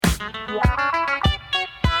Hey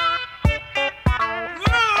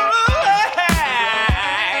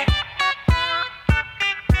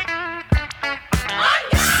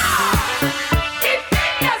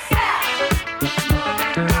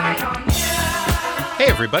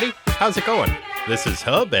everybody, how's it going? This is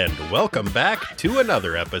Hub, and welcome back to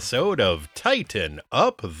another episode of Tighten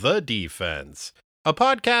Up the Defense, a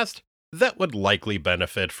podcast that would likely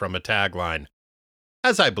benefit from a tagline.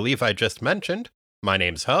 As I believe I just mentioned, my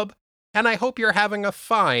name's Hub, and I hope you're having a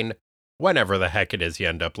fine whenever the heck it is you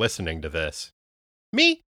end up listening to this.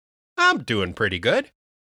 Me? I'm doing pretty good.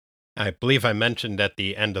 I believe I mentioned at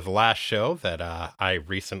the end of the last show that I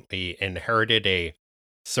recently inherited a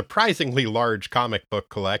surprisingly large comic book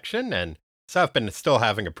collection, and so I've been still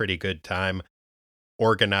having a pretty good time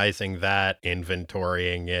organizing that,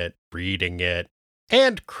 inventorying it, reading it,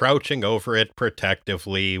 and crouching over it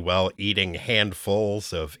protectively while eating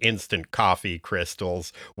handfuls of instant coffee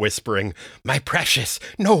crystals, whispering, "My precious,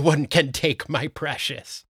 no one can take my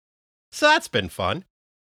precious." So that's been fun.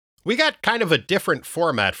 We got kind of a different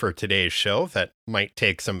format for today's show that might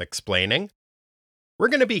take some explaining. We're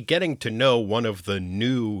going to be getting to know one of the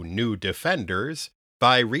new Defenders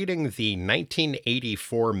by reading the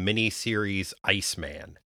 1984 miniseries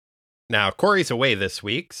Iceman. Now, Corey's away this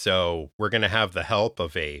week, so we're going to have the help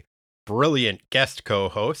of a brilliant guest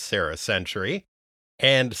co-host, Sarah Century.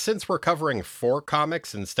 And since we're covering 4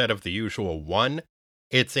 comics instead of the usual 1,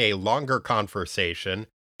 it's a longer conversation.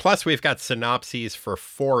 Plus, we've got synopses for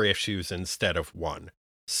 4 issues instead of 1.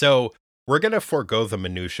 So we're going to forego the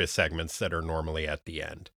minutia segments that are normally at the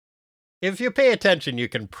end. If you pay attention, you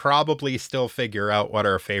can probably still figure out what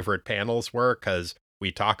our favorite panels were, because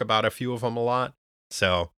we talk about a few of them a lot.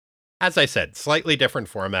 So, as I said, slightly different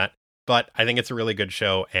format, but I think it's a really good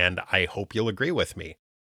show, and I hope you'll agree with me.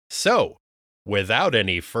 So, without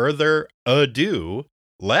any further ado,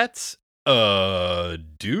 let's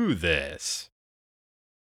do this.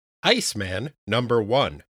 Iceman number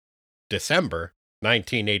 1, December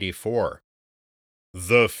 1984.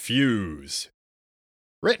 The Fuse.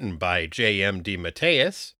 Written by J.M.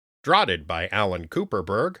 DeMatteis, draughted by Alan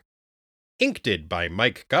Cooperberg, inked by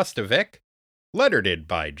Mike Gustovic, lettered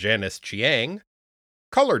by Janice Chiang,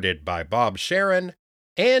 colored by Bob Sharon,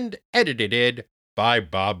 and edited by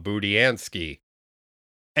Bob Budiansky.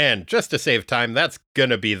 And just to save time, that's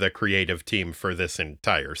gonna be the creative team for this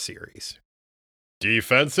entire series.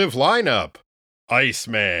 Defensive lineup: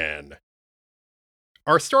 Iceman.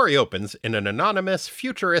 Our story opens in an anonymous,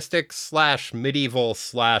 futuristic / medieval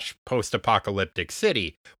 / post-apocalyptic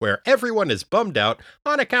city, where everyone is bummed out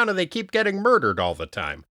on account of they keep getting murdered all the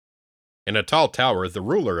time. In a tall tower, the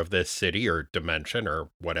ruler of this city or dimension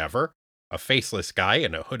or whatever, a faceless guy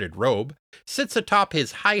in a hooded robe, sits atop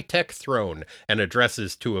his high-tech throne and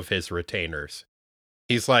addresses 2 of his retainers.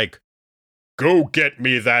 He's like, "Go get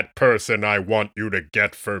me that person I want you to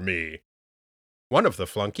get for me." One of the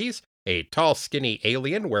flunkies, a tall, skinny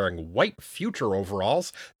alien wearing white future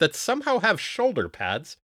overalls that somehow have shoulder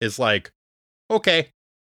pads, is like, "Okay."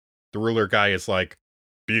 The ruler guy is like,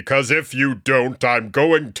 "Because if you don't, I'm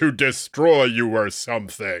going to destroy you or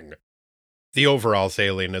something." The overalls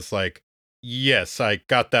alien is like, "Yes, I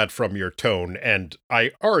got that from your tone, and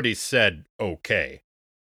I already said okay."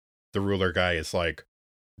 The ruler guy is like,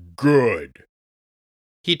 "Good."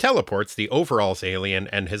 He teleports the overalls alien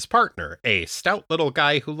and his partner, a stout little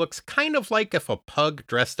guy who looks kind of like if a pug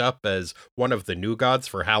dressed up as one of the New Gods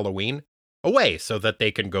for Halloween, away so that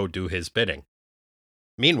they can go do his bidding.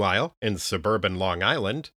 Meanwhile, in suburban Long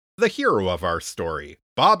Island, the hero of our story,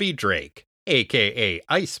 Bobby Drake, aka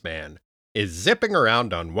Iceman, is zipping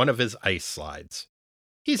around on one of his ice slides.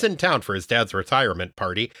 He's in town for his dad's retirement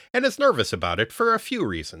party and is nervous about it for a few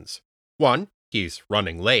reasons. 1, he's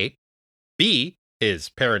running late. B, his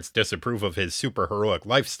parents disapprove of his superheroic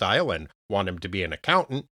lifestyle and want him to be an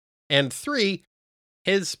accountant. And 3,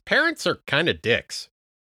 his parents are kinda dicks.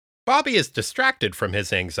 Bobby is distracted from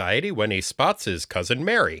his anxiety when he spots his cousin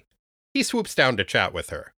Mary. He swoops down to chat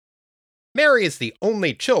with her. Mary is the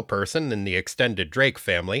only chill person in the extended Drake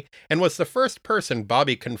family, and was the first person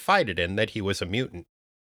Bobby confided in that he was a mutant.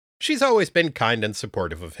 She's always been kind and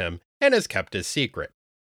supportive of him, and has kept his secret.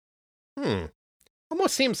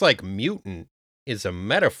 Almost seems like mutant is a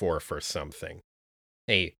metaphor for something.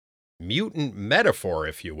 A mutant metaphor,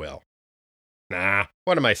 if you will. Nah,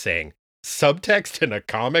 what am I saying? Subtext in a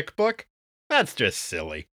comic book? That's just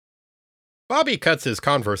silly. Bobby cuts his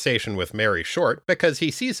conversation with Mary short because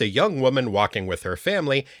he sees a young woman walking with her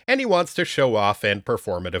family and he wants to show off and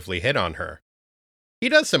performatively hit on her. He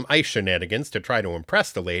does some ice shenanigans to try to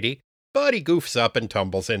impress the lady, but he goofs up and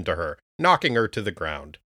tumbles into her, knocking her to the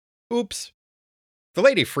ground. Oops. The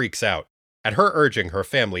lady freaks out. At her urging, her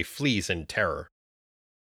family flees in terror.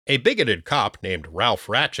 A bigoted cop named Ralph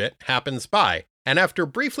Ratchet happens by, and after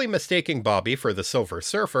briefly mistaking Bobby for the Silver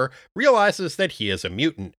Surfer, realizes that he is a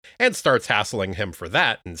mutant, and starts hassling him for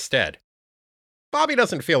that instead. Bobby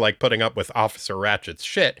doesn't feel like putting up with Officer Ratchet's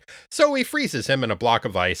shit, so he freezes him in a block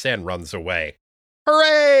of ice and runs away.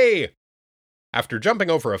 Hooray! After jumping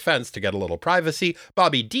over a fence to get a little privacy,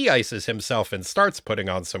 Bobby de-ices himself and starts putting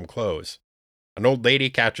on some clothes. An old lady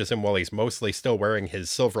catches him while he's mostly still wearing his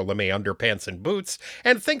silver lame underpants and boots,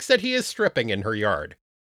 and thinks that he is stripping in her yard.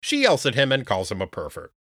 She yells at him and calls him a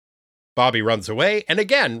pervert. Bobby runs away and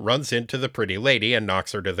again runs into the pretty lady and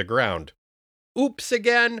knocks her to the ground. Oops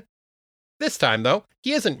again! This time, though,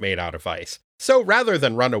 he isn't made out of ice, so rather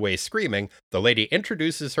than run away screaming, the lady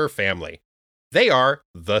introduces her family. They are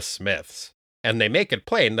the Smiths, and they make it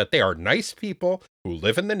plain that they are nice people who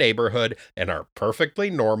live in the neighborhood and are perfectly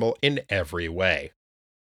normal in every way.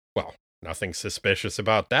 Well, nothing suspicious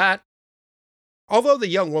about that. Although the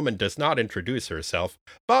young woman does not introduce herself,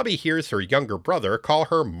 Bobby hears her younger brother call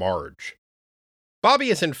her Marge. Bobby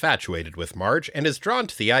is infatuated with Marge and is drawn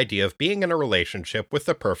to the idea of being in a relationship with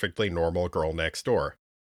the perfectly normal girl next door.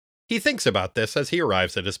 He thinks about this as he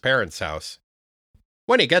arrives at his parents' house.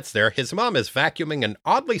 When he gets there, his mom is vacuuming an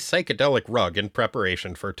oddly psychedelic rug in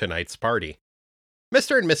preparation for tonight's party.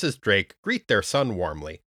 Mr. and Mrs. Drake greet their son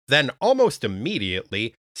warmly, then almost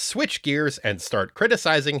immediately switch gears and start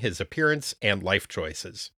criticizing his appearance and life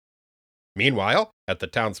choices. Meanwhile, at the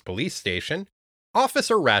town's police station,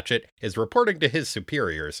 Officer Ratchet is reporting to his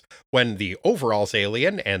superiors when the overalls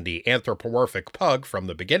alien and the anthropomorphic pug from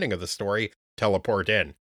the beginning of the story teleport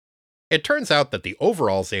in. It turns out that the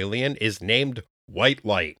overalls alien is named White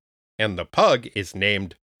Light, and the pug is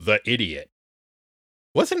named the Idiot.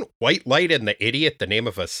 Wasn't White Light and the Idiot the name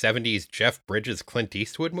of a 70s Jeff Bridges Clint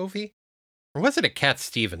Eastwood movie? Or was it a Cat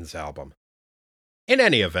Stevens album? In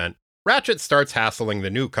any event, Ratchet starts hassling the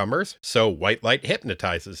newcomers, so White Light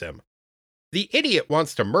hypnotizes him. The Idiot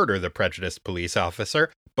wants to murder the prejudiced police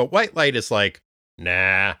officer, but White Light is like,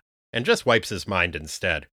 nah, and just wipes his mind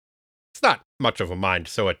instead. It's not much of a mind,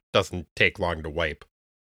 so it doesn't take long to wipe.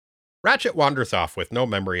 Ratchet wanders off with no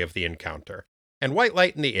memory of the encounter, and White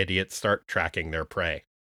Light and the Idiot start tracking their prey.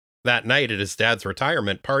 That night at his dad's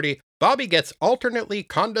retirement party, Bobby gets alternately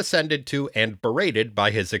condescended to and berated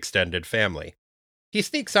by his extended family. He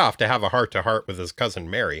sneaks off to have a heart-to-heart with his cousin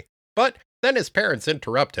Mary, but then his parents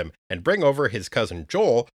interrupt him and bring over his cousin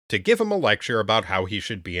Joel to give him a lecture about how he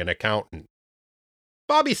should be an accountant.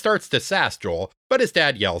 Bobby starts to sass Joel, but his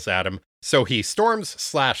dad yells at him, so he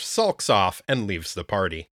storms/sulks off and leaves the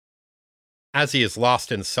party. As he is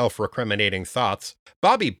lost in self-recriminating thoughts,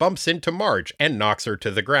 Bobby bumps into Marge and knocks her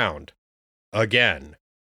to the ground. Again.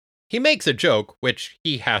 He makes a joke, which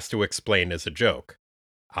he has to explain as a joke.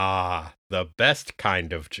 Ah, the best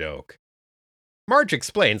kind of joke. Marge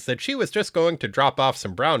explains that she was just going to drop off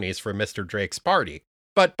some brownies for Mr. Drake's party,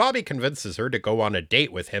 but Bobby convinces her to go on a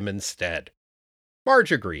date with him instead.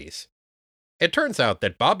 Marge agrees. It turns out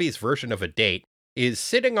that Bobby's version of a date is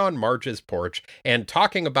sitting on Marge's porch and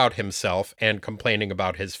talking about himself and complaining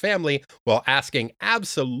about his family while asking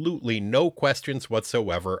absolutely no questions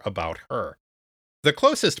whatsoever about her. The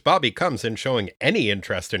closest Bobby comes in showing any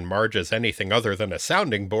interest in Marge as anything other than a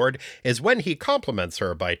sounding board is when he compliments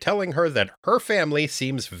her by telling her that her family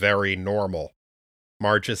seems very normal.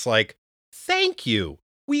 Marge is like, "Thank you,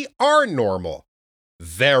 we are normal.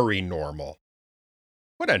 Very normal."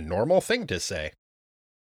 What a normal thing to say.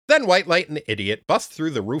 Then White Light and the Idiot bust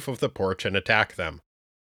through the roof of the porch and attack them.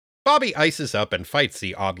 Bobby ices up and fights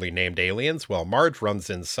the oddly named aliens while Marge runs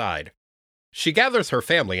inside. She gathers her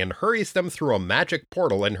family and hurries them through a magic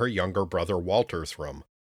portal in her younger brother Walter's room.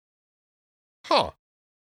 Huh.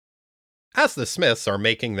 As the Smiths are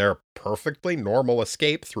making their perfectly normal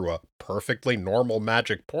escape through a perfectly normal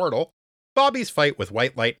magic portal, Bobby's fight with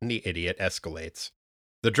White Light and the Idiot escalates.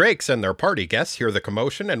 The Drakes and their party guests hear the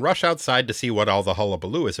commotion and rush outside to see what all the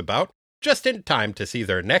hullabaloo is about, just in time to see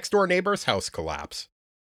their next-door neighbor's house collapse.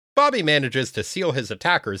 Bobby manages to seal his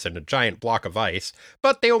attackers in a giant block of ice,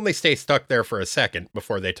 but they only stay stuck there for a second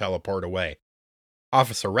before they teleport away.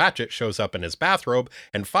 Officer Ratchet shows up in his bathrobe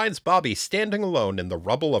and finds Bobby standing alone in the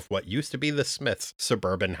rubble of what used to be the Smiths'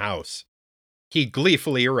 suburban house. He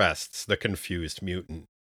gleefully arrests the confused mutant.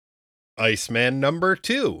 Iceman number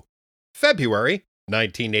 2, February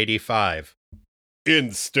 1985.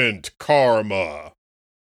 Instant Karma.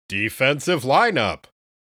 Defensive lineup.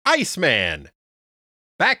 Iceman.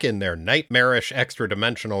 Back in their nightmarish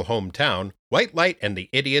extra-dimensional hometown, White Light and the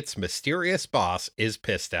Idiot's mysterious boss is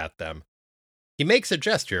pissed at them. He makes a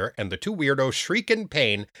gesture, and the two weirdos shriek in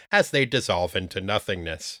pain as they dissolve into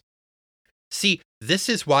nothingness. See, this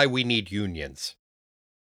is why we need unions.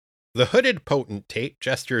 The hooded potentate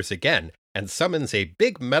gestures again and summons a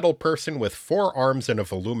big metal person with 4 arms and a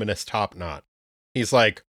voluminous top knot. He's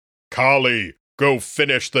like, "Kali, go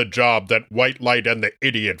finish the job that White Light and the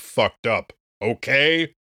idiot fucked up,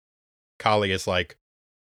 okay?" Kali is like,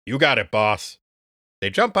 "You got it, boss." They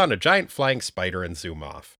jump on a giant flying spider and zoom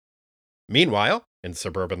off. Meanwhile, in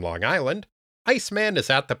suburban Long Island, Iceman is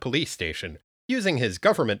at the police station, using his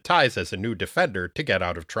government ties as a new defender to get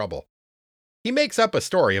out of trouble. He makes up a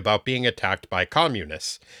story about being attacked by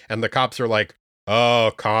communists, and the cops are like,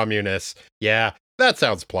 "Oh, communists. Yeah, that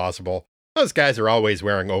sounds plausible. Those guys are always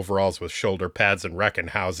wearing overalls with shoulder pads and wrecking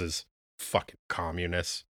houses. Fucking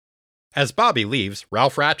communists." As Bobby leaves,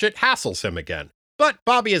 Ralph Ratchet hassles him again, but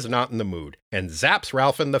Bobby is not in the mood, and zaps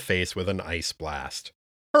Ralph in the face with an ice blast.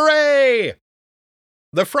 Hooray!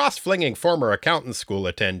 The frost-flinging former accountant school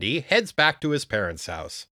attendee heads back to his parents'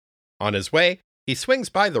 house. On his way, he swings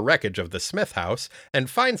by the wreckage of the Smith house and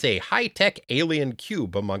finds a high-tech alien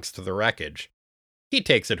cube amongst the wreckage. He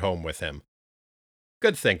takes it home with him.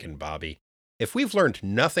 Good thinking, Bobby. If we've learned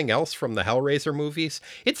nothing else from the Hellraiser movies,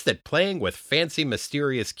 it's that playing with fancy,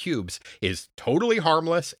 mysterious cubes is totally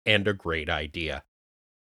harmless and a great idea.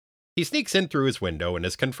 He sneaks in through his window and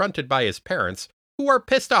is confronted by his parents, who are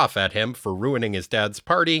pissed off at him for ruining his dad's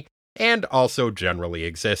party and also generally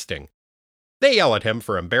existing. They yell at him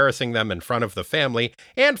for embarrassing them in front of the family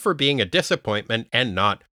and for being a disappointment and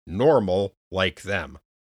not normal like them.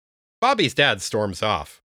 Bobby's dad storms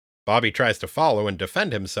off. Bobby tries to follow and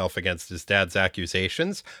defend himself against his dad's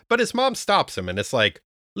accusations, but his mom stops him and is like,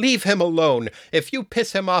 "Leave him alone. If you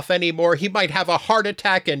piss him off anymore, he might have a heart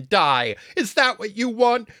attack and die. Is that what you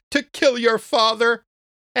want? To kill your father?"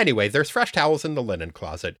 Anyway, there's fresh towels in the linen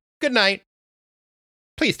closet. Good night.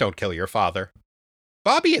 Please don't kill your father.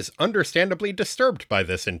 Bobby is understandably disturbed by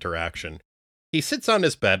this interaction. He sits on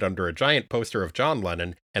his bed under a giant poster of John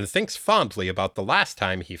Lennon and thinks fondly about the last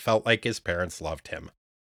time he felt like his parents loved him.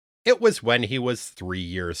 It was when he was 3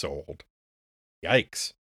 years old.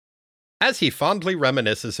 Yikes. As he fondly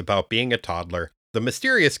reminisces about being a toddler, the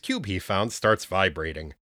mysterious cube he found starts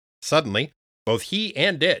vibrating. Suddenly, both he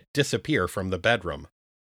and it disappear from the bedroom.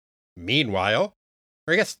 Meanwhile,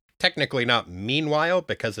 or I guess technically not meanwhile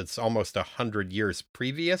because it's almost 100 years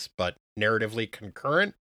previous, but narratively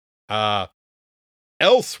concurrent.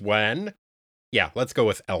 Elsewhen. Yeah, let's go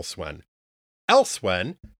with elsewhen.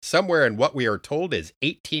 Elsewhen, somewhere in what we are told is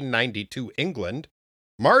 1892 England,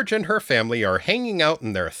 Marge and her family are hanging out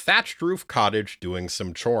in their thatched roof cottage doing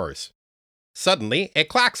some chores. Suddenly, a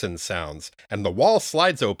klaxon sounds, and the wall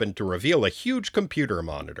slides open to reveal a huge computer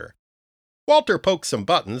monitor. Walter pokes some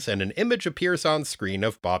buttons and an image appears on screen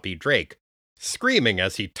of Bobby Drake, screaming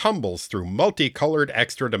as he tumbles through multicolored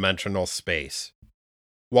extra-dimensional space.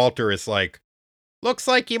 Walter is like, "Looks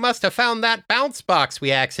like you must have found that bounce box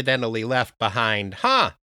we accidentally left behind,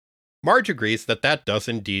 huh?" Marge agrees that does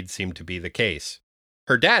indeed seem to be the case.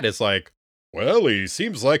 Her dad is like, "Well, he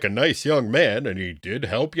seems like a nice young man, and he did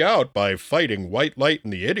help you out by fighting White Light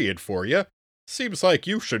and the idiot for you. Seems like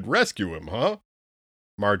you should rescue him, huh?"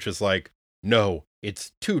 Marge is like, "No,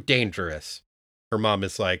 it's too dangerous." Her mom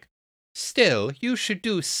is like, "Still, you should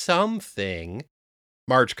do something."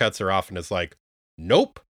 Marge cuts her off and is like,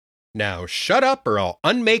 "Nope. Now shut up or I'll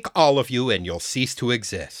unmake all of you and you'll cease to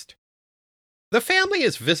exist." The family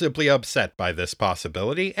is visibly upset by this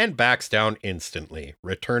possibility and backs down instantly,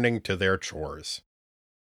 returning to their chores.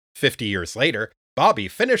 50 years later, Bobby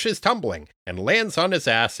finishes tumbling and lands on his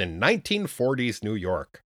ass in 1940s New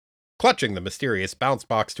York. Clutching the mysterious bounce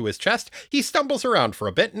box to his chest, he stumbles around for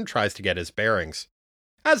a bit and tries to get his bearings.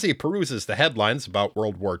 As he peruses the headlines about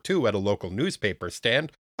World War II at a local newspaper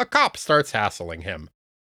stand, a cop starts hassling him.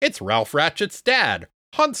 It's Ralph Ratchet's dad,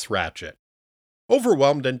 Hunts Ratchet.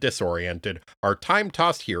 Overwhelmed and disoriented, our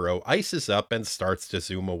time-tossed hero ices up and starts to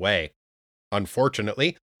zoom away.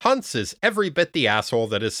 Unfortunately, Hunts is every bit the asshole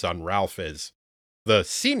that his son Ralph is. The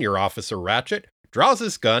senior officer Ratchet draws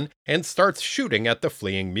his gun and starts shooting at the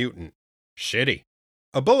fleeing mutant. Shitty.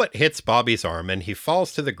 A bullet hits Bobby's arm and he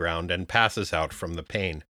falls to the ground and passes out from the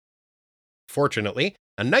pain. Fortunately,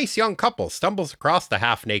 a nice young couple stumbles across the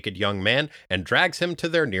half-naked young man and drags him to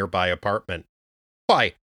their nearby apartment.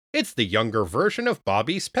 Why, it's the younger version of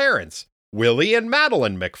Bobby's parents, Willie and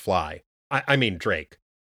Madeline McFly. I mean Drake.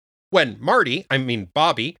 When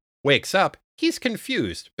Bobby, wakes up, he's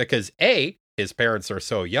confused because A, his parents are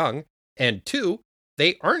so young, and 2,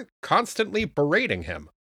 they aren't constantly berating him.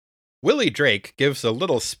 Willie Drake gives a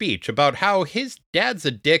little speech about how his dad's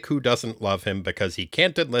a dick who doesn't love him because he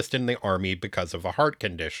can't enlist in the army because of a heart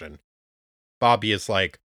condition. Bobby is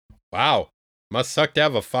like, wow, must suck to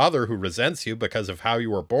have a father who resents you because of how you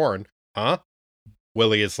were born, huh?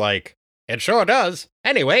 Willie is like, it sure does.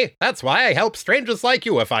 Anyway, that's why I help strangers like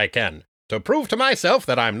you if I can, to prove to myself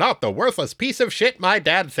that I'm not the worthless piece of shit my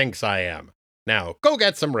dad thinks I am. Now, go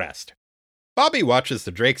get some rest. Bobby watches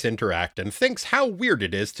the Drakes interact and thinks how weird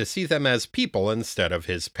it is to see them as people instead of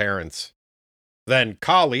his parents. Then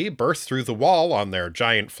Kali bursts through the wall on their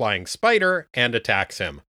giant flying spider and attacks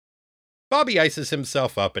him. Bobby ices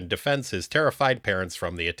himself up and defends his terrified parents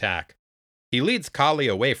from the attack. He leads Kali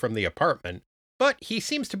away from the apartment, but he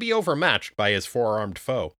seems to be overmatched by his four-armed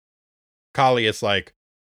foe. Kali is like,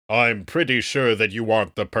 I'm pretty sure that you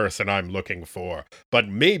aren't the person I'm looking for, but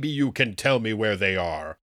maybe you can tell me where they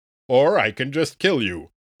are. Or I can just kill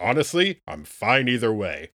you. Honestly, I'm fine either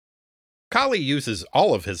way. Kali uses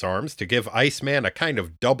all of his arms to give Iceman a kind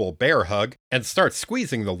of double bear hug and starts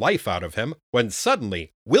squeezing the life out of him when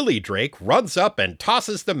suddenly Willie Drake runs up and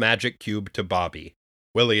tosses the magic cube to Bobby.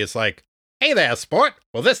 Willie is like, hey there, sport,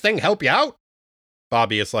 will this thing help you out?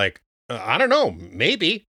 Bobby is like, I don't know,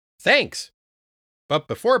 maybe. Thanks. But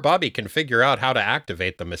before Bobby can figure out how to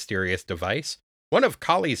activate the mysterious device, one of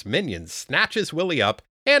Kali's minions snatches Willie up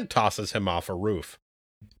and tosses him off a roof.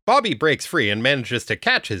 Bobby breaks free and manages to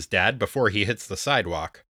catch his dad before he hits the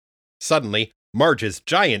sidewalk. Suddenly, Marge's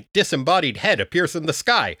giant disembodied head appears in the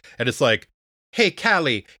sky and is like, hey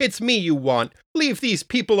Kali, it's me you want. Leave these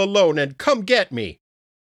people alone and come get me.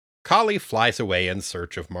 Kali flies away in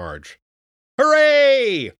search of Marge.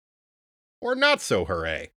 Hooray! Or not so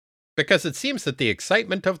hooray, because it seems that the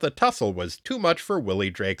excitement of the tussle was too much for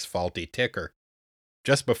Willie Drake's faulty ticker.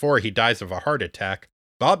 Just before he dies of a heart attack,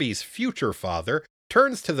 Bobby's future father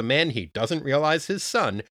turns to the man he doesn't realize his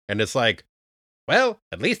son and is like, well,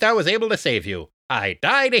 at least I was able to save you. I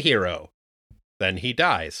died a hero. Then he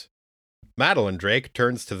dies. Madeline Drake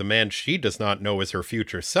turns to the man she does not know is her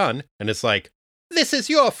future son and is like, this is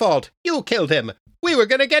your fault. You killed him. We were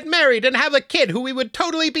gonna get married and have a kid who we would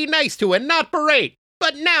totally be nice to and not berate.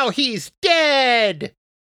 But now he's dead!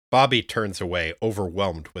 Bobby turns away,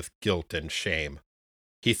 overwhelmed with guilt and shame.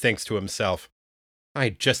 He thinks to himself,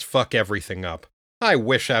 I'd just fuck everything up. I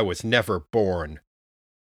wish I was never born.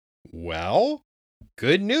 Well,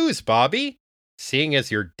 good news, Bobby. Seeing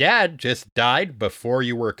as your dad just died before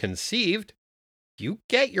you were conceived, you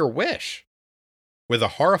get your wish. With a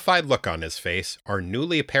horrified look on his face, our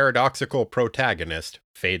newly paradoxical protagonist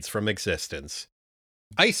fades from existence.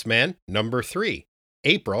 Iceman number 3,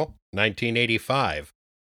 April 1985.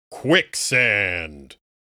 Quicksand.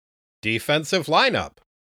 Defensive lineup,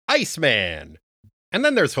 Iceman. And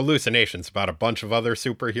then there's hallucinations about a bunch of other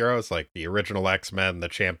superheroes like the original X-Men, the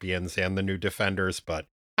Champions, and the New Defenders, but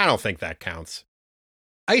I don't think that counts.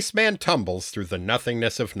 Iceman tumbles through the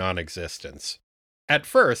nothingness of non-existence. At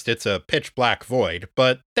first, it's a pitch-black void,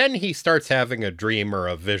 but then he starts having a dream or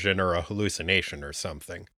a vision or a hallucination or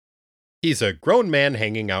something. He's a grown man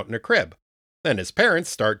hanging out in a crib. Then his parents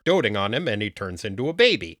start doting on him and he turns into a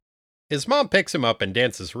baby. His mom picks him up and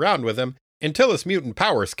dances around with him until his mutant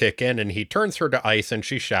powers kick in and he turns her to ice and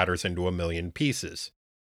she shatters into a million pieces.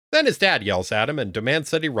 Then his dad yells at him and demands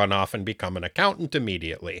that he run off and become an accountant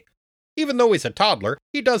immediately. Even though he's a toddler,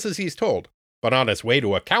 he does as he's told, but on his way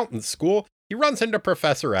to accountant school, he runs into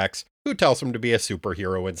Professor X, who tells him to be a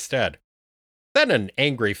superhero instead. Then an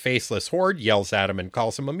angry, faceless horde yells at him and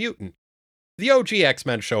calls him a mutant. The OG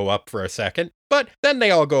X-Men show up for a second, but then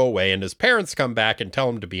they all go away and his parents come back and tell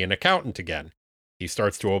him to be an accountant again. He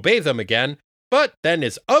starts to obey them again, but then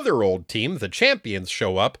his other old team, the Champions,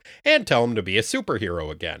 show up and tell him to be a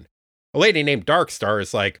superhero again. A lady named Darkstar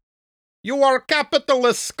is like, "You are a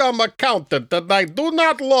capitalist scum accountant and I do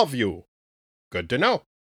not love you." Good to know.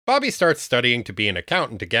 Bobby starts studying to be an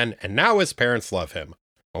accountant again, and now his parents love him.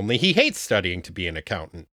 Only he hates studying to be an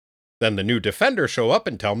accountant. Then the New Defenders show up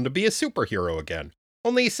and tell him to be a superhero again.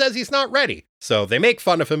 Only he says he's not ready, so they make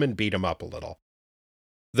fun of him and beat him up a little.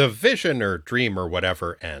 The vision or dream or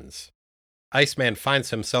whatever ends. Iceman finds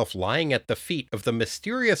himself lying at the feet of the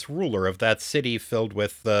mysterious ruler of that city filled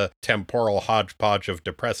with the temporal hodgepodge of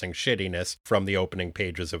depressing shittiness from the opening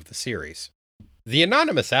pages of the series. The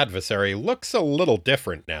anonymous adversary looks a little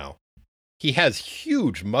different now. He has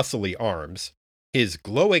huge muscly arms. His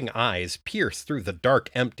glowing eyes pierce through the dark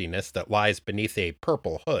emptiness that lies beneath a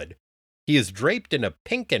purple hood. He is draped in a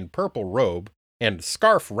pink and purple robe, and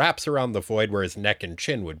scarf wraps around the void where his neck and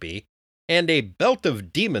chin would be, and a belt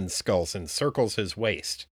of demon skulls encircles his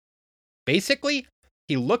waist. Basically,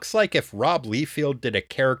 he looks like if Rob Liefeld did a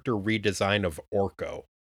character redesign of Orko.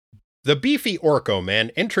 The beefy Orko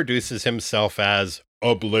man introduces himself as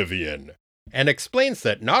Oblivion, and explains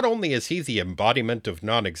that not only is he the embodiment of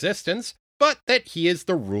non-existence, but that he is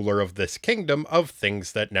the ruler of this kingdom of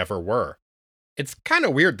things that never were. It's kind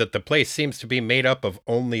of weird that the place seems to be made up of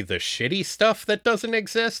only the shitty stuff that doesn't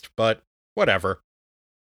exist, but whatever.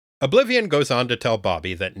 Oblivion goes on to tell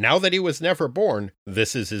Bobby that now that he was never born,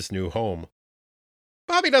 this is his new home.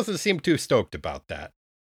 Bobby doesn't seem too stoked about that.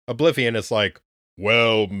 Oblivion is like,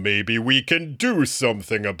 well, maybe we can do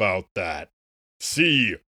something about that.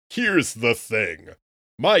 See, here's the thing.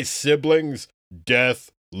 My siblings,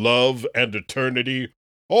 death, love, and eternity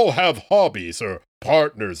all have hobbies or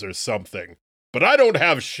partners or something, but I don't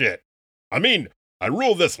have shit. I mean, I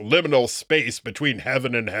rule this liminal space between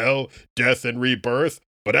heaven and hell, death and rebirth,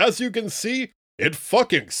 but as you can see, it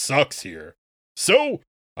fucking sucks here. So,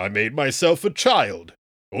 I made myself a child,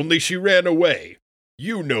 only she ran away.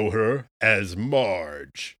 You know her as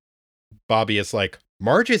Marge. Bobby is like,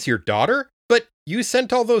 Marge is your daughter? But you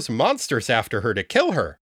sent all those monsters after her to kill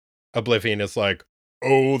her. Oblivion is like,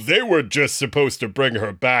 oh, they were just supposed to bring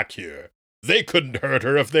her back here. They couldn't hurt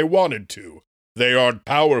her if they wanted to. They aren't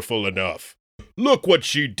powerful enough. Look what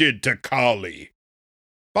she did to Kali.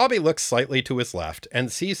 Bobby looks slightly to his left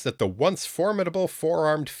and sees that the once formidable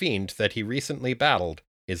four-armed fiend that he recently battled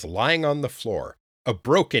is lying on the floor, a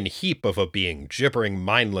broken heap of a being gibbering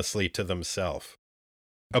mindlessly to themselves.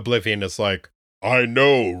 Oblivion is like, I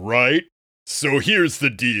know, right? So here's the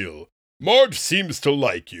deal. Marge seems to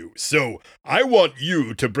like you, so I want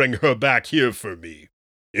you to bring her back here for me.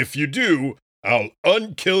 If you do, I'll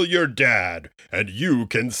unkill your dad, and you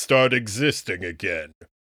can start existing again.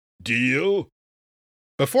 Deal?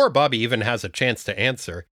 Before Bobby even has a chance to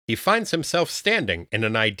answer, he finds himself standing in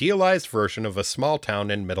an idealized version of a small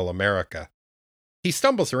town in Middle America. He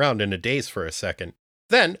stumbles around in a daze for a second.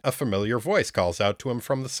 Then a familiar voice calls out to him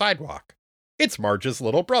from the sidewalk. It's Marge's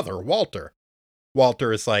little brother, Walter.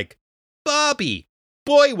 Walter is like, Bobby,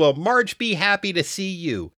 boy will Marge be happy to see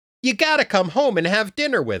you. You gotta come home and have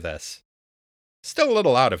dinner with us. Still a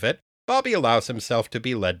little out of it, Bobby allows himself to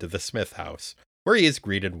be led to the Smith house, where he is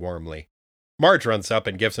greeted warmly. Marge runs up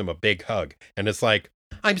and gives him a big hug, and is like,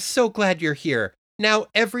 I'm so glad you're here. Now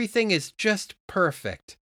everything is just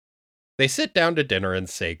perfect. They sit down to dinner and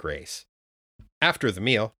say grace. After the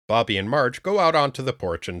meal, Bobby and Marge go out onto the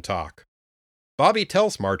porch and talk. Bobby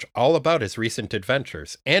tells Marge all about his recent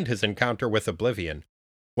adventures and his encounter with Oblivion.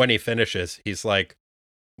 When he finishes, he's like,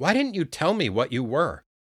 why didn't you tell me what you were?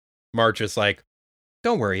 Marge is like,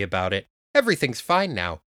 don't worry about it. Everything's fine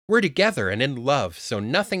now. We're together and in love, so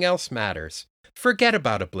nothing else matters. Forget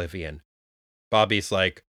about Oblivion. Bobby's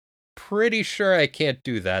like, pretty sure I can't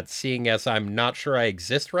do that, seeing as I'm not sure I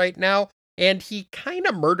exist right now, and he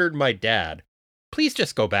kinda murdered my dad. Please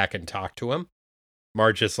just go back and talk to him.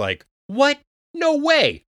 Marge is like, what? No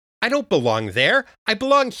way! I don't belong there. I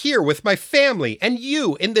belong here with my family and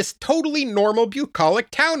you in this totally normal bucolic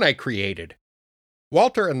town I created.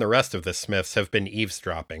 Walter and the rest of the Smiths have been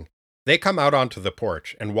eavesdropping. They come out onto the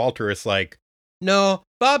porch, and Walter is like, no,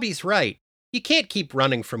 Bobby's right. You can't keep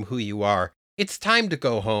running from who you are. It's time to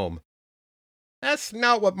go home. That's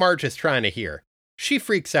not what Marge is trying to hear. She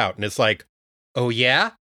freaks out and is like, oh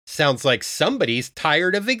yeah? Sounds like somebody's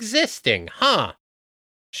tired of existing, huh?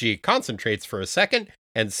 She concentrates for a second,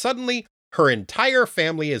 and suddenly, her entire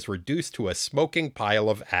family is reduced to a smoking pile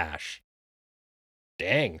of ash.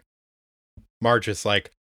 Dang. Marge is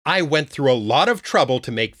like, I went through a lot of trouble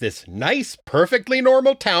to make this nice, perfectly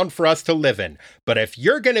normal town for us to live in, but if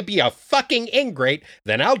you're gonna be a fucking ingrate,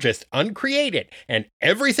 then I'll just uncreate it, and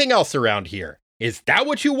everything else around here. Is that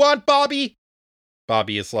what you want, Bobby?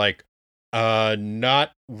 Bobby is like,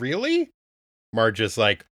 not really? Marge is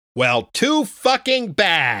like, well, too fucking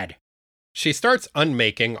bad. She starts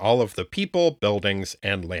unmaking all of the people, buildings,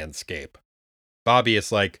 and landscape. Bobby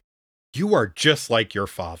is like, you are just like your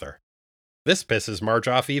father. This pisses Marge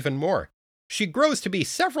off even more. She grows to be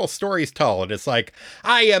several stories tall and is like,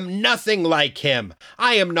 I am nothing like him.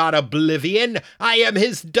 I am not Oblivion. I am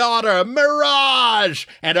his daughter, Mirage,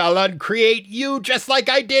 and I'll uncreate you just like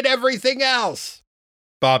I did everything else.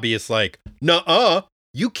 Bobby is like, nuh-uh.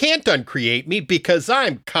 You can't uncreate me because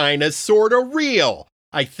I'm kinda sorta real,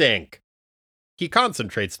 I think. He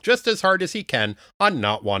concentrates just as hard as he can on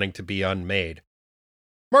not wanting to be unmade.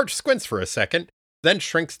 Marge squints for a second, then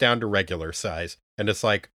shrinks down to regular size, and is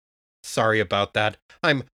like, sorry about that.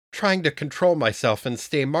 I'm trying to control myself and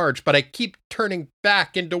stay Marge, but I keep turning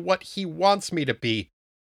back into what he wants me to be.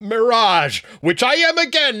 Mirage, which I am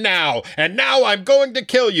again now, and now I'm going to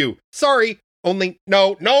kill you. Sorry, only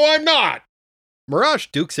no, I'm not. Mirage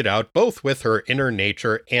dukes it out both with her inner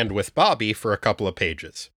nature and with Bobby for a couple of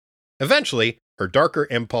pages. Eventually, her darker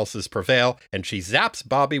impulses prevail, and she zaps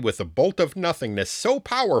Bobby with a bolt of nothingness so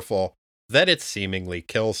powerful that it seemingly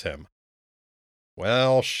kills him.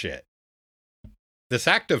 Well, shit. This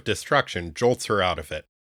act of destruction jolts her out of it.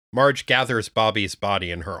 Marge gathers Bobby's body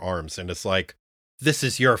in her arms and is like, "This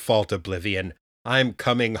is your fault, Oblivion. I'm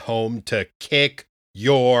coming home to kick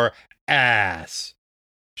your ass."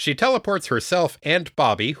 She teleports herself and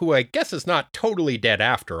Bobby, who I guess is not totally dead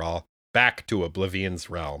after all, back to Oblivion's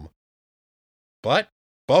realm. But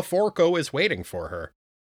Buff Orko is waiting for her.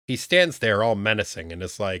 He stands there all menacing and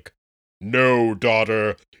is like, "No,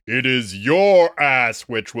 daughter, it is your ass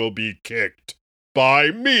which will be kicked by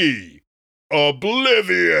me,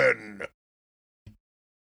 Oblivion."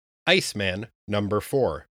 Iceman number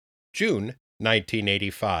 4, June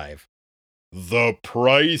 1985. The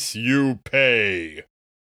price you pay.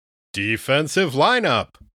 Defensive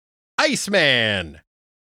lineup: Iceman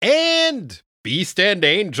and Beast and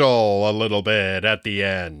Angel a little bit at the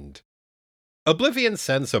end. Oblivion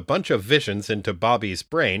sends a bunch of visions into Bobby's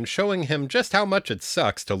brain, showing him just how much it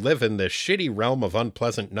sucks to live in this shitty realm of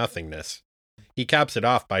unpleasant nothingness. He caps it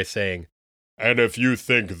off by saying, "And if you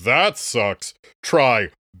think that sucks,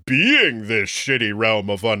 try being this shitty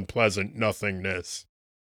realm of unpleasant nothingness."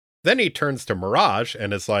 Then he turns to Mirage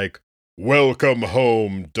and is like, "Welcome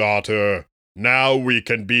home, daughter. Now we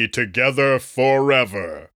can be together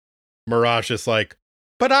forever." Mirage is like,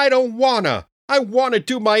 "But I don't wanna. I wanna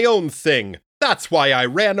do my own thing. That's why I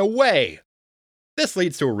ran away." This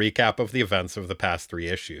leads to a recap of the events of the past 3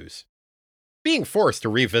 issues. Being forced to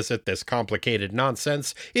revisit this complicated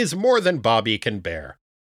nonsense is more than Bobby can bear.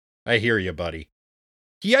 I hear you, buddy.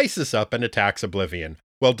 He ices up and attacks Oblivion,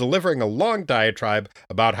 while delivering a long diatribe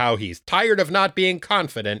about how he's tired of not being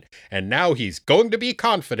confident, and now he's going to be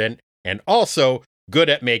confident, and also good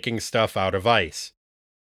at making stuff out of ice.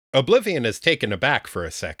 Oblivion is taken aback for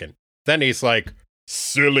a second. Then he's like,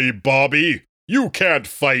 "Silly Bobby, you can't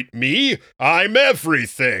fight me. I'm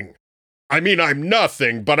everything. I mean, I'm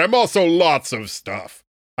nothing, but I'm also lots of stuff.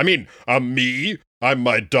 I mean, I'm me, I'm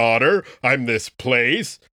my daughter, I'm this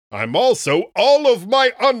place. I'm also all of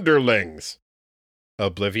my underlings."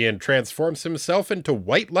 Oblivion transforms himself into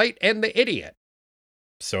White Light and the Idiot.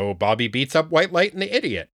 So Bobby beats up White Light and the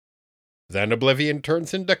Idiot. Then Oblivion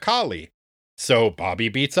turns into Kali. So Bobby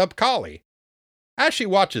beats up Kali. As she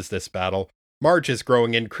watches this battle, Marge is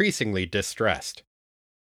growing increasingly distressed.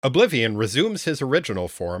 Oblivion resumes his original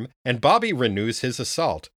form, and Bobby renews his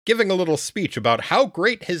assault, giving a little speech about how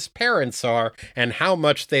great his parents are and how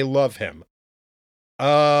much they love him.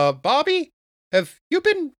 Bobby? Have you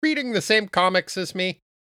been reading the same comics as me?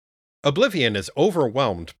 Oblivion is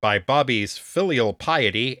overwhelmed by Bobby's filial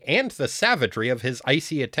piety and the savagery of his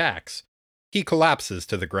icy attacks. He collapses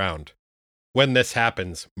to the ground. When this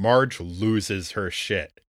happens, Marge loses her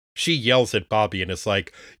shit. She yells at Bobby and is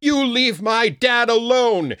like, "You leave my dad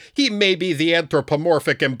alone! He may be the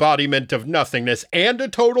anthropomorphic embodiment of nothingness and a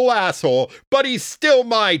total asshole, but he's still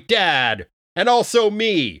my dad! And also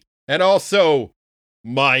me! And also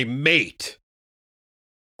my mate!"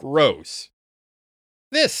 Gross.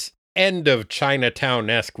 This end of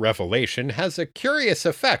Chinatown-esque revelation has a curious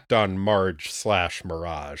effect on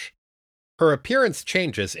Marge/Mirage. Her appearance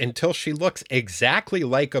changes until she looks exactly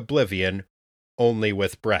like Oblivion, only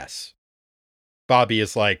with breasts. Bobby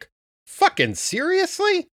is like, "Fucking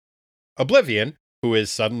seriously?" Oblivion, who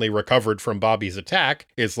is suddenly recovered from Bobby's attack,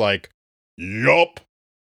 is like, "Yup."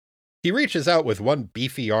 He reaches out with one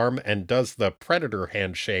beefy arm and does the Predator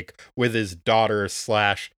handshake with his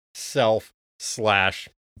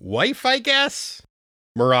daughter/self/wife, I guess?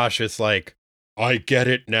 Mirage is like, "I get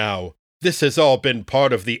it now. This has all been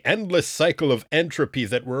part of the endless cycle of entropy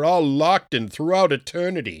that we're all locked in throughout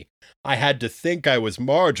eternity. I had to think I was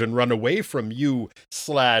Marge and run away from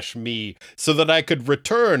you/me so that I could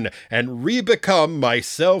return and re-become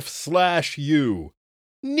myself/you.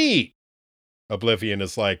 Neat." Oblivion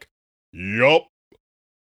is like, "Yup."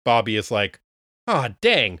 Bobby is like, "Aw,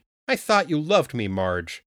 dang, I thought you loved me,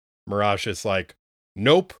 Marge." Mirage is like,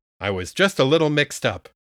 "Nope, I was just a little mixed up.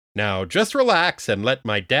 Now just relax and let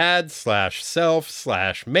my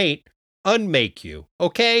dad/self/mate unmake you,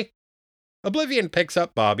 okay?" Oblivion picks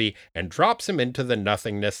up Bobby and drops him into the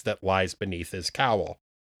nothingness that lies beneath his cowl.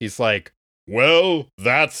 He's like, "Well,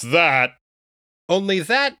 that's that." Only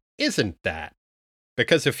that isn't that.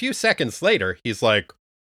 Because a few seconds later, he's like,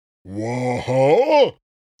 "Whoa!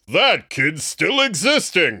 That kid's still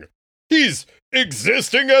existing! He's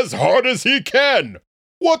existing as hard as he can!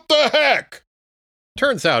 What the heck?"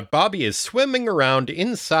 Turns out Bobby is swimming around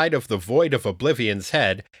inside of the void of Oblivion's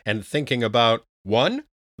head and thinking about 1.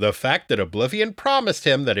 the fact that Oblivion promised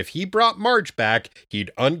him that if he brought Marge back,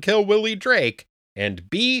 he'd unkill Willie Drake, and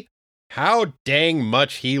B, how dang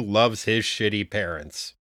much he loves his shitty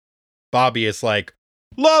parents. Bobby is like,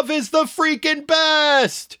 "Love is the freaking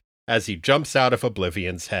best!" as he jumps out of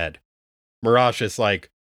Oblivion's head. Mirage is like,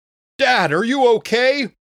 "Dad, are you okay?"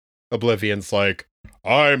 Oblivion's like,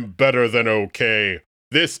 "I'm better than okay.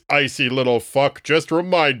 This icy little fuck just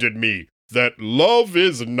reminded me that love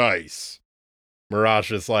is nice."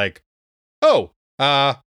 Mirage is like, "Oh,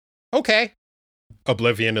 okay."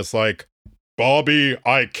 Oblivion is like, "Bobby,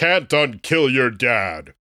 I can't unkill your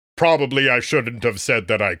dad. Probably I shouldn't have said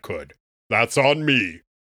that I could. That's on me.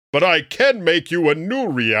 But I can make you a new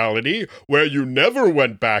reality where you never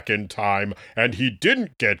went back in time and he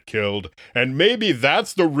didn't get killed, and maybe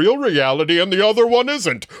that's the real reality and the other one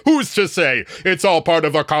isn't. Who's to say? It's all part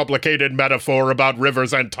of a complicated metaphor about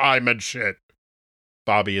rivers and time and shit."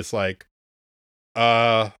 Bobby is like,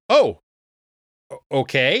 okay."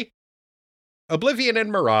 Oblivion and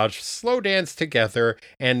Mirage slow dance together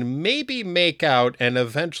and maybe make out and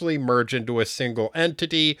eventually merge into a single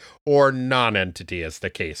entity or non-entity as the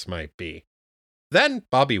case might be. Then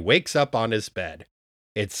Bobby wakes up on his bed.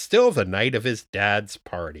 It's still the night of his dad's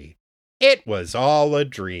party. It was all a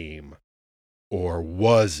dream. Or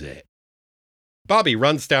was it? Bobby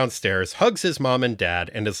runs downstairs, hugs his mom and dad,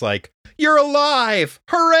 and is like, "You're alive!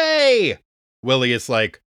 Hooray!" Willie is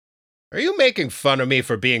like, "Are you making fun of me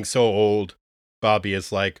for being so old?" Bobby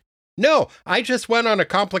is like, "No, I just went on a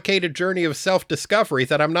complicated journey of self-discovery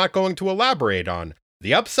that I'm not going to elaborate on.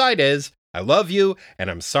 The upside is, I love you, and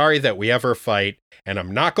I'm sorry that we ever fight, and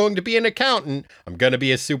I'm not going to be an accountant. I'm going to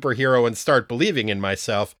be a superhero and start believing in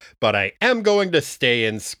myself, but I am going to stay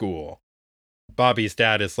in school." Bobby's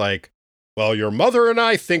dad is like, "Well, your mother and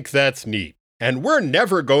I think that's neat, and we're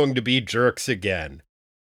never going to be jerks again."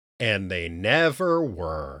 And they never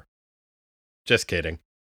were. Just kidding.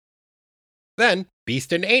 Then,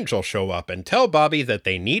 Beast and Angel show up and tell Bobby that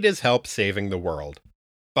they need his help saving the world.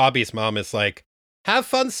 Bobby's mom is like, "Have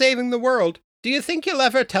fun saving the world. Do you think you'll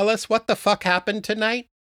ever tell us what the fuck happened tonight?"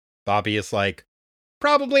 Bobby is like,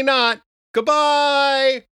 "Probably not.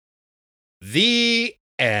 Goodbye!" The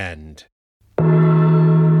end.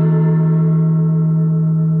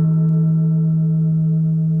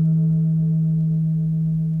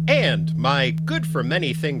 And my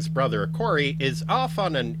good-for-many-things brother Corey is off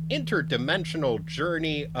on an interdimensional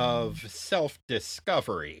journey of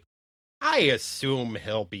self-discovery. I assume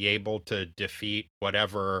he'll be able to defeat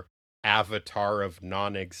whatever avatar of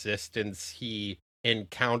non-existence he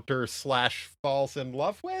encounters/falls in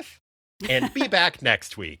love with, and be back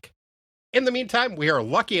next week. In the meantime, we are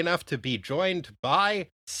lucky enough to be joined by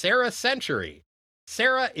Sarah Century.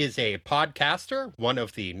 Sarah is a podcaster, one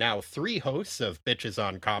of the now 3 hosts of Bitches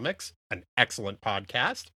on Comics, an excellent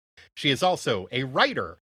podcast. She is also a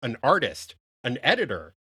writer, an artist, an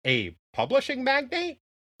editor, a publishing magnate,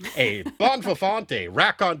 a bon vivant, a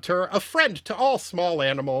raconteur, a friend to all small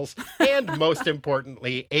animals, and most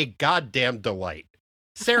importantly, a goddamn delight.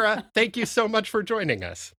 Sarah, thank you so much for joining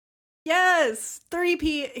us. Yes,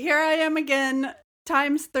 3P. Here I am again,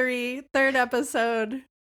 ×3, 3rd episode.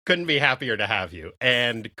 Couldn't be happier to have you,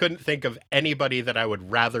 and couldn't think of anybody that I would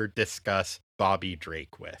rather discuss Bobby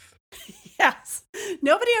Drake with. Yes.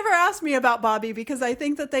 Nobody ever asked me about Bobby because I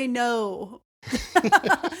think that they know.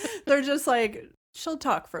 They're just like, she'll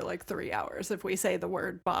talk for like 3 hours if we say the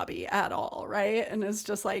word Bobby at all, right? And it's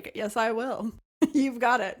just like, yes, I will. You've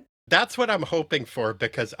got it. That's what I'm hoping for,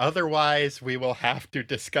 because otherwise we will have to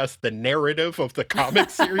discuss the narrative of the comic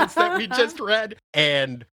series that we just read.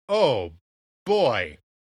 And, oh boy,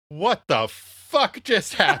 what the fuck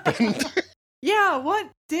just happened? Yeah, what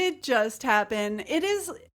did just happen? It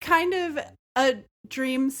is kind of a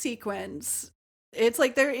dream sequence. It's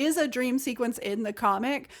like there is a dream sequence in the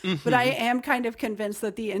comic, but I am kind of convinced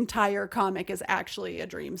that the entire comic is actually a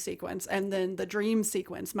dream sequence. And then the dream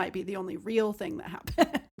sequence might be the only real thing that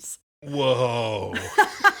happens. Whoa.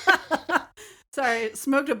 Sorry,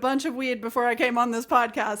 smoked a bunch of weed before I came on this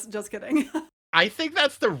podcast. Just kidding. I think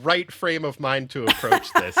that's the right frame of mind to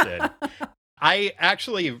approach this in. I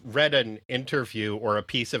actually read an interview, or a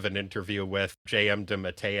piece of an interview with J.M.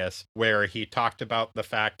 DeMatteis, where he talked about the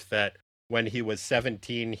fact that when he was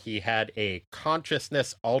 17, he had a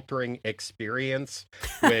consciousness-altering experience,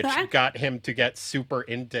 which got him to get super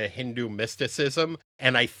into Hindu mysticism.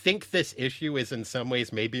 And I think this issue is in some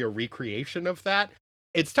ways maybe a recreation of that.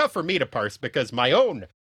 It's tough for me to parse because my own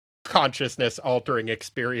consciousness altering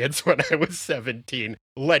experience when I was 17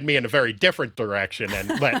 led me in a very different direction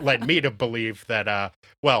and led me to believe that,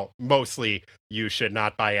 well, mostly you should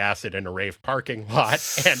not buy acid in a rave parking lot.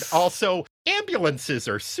 And also, ambulances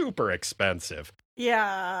are super expensive.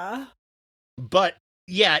 Yeah. But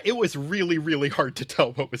yeah, it was really, really hard to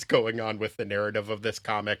tell what was going on with the narrative of this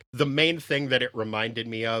comic. The main thing that it reminded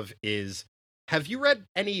me of is, have you read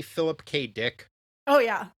any Philip K. Dick? Oh,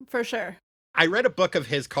 yeah, for sure. I read a book of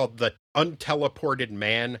his called The Unteleported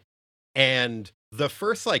Man, and the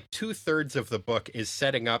first, like, 2/3 of the book is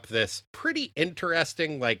setting up this pretty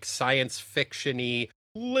interesting, like, science fiction-y,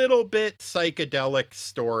 little bit psychedelic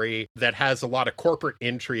story that has a lot of corporate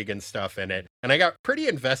intrigue and stuff in it. And I got pretty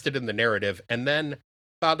invested in the narrative, and then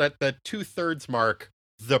about at the 2/3 mark,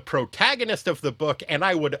 the protagonist of the book, and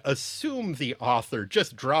I would assume the author,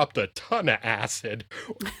 just dropped a ton of acid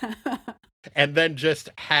and then just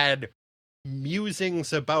had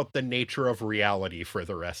musings about the nature of reality for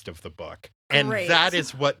the rest of the book. And Great. that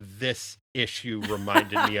is what this issue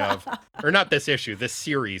reminded me of. Or not this issue, this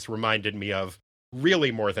series reminded me of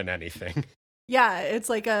really more than anything. Yeah, it's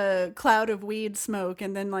like a cloud of weed smoke,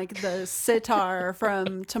 and then like the sitar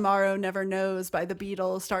from Tomorrow Never Knows by the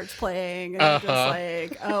Beatles starts playing, and you're just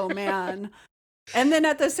like, oh man. And then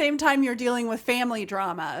at the same time, you're dealing with family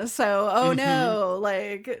drama. So, oh no,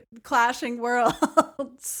 like clashing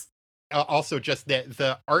worlds. Also, just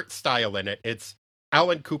the art style in it. It's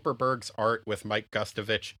Alan Cooperberg's art with Mike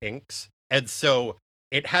Gustovich inks. And so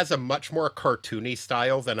it has a much more cartoony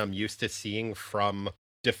style than I'm used to seeing from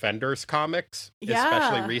Defenders comics,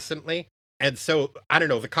 especially recently. And so, I don't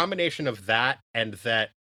know, the combination of that and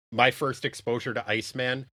that my first exposure to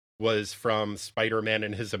Iceman was from Spider-Man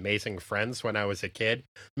and His Amazing Friends when I was a kid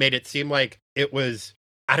made it seem like it was,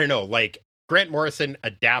 I don't know, like Grant Morrison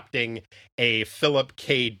adapting a Philip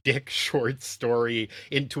K. Dick short story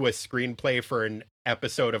into a screenplay for an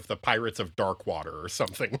episode of The Pirates of Darkwater or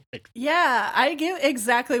something like that. Yeah, I get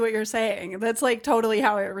exactly what you're saying. That's like totally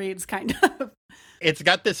how it reads, kind of. It's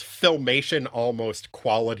got this Filmation almost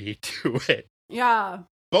quality to it. Yeah.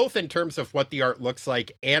 Both in terms of what the art looks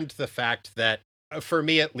like and the fact that, for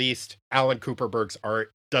me at least, Alan Cooperberg's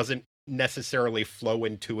art doesn't necessarily flow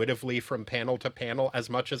intuitively from panel to panel as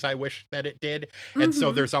much as I wish that it did. And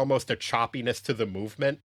so there's almost a choppiness to the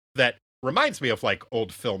movement that reminds me of like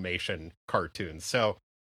old Filmation cartoons. So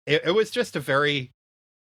it was just a very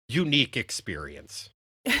unique experience.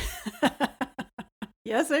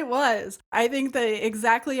 Yes, it was. I think that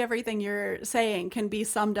exactly everything you're saying can be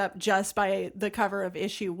summed up just by the cover of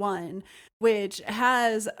issue 1, which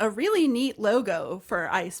has a really neat logo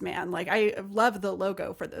for Iceman. Like, I love the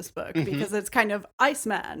logo for this book because it's kind of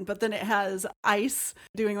Iceman, but then it has ice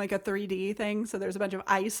doing like a 3D thing. So there's a bunch of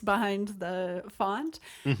ice behind the font.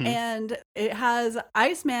 And it has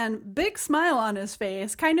Iceman, big smile on his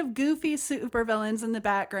face, kind of goofy supervillains in the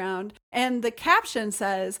background. And the caption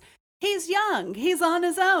says, "He's young, he's on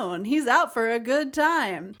his own, he's out for a good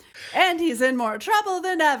time, and he's in more trouble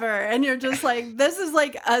than ever." And you're just like, this is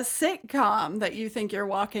like a sitcom that you think you're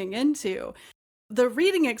walking into. The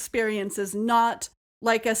reading experience is not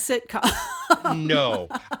like a sitcom. No.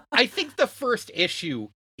 I think the first issue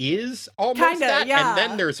is almost Kinda, that, yeah. and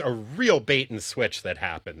then there's a real bait and switch that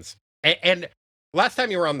happens. And last time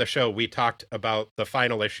you were on the show, we talked about the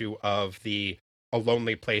final issue of the A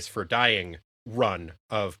Lonely Place for Dying run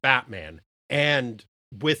of Batman. And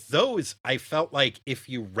with those, I felt like if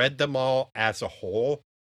you read them all as a whole,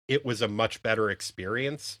 it was a much better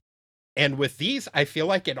experience. And with these, I feel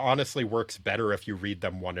like it honestly works better if you read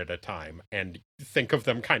them one at a time and think of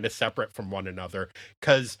them kind of separate from one another,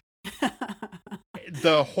 because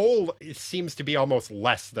the whole seems to be almost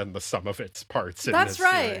less than the sum of its parts in That's this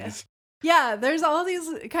right. series. Yeah, there's all these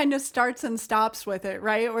kind of starts and stops with it,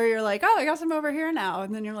 right? Where you're like, oh, I guess I'm over here now.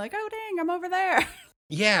 And then you're like, oh, dang, I'm over there.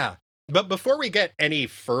 Yeah. But before we get any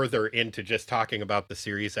further into just talking about the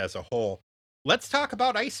series as a whole, let's talk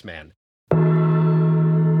about Iceman.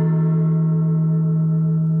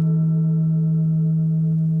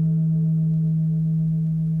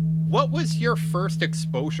 What was your first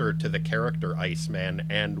exposure to the character Iceman,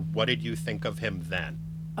 and what did you think of him then?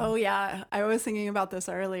 Oh, yeah. I was thinking about this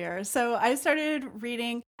earlier. So I started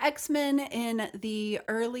reading X-Men in the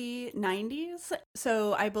early 90s.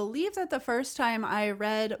 So I believe that the first time I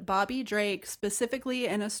read Bobby Drake specifically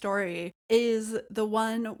in a story is the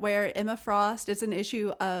one where Emma Frost is an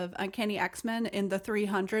issue of Uncanny X-Men in the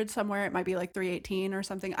 300 somewhere. It might be like 318 or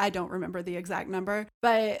something. I don't remember the exact number.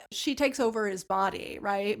 But she takes over his body,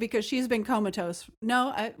 right? Because she's been comatose.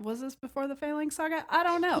 No, was this before the Phalanx Saga? I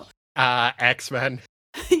don't know. X-Men.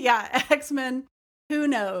 Yeah, X-Men, who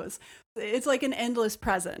knows? it's like an endless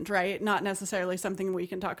present, right? Not necessarily something we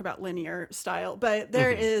can talk about linear style, but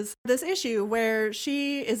there is this issue where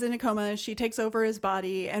she is in a coma, she takes over his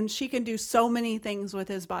body, and she can do so many things with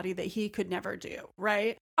his body that he could never do,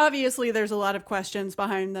 right? Obviously, there's a lot of questions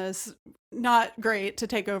behind this. Not great to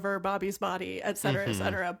take over Bobby's body, et cetera, et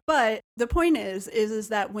cetera. But the point is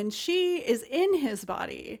that when she is in his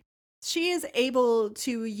body, she is able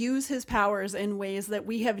to use his powers in ways that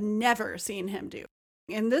we have never seen him do.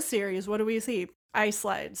 In this series, what do we see? Ice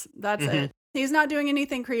slides. That's it. He's not doing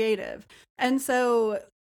anything creative. And so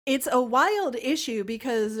it's a wild issue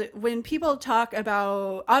because when people talk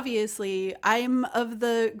about, obviously, I'm of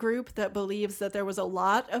the group that believes that there was a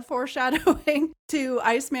lot of foreshadowing to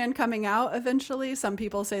Iceman coming out eventually. Some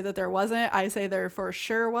people say that there wasn't. I say there for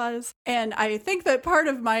sure was. And I think that part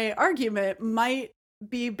of my argument might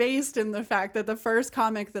be based in the fact that the first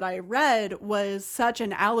comic that I read was such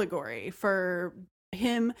an allegory for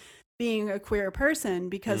him being a queer person,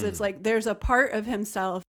 because it's like there's a part of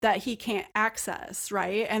himself that he can't access,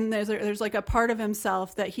 right? And there's like a part of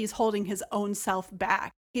himself that he's holding his own self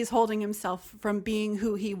back. He's holding himself from being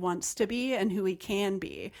who he wants to be and who he can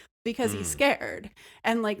be because he's scared.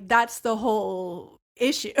 And like that's the whole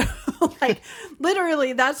issue. Like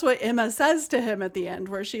literally that's what Emma says to him at the end,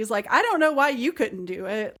 where she's like, I don't know why you couldn't do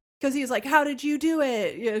it. Because he's like, how did you do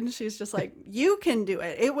it? And she's just like, you can do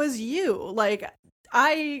it. It was you. Like,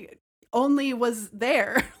 I only was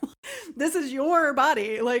there. This is your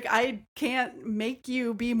body. Like, I can't make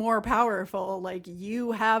you be more powerful. Like,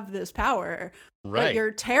 you have this power, but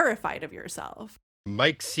you're terrified of yourself.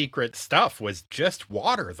 Mike's secret stuff was just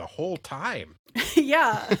water the whole time.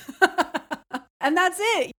 Yeah. And that's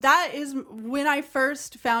it. That is when I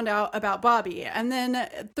first found out about Bobby. And then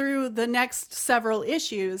through the next several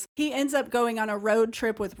issues, he ends up going on a road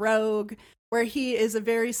trip with Rogue, where he is a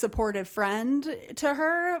very supportive friend to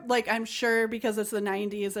her. Like, I'm sure because it's the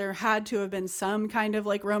 90s, there had to have been some kind of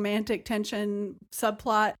like romantic tension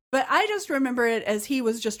subplot. But I just remember it as he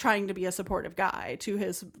was just trying to be a supportive guy to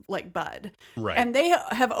his like bud. Right. And they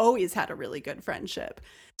have always had a really good friendship.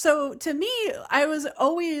 So to me, I was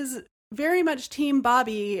always very much team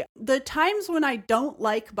Bobby. The times when I don't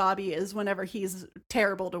like Bobby is whenever he's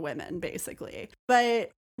terrible to women, basically.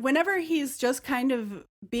 But whenever he's just kind of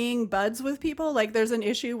being buds with people, like there's an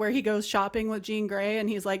issue where he goes shopping with Jean Grey and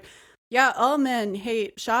he's like, yeah, all men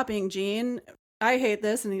hate shopping, Jean. I hate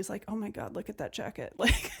this. And he's like, oh my God, look at that jacket.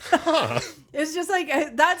 Like, it's just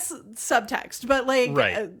like, that's subtext. But like,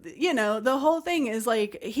 you know, the whole thing is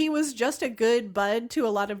like, he was just a good bud to a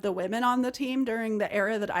lot of the women on the team during the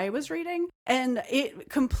era that I was reading. And it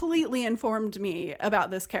completely informed me about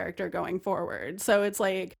this character going forward. So it's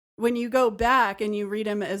like, when you go back and you read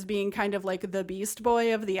him as being kind of like the Beast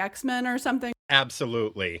Boy of the X-Men or something.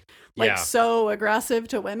 Absolutely. Like so aggressive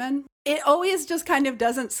to women. It always just kind of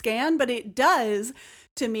doesn't scan, but it does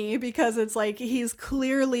to me because it's like he's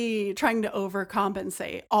clearly trying to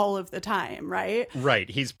overcompensate all of the time, right? Right.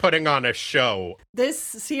 He's putting on a show. This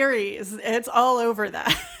series, it's all over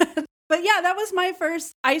that. But yeah, that was my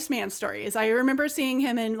first Iceman stories. I remember seeing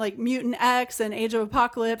him in like Mutant X and Age of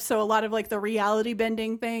Apocalypse. So a lot of like the reality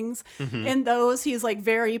bending things. In those, he's like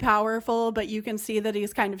very powerful, but you can see that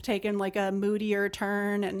he's kind of taken like a moodier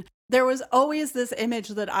turn. And there was always this image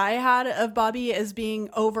that I had of Bobby as being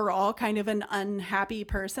overall kind of an unhappy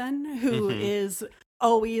person who is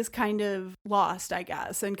always kind of lost, I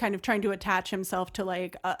guess, and kind of trying to attach himself to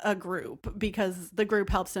like a group because the group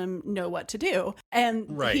helps him know what to do.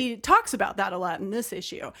 And he talks about that a lot in this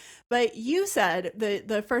issue. But you said that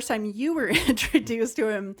the first time you were introduced to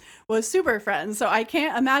him was Super Friends. So I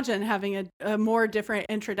can't imagine having a more different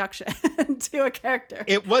introduction to a character.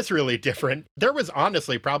 It was really different. There was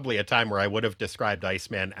honestly probably a time where I would have described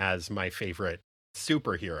Iceman as my favorite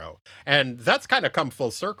superhero, and that's kind of come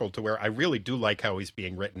full circle to where I really do like how he's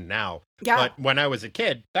being written now. But when I was a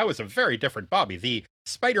kid, that was a very different Bobby. The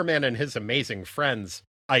Spider-Man and His Amazing Friends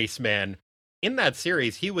Iceman, in that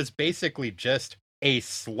series, he was basically just a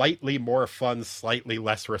slightly more fun, slightly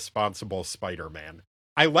less responsible Spider-Man.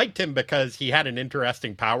 I liked him because he had an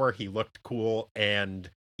interesting power, he looked cool, and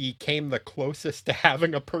he came the closest to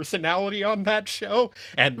having a personality on that show,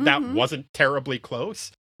 and that wasn't terribly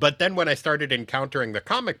close. But then when I started encountering the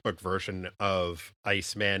comic book version of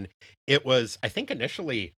Iceman, it was, I think,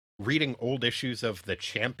 initially reading old issues of The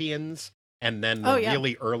Champions and then the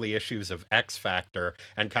really early issues of X Factor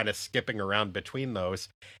and kind of skipping around between those.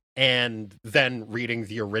 And then reading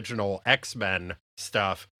the original X-Men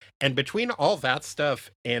stuff. And between all that stuff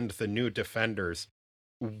and the New Defenders,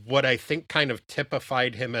 what I think kind of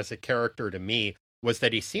typified him as a character to me was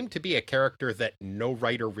that he seemed to be a character that no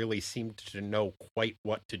writer really seemed to know quite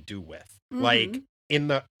what to do with. Mm-hmm. Like, in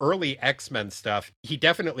the early X-Men stuff, he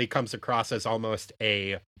definitely comes across as almost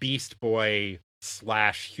a Beast Boy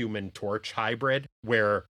 / Human Torch hybrid,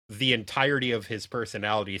 where the entirety of his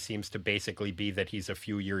personality seems to basically be that he's a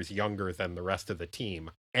few years younger than the rest of the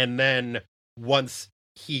team. And then once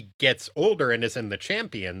he gets older and is in the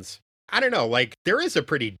Champions, I don't know, like, there is a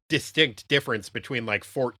pretty distinct difference between, like,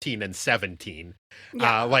 14 and 17.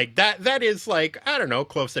 Yeah. Like, that is, like, I don't know,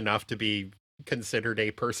 close enough to be considered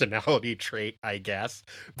a personality trait, I guess.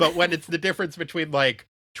 But when it's the difference between, like,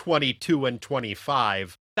 22 and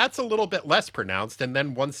 25, that's a little bit less pronounced. And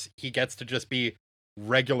then once he gets to just be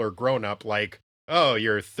regular grown-up, like, oh,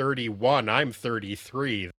 you're 31, I'm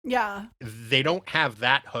 33. Yeah. They don't have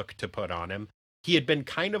that hook to put on him. He had been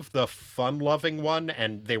kind of the fun-loving one,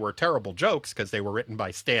 and they were terrible jokes because they were written by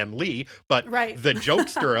Stan Lee, but Right. the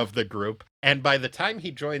jokester of the group. And by the time he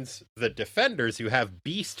joins the Defenders, you have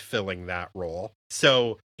Beast filling that role.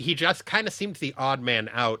 So he just kind of seemed the odd man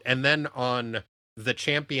out. And then on the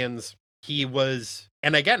Champions, he was...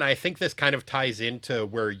 And again, I think this kind of ties into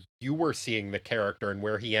where you were seeing the character and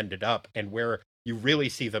where he ended up, and where you really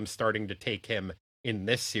see them starting to take him in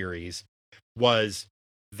this series, was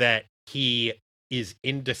that he is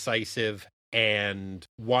indecisive and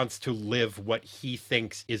wants to live what he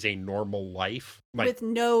thinks is a normal life. Like, with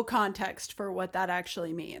no context for what that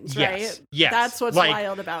actually means, yes, right? Yes. That's what's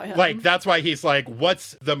wild about him. Like, that's why he's like,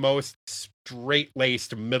 what's the most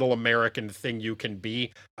straight-laced middle American thing you can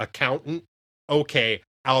be? Accountant? Okay,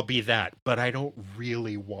 I'll be that, but I don't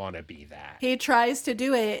really want to be that. He tries to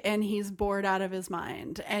do it and he's bored out of his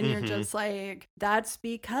mind. And you're Mhm. just like, that's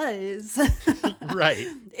because Right.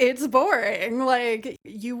 it's boring. Like,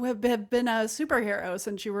 you have been a superhero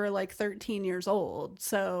since you were like 13 years old.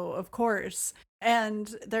 So, of course.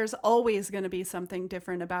 And there's always going to be something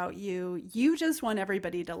different about you. You just want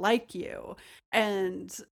everybody to like you.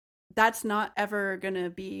 And that's not ever going to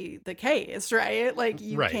be the case, right? Like,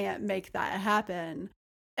 you Right. can't make that happen.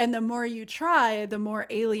 And the more you try, the more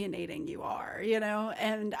alienating you are, you know?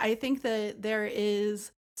 And I think that there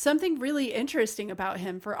is something really interesting about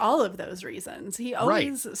him for all of those reasons. He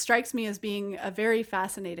always strikes me as being a very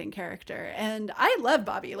fascinating character. And I love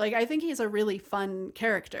Bobby. Like, I think he's a really fun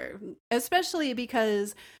character, especially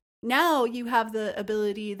because now you have the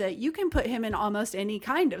ability that you can put him in almost any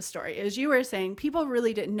kind of story. As you were saying, people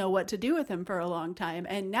really didn't know what to do with him for a long time.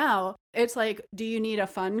 And now it's like, do you need a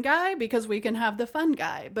fun guy? Because we can have the fun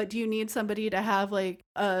guy. But do you need somebody to have like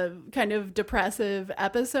a kind of depressive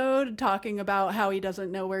episode talking about how he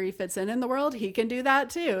doesn't know where he fits in the world? He can do that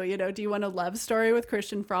too. You know, do you want a love story with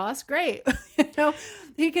Christian Frost? Great. You know,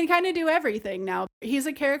 he can kind of do everything now. He's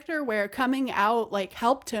a character where coming out like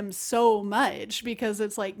helped him so much, because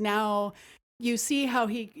it's like now you see how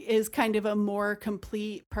he is kind of a more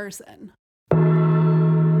complete person.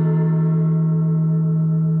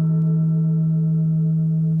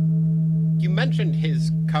 You mentioned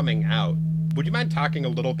his coming out. Would you mind talking a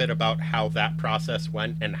little bit about how that process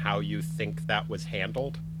went and how you think that was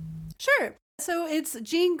handled? Sure. So it's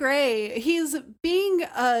Jean Grey. He's being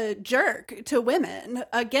a jerk to women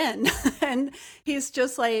again. And he's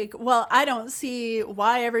just like, well, I don't see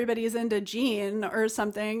why everybody's into Jean or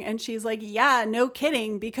something. And she's like, yeah, no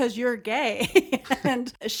kidding, because you're gay.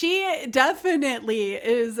 And she definitely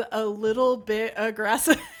is a little bit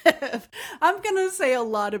aggressive. I'm going to say a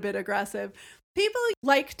lot of bit aggressive. People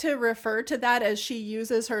like to refer to that as she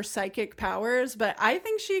uses her psychic powers, but I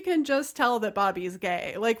think she can just tell that Bobby's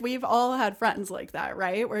gay. Like, we've all had friends like that,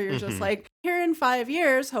 right? Where you're just like, here in 5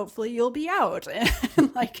 years, hopefully you'll be out.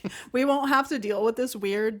 And like, we won't have to deal with this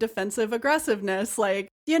weird defensive aggressiveness. Like,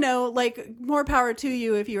 you know, like, more power to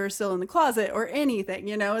you if you are still in the closet or anything,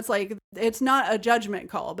 you know? It's like, it's not a judgment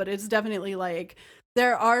call, but it's definitely like,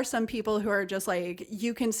 there are some people who are just like,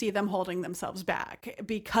 you can see them holding themselves back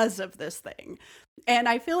because of this thing. And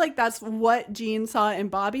I feel like that's what Jean saw in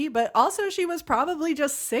Bobby, but also she was probably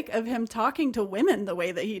just sick of him talking to women the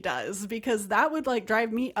way that he does, because that would like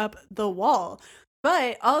drive me up the wall.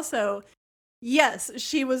 But also, yes,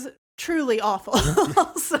 she was truly awful.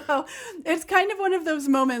 So it's kind of one of those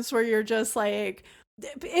moments where you're just like,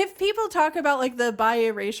 if people talk about like the bi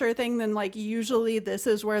erasure thing, then like usually this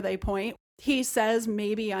is where they point. He says,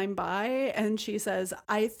 maybe I'm bi, and she says,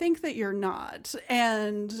 I think that you're not.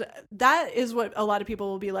 And that is what a lot of people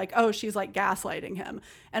will be like, oh, she's like gaslighting him.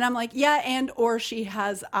 And I'm like, yeah, and or she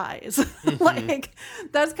has eyes. Like,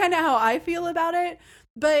 that's kind of how I feel about it.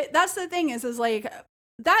 But that's the thing is like,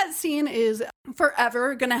 That scene is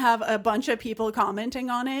forever going to have a bunch of people commenting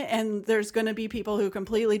on it, and there's going to be people who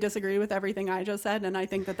completely disagree with everything I just said, and I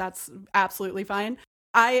think that that's absolutely fine.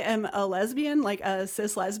 I am a lesbian, like a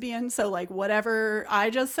cis lesbian, so like whatever I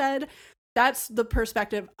just said, that's the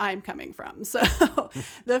perspective I'm coming from. So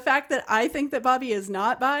the fact that I think that Bobby is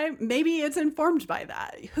not bi, maybe it's informed by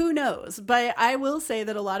that. Who knows? But I will say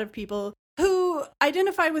that a lot of people who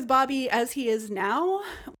identify with Bobby as he is now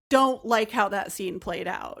don't like how that scene played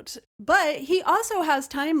out. But he also has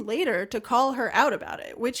time later to call her out about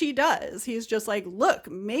it, which he does. He's just like, look,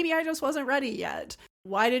 maybe I just wasn't ready yet.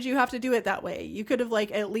 Why did you have to do it that way? You could have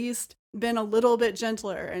like at least been a little bit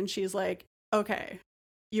gentler. And she's like, okay,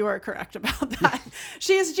 you are correct about that.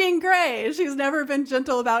 She's Jean Grey. She's never been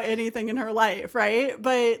gentle about anything in her life, right?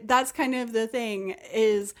 But that's kind of the thing,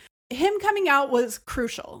 is him coming out was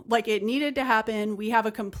crucial. Like, it needed to happen. We have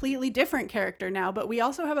a completely different character now, but we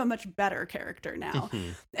also have a much better character now.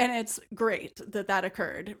 And it's great that that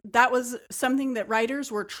occurred. That was something that writers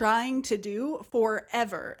were trying to do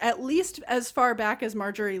forever, at least as far back as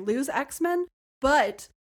Marjorie Liu's X-Men. But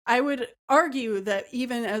I would argue that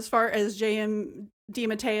even as far as J.M.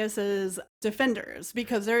 DeMatteis's Defenders,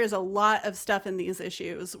 because there is a lot of stuff in these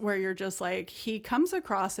issues where you're just like, he comes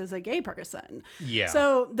across as a gay person. Yeah.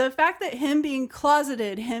 So the fact that him being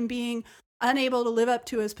closeted, him being unable to live up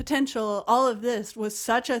to his potential, all of this was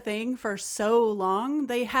such a thing for so long,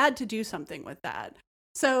 they had to do something with that.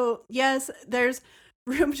 So yes, there's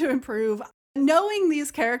room to improve. Knowing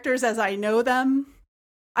these characters as I know them,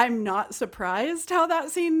 I'm not surprised how that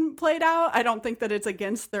scene played out. I don't think that it's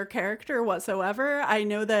against their character whatsoever. I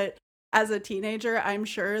know that as a teenager, I'm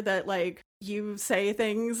sure that like you say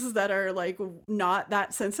things that are like not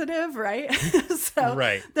that sensitive, right? So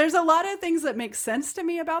right. There's a lot of things that make sense to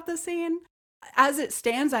me about the scene. As it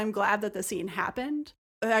stands, I'm glad that the scene happened.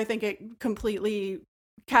 I think it completely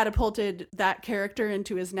catapulted that character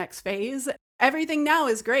into his next phase. Everything now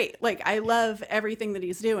is great. Like, I love everything that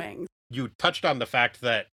he's doing. You touched on the fact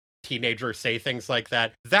that teenagers say things like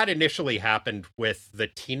that. That initially happened with the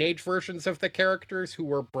teenage versions of the characters who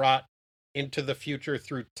were brought into the future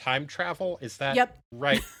through time travel. Is that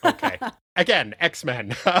right? Okay. Again,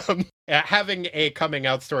 X-Men. Having a coming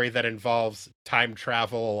out story that involves time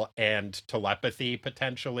travel and telepathy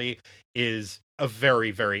potentially is a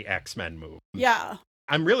very, very X-Men move. Yeah.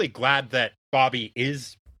 I'm really glad that Bobby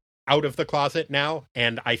is out of the closet now,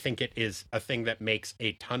 and I think it is a thing that makes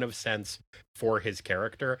a ton of sense for his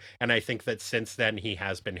character, and I think that since then he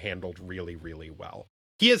has been handled really, really well.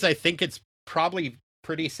 He is, I think it's probably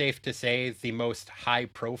pretty safe to say, the most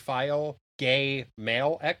high-profile gay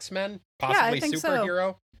male X-Men, possibly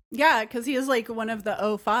superhero. So. Yeah, because he is like one of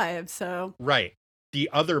the 05, so... Right. The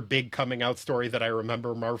other big coming out story that I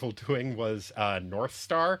remember Marvel doing was North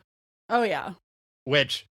Star. Oh, yeah.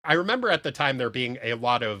 Which I remember at the time there being a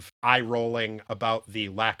lot of eye rolling about the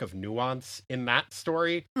lack of nuance in that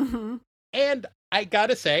story. Mm-hmm. And I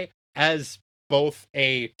gotta say, as both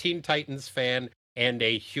a Teen Titans fan and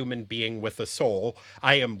a human being with a soul,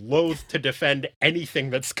 I am loath to defend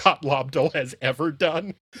anything that Scott Lobdell has ever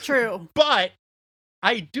done. True. But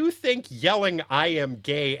I do think yelling "I am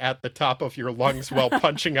gay" at the top of your lungs while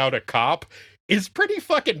punching out a cop is pretty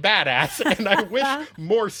fucking badass, and I wish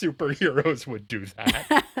more superheroes would do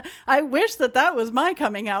that. I wish that was my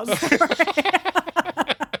coming out story.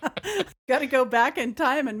 Gotta go back in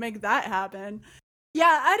time and make that happen.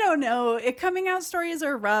 Yeah, I don't know. Coming out stories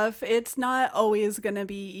are rough. It's not always gonna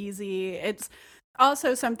be easy. It's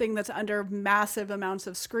also something that's under massive amounts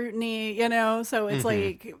of scrutiny, you know? So it's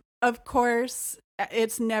like, of course,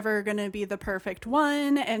 it's never going to be the perfect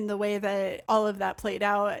one. And the way that all of that played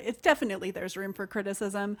out, it's definitely, there's room for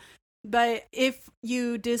criticism. But if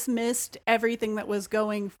you dismissed everything that was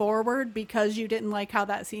going forward because you didn't like how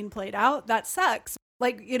that scene played out, that sucks.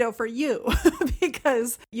 Like, you know, for you,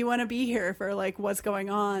 because you want to be here for like what's going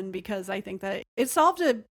on, because I think that it solved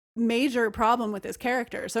a major problem with his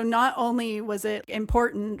character. So not only was it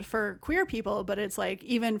important for queer people, but it's like,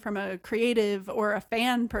 even from a creative or a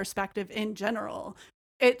fan perspective in general,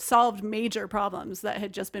 it solved major problems that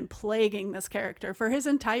had just been plaguing this character for his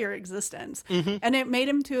entire existence. And it made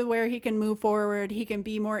him to where he can move forward. He can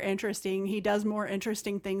be more interesting. He does more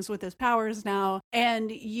interesting things with his powers now.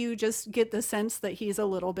 And you just get the sense that he's a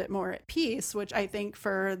little bit more at peace, which I think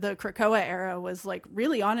for the Krakoa era was like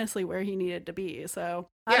really honestly where he needed to be. So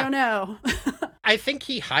I don't know. I think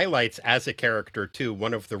he highlights as a character too,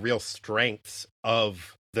 one of the real strengths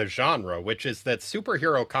of the genre, which is that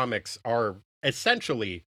superhero comics are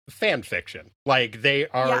essentially fan fiction. Like, they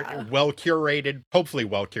are well curated, hopefully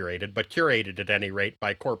well curated, but curated at any rate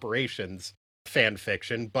by corporations fan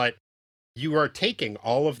fiction. But you are taking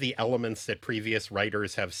all of the elements that previous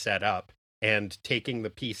writers have set up and taking the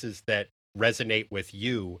pieces that resonate with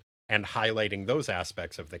you and highlighting those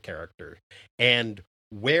aspects of the character. And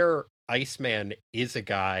where Iceman is a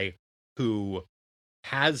guy who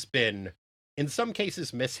has been, in some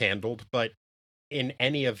cases, mishandled, but in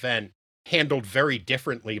any event, handled very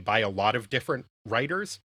differently by a lot of different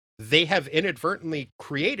writers, they have inadvertently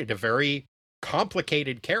created a very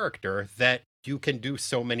complicated character that you can do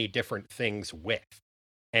so many different things with.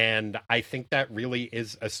 And I think that really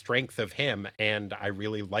is a strength of him, and I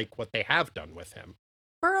really like what they have done with him.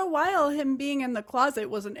 For a while, him being in the closet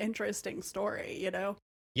was an interesting story, you know?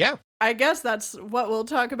 Yeah. I guess that's what we'll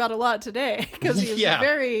talk about a lot today, because he's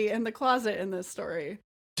very in the closet in this story.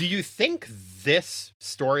 Do you think this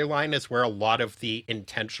storyline is where a lot of the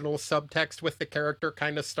intentional subtext with the character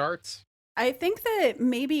kind of starts? I think that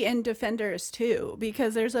maybe in Defenders too,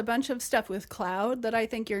 because there's a bunch of stuff with Cloud that I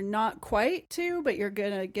think you're not quite to, but you're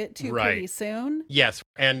going to get to pretty soon. Yes.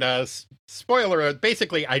 And spoiler,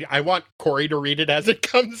 basically, I want Corey to read it as it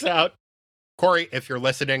comes out. Corey, if you're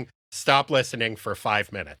listening, stop listening for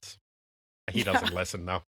 5 minutes. He doesn't listen,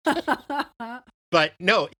 though. But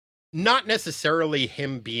no, not necessarily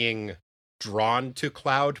him being drawn to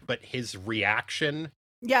Cloud, but his reaction.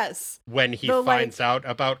 Yes. When he finds out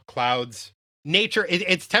about Cloud's nature.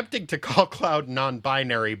 It's tempting to call Cloud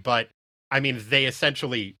non-binary, but I mean, they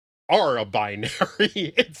essentially are a binary.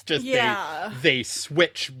 It's just they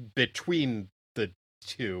switch between the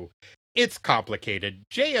two. It's complicated.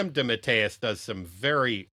 J.M. DeMatteis does some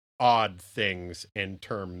very odd things in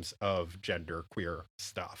terms of genderqueer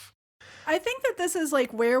stuff. I think that this is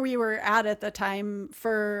like where we were at the time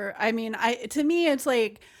for, I mean, to me, it's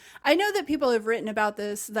like, I know that people have written about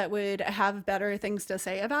this that would have better things to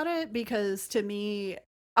say about it, because to me,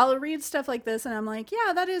 I'll read stuff like this and I'm like,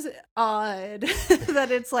 yeah, that is odd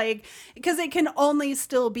that it's like, because it can only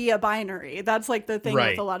still be a binary. That's like the thing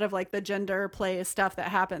with a lot of like the gender play stuff that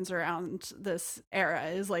happens around this era,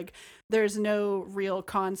 is like, there's no real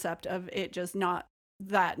concept of it just not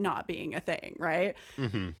being a thing. Right.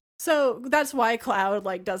 Mm-hmm. So that's why Cloud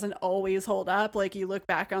like doesn't always hold up. Like you look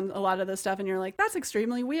back on a lot of the stuff and you're like, that's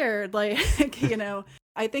extremely weird. Like, you know,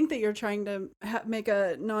 I think that you're trying to make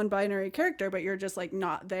a non-binary character, but you're just like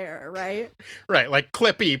not there, right? Right. Like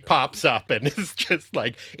Clippy pops up and it's just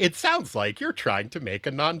like, it sounds like you're trying to make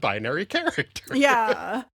a non-binary character.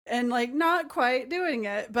 Yeah. And like not quite doing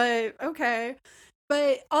it, but okay.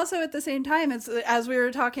 But also at the same time, it's, as we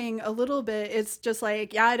were talking a little bit, it's just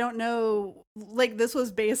like, yeah, I don't know. Like this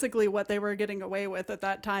was basically what they were getting away with at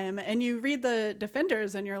that time. And you read the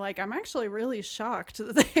Defenders and you're like, I'm actually really shocked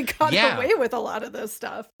that they got away with a lot of this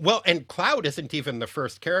stuff. Well, and Cloud isn't even the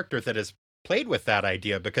first character that has played with that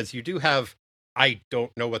idea, because you do have, I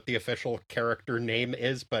don't know what the official character name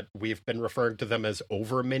is, but we've been referring to them as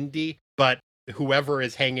Overmindy. But whoever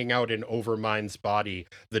is hanging out in Overmind's body,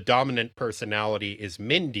 the dominant personality is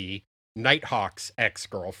Mindy, Nighthawk's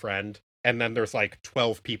ex-girlfriend, and then there's like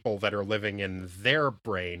 12 people that are living in their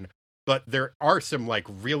brain. But there are some like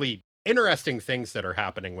really interesting things that are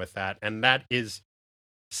happening with that, and that is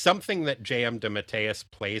something that J.M. DeMatteis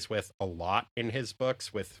plays with a lot in his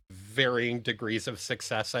books, with varying degrees of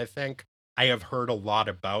success, I think. I have heard a lot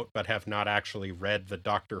about, but have not actually read the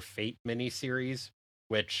Dr. Fate miniseries,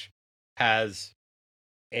 which has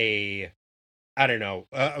I don't know,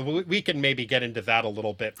 we can maybe get into that a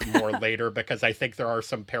little bit more later, because I think there are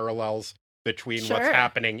some parallels between what's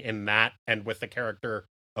happening in that and with the character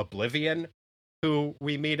Oblivion, who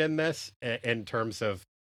we meet in this, in terms of,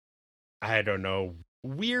 I don't know,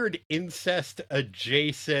 weird incest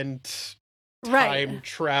adjacent time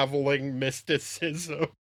traveling mysticism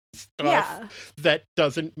stuff that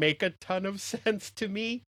doesn't make a ton of sense to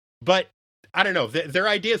me. But I don't know. They're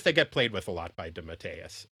ideas that get played with a lot by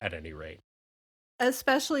DeMatteis, at any rate.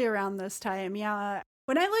 Especially around this time, yeah.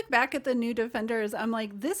 When I look back at the New Defenders, I'm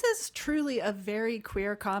like, this is truly a very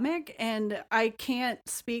queer comic, and I can't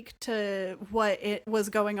speak to what it was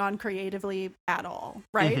going on creatively at all,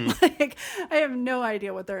 right? Mm-hmm. Like, I have no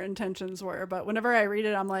idea what their intentions were, but whenever I read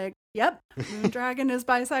it, I'm like, yep, Moondragon is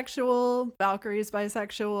bisexual, Valkyrie's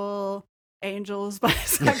bisexual, Angel's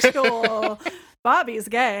bisexual, Bobby's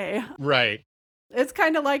gay. Right. It's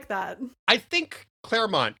kind of like that. I think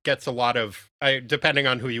Claremont gets a lot of, depending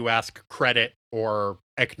on who you ask, credit or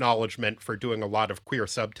acknowledgement for doing a lot of queer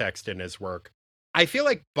subtext in his work. I feel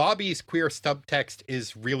like Bobby's queer subtext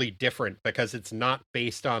is really different, because it's not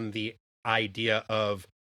based on the idea of,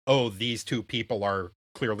 oh, these two people are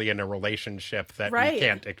clearly in a relationship that we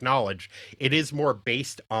can't acknowledge. It is more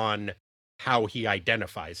based on how he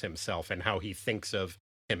identifies himself and how he thinks of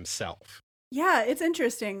himself. Yeah, it's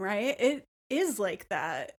interesting, right? It is like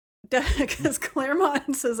that. Because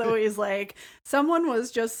Claremont is always like, someone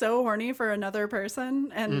was just so horny for another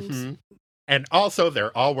person, and Hmm. And also,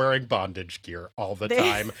 they're all wearing bondage gear all the they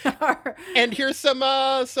time. are. And here's some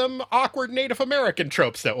awkward Native American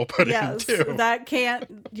tropes that we'll put in Yes, too.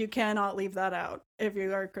 you cannot leave that out if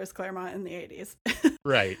you are Chris Claremont in the 80s.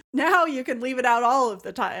 Right. Now you can leave it out all of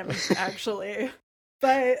the time, actually.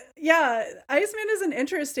 But yeah, Iceman is an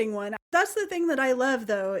interesting one. That's the thing that I love,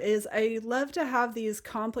 though, is I love to have these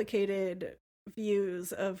complicated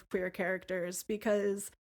views of queer characters,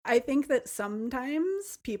 because I think that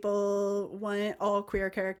sometimes people want all queer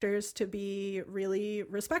characters to be really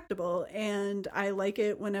respectable. And I like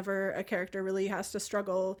it whenever a character really has to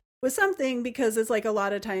struggle with something, because it's like a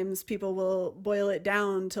lot of times people will boil it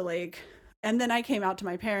down to like, and then I came out to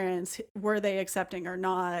my parents, were they accepting or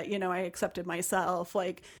not? You know, I accepted myself,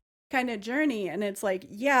 like, kind of journey. And it's like,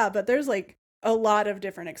 yeah, but there's like a lot of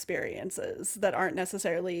different experiences that aren't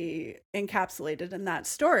necessarily encapsulated in that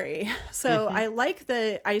story. So Hmm. I like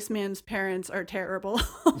that Iceman's parents are terrible.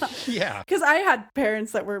 Yeah. Because I had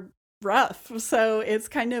parents that were rough. So it's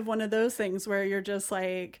kind of one of those things where you're just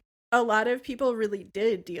like, a lot of people really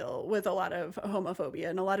did deal with a lot of homophobia,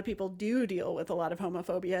 and a lot of people do deal with a lot of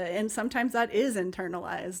homophobia, and sometimes that is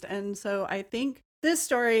internalized. And so I think this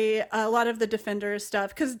story, a lot of the Defender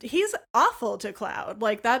stuff, because he's awful to Cloud,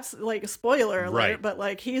 like, that's like spoiler alert, Right. but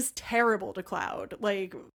like, he's terrible to Cloud.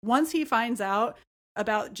 Like, once he finds out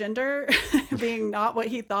about gender being not what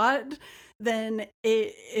he thought, then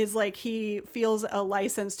it is like he feels a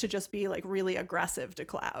license to just be like really aggressive to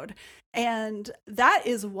Cloud. And that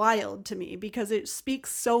is wild to me, because it speaks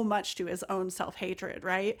so much to his own self-hatred,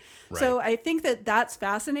 right? Right. So I think that that's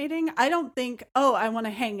fascinating. I don't think, oh, I want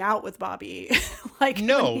to hang out with Bobby like when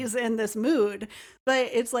No. he's in this mood. But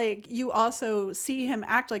it's like you also see him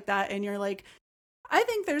act like that, and you're like, I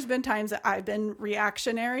think there's been times that I've been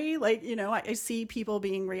reactionary. Like, you know, I see people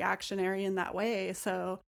being reactionary in that way.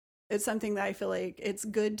 So it's something that I feel like it's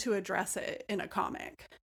good to address it in a comic.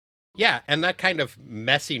 Yeah, and that kind of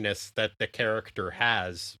messiness that the character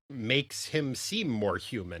has makes him seem more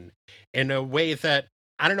human in a way that,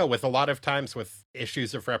 I don't know, with a lot of times with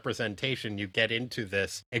issues of representation, you get into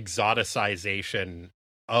this exoticization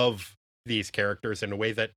of these characters in a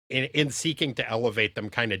way that, in seeking to elevate them,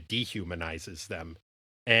 kind of dehumanizes them.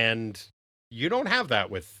 And you don't have that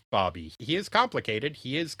with Bobby. He is complicated,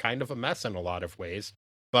 he is kind of a mess in a lot of ways,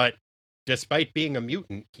 but despite being a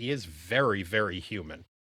mutant, he is very, very human.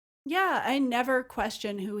 Yeah, I never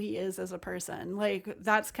question who he is as a person. Like,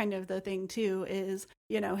 that's kind of the thing too, is,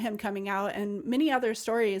 you know, him coming out, and many other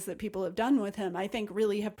stories that people have done with him, I think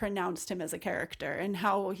really have pronounced him as a character and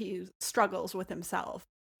how he struggles with himself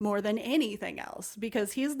more than anything else,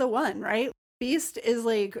 because he's the one, right? Beast is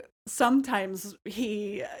like, sometimes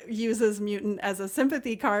he uses mutant as a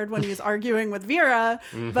sympathy card when he's arguing with Vera,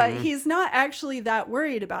 but Hmm. he's not actually that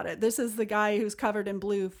worried about it. This is the guy who's covered in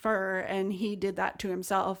blue fur, and he did that to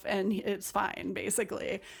himself, and it's fine,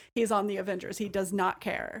 basically. He's on the Avengers. He does not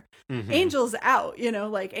care. Hmm. Angel's out, you know,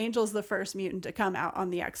 like, Angel's the first mutant to come out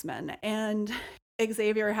on the X-Men, and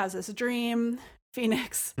Xavier has this dream.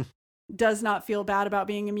 Phoenix does not feel bad about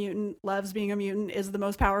being a mutant, loves being a mutant, is the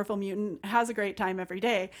most powerful mutant, has a great time every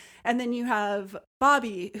day. And then you have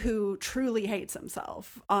Bobby, who truly hates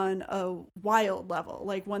himself on a wild level,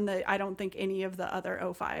 like one that I don't think any of the other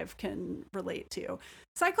O5 can relate to.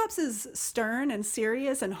 Cyclops is stern and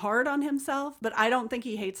serious and hard on himself, but I don't think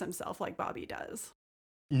he hates himself like Bobby does.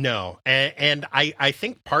 No, and I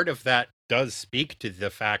think part of that does speak to the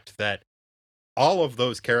fact that all of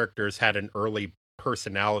those characters had an early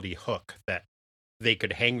personality hook that they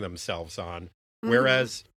could hang themselves on. Mm-hmm.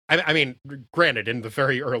 Whereas, I mean, granted, in the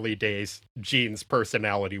very early days, Jean's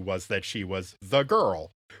personality was that she was the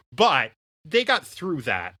girl, but they got through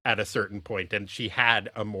that at a certain point, and she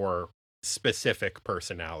had a more specific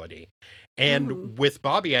personality. Mm-hmm. And with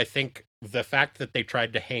Bobby, I think the fact that they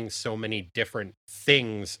tried to hang so many different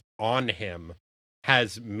things on him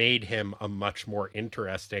has made him a much more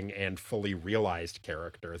interesting and fully realized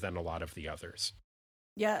character than a lot of the others.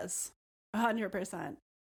 Yes, 100%.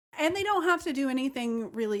 And they don't have to do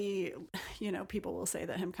anything really, you know, people will say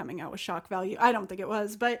that him coming out was shock value. I don't think it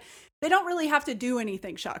was, but they don't really have to do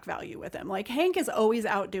anything shock value with him. Like, Hank is always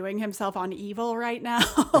outdoing himself on evil right now.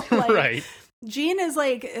 Like, Right. Jean is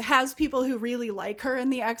like, has people who really like her in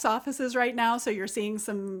the X offices right now. So you're seeing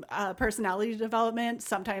some personality development.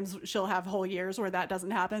 Sometimes she'll have whole years where that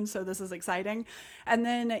doesn't happen. So this is exciting. And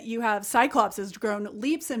then you have Cyclops has grown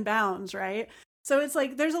leaps and bounds, right? So it's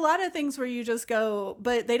like there's a lot of things where you just go,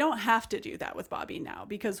 but they don't have to do that with Bobby now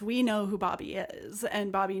because we know who Bobby is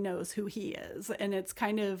and Bobby knows who he is. And it's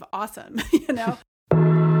kind of awesome, you know?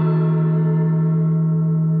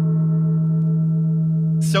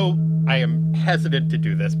 So I am hesitant to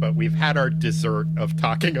do this, but we've had our dessert of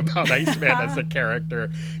talking about Iceman as a character.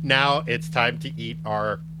 Now it's time to eat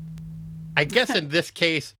our, I guess in this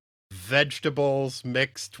case, vegetables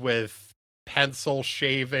mixed with pencil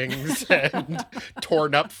shavings and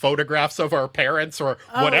torn up photographs of our parents or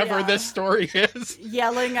whatever this story is.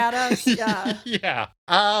 Yelling at us. Yeah. Yeah.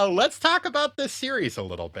 Let's talk about this series a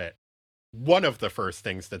little bit. One of the first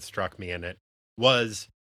things that struck me in it was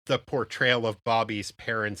the portrayal of Bobby's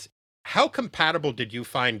parents. How compatible did you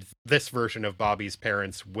find this version of Bobby's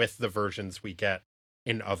parents with the versions we get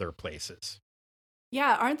in other places?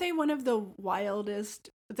 Yeah, aren't they one of the wildest?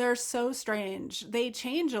 They're so strange. They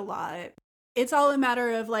change a lot. It's all a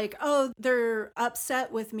matter of like, oh, they're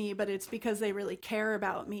upset with me, but it's because they really care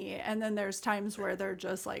about me. And then there's times where they're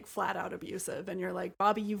just like flat out abusive. And you're like,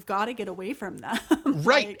 Bobby, you've got to get away from them.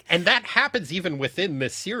 Right. Like, and that happens even within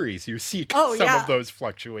this series. You see some of those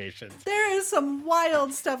fluctuations. There is some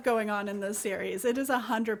wild stuff going on in this series. It is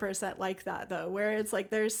 100% like that, though, where it's like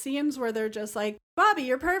there's scenes where they're just like, Bobby,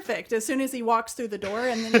 you're perfect. As soon as he walks through the door,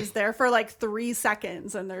 and then he's there for like 3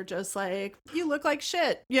 seconds, and they're just like, you look like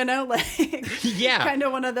shit, you know? Like, yeah. Kind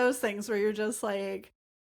of one of those things where you're just like,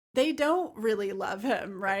 they don't really love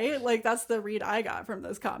him, right? Like, that's the read I got from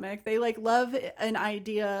this comic. They like love an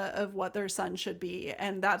idea of what their son should be,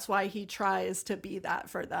 and that's why he tries to be that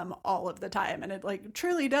for them all of the time. And it like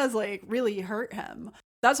truly does like really hurt him.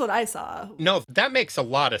 That's what I saw. No, that makes a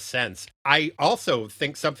lot of sense. I also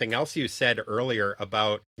think something else you said earlier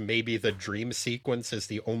about maybe the dream sequence is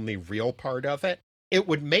the only real part of it. It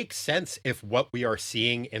would make sense if what we are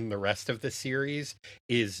seeing in the rest of the series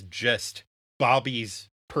is just Bobby's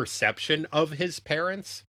perception of his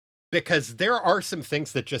parents. Because there are some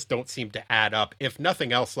things that just don't seem to add up. If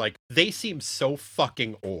nothing else, like, they seem so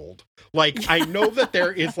fucking old. Like, I know that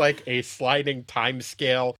there is, like, a sliding time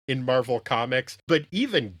scale in Marvel Comics, but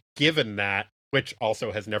even given that, which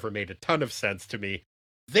also has never made a ton of sense to me,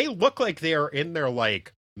 they look like they are in their,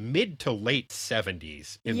 like, mid to late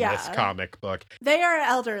 70s in this comic book. They are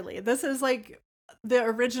elderly. This is, like, the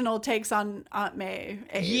original takes on Aunt May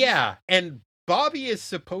age. Yeah, and Bobby is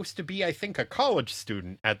supposed to be, I think, a college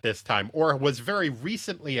student at this time, or was very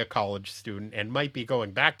recently a college student and might be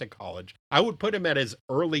going back to college. I would put him at his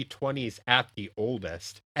early 20s at the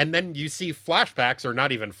oldest. And then you see flashbacks, or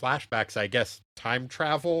not even flashbacks, I guess, time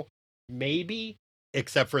travel, maybe?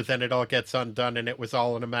 Except for then it all gets undone and it was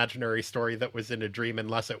all an imaginary story that was in a dream,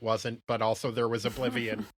 unless it wasn't, but also there was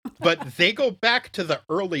oblivion. But they go back to the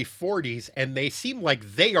early 40s and they seem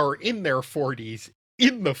like they are in their 40s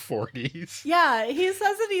in the 40s. Yeah, he says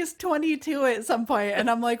that he's 22 at some point, and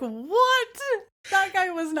I'm like, what? That guy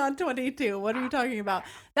was not 22. What are you talking about?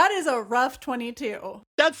 That is a rough 22.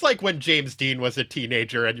 That's like when James Dean was a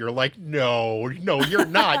teenager and you're like, no, you're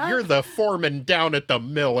not. You're the foreman down at the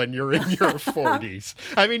mill and you're in your 40s.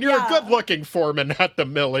 I mean, you're a good looking foreman at the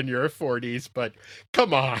mill in your 40s, but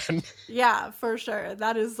come on. Yeah, for sure.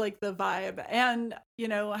 That is like the vibe. And, you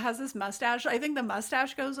know, has this mustache. I think the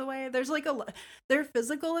mustache goes away. There's like their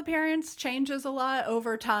physical appearance changes a lot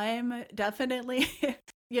over time. Definitely.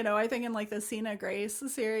 You know, I think in like the Cena Grace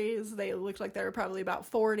series, they looked like they were probably about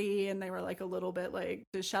 40 and they were like a little bit like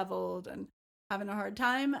disheveled and having a hard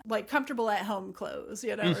time, like comfortable at home clothes,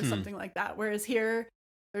 you know, or something like that. Whereas here,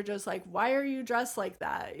 they're just like, why are you dressed like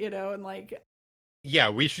that? You know, and like, yeah,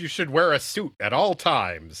 you should wear a suit at all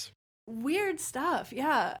times. Weird stuff.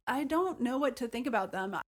 Yeah. I don't know what to think about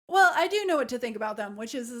them. Well, I do know what to think about them,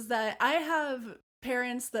 which is that I have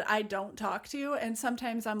parents that I don't talk to, and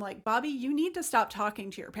sometimes I'm like, Bobby, you need to stop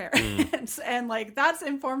talking to your parents. And like that's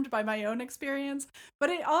informed by my own experience,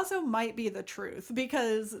 but it also might be the truth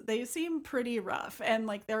because they seem pretty rough and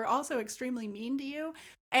like they're also extremely mean to you,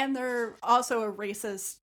 and they're also a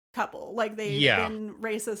racist couple. Like they've been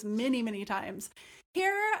racist many times.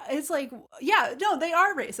 Here, it's like, yeah, no, they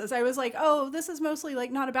are racist. I was like, oh, this is mostly like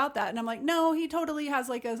not about that. And I'm like, no, he totally has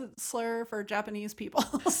like a slur for Japanese people.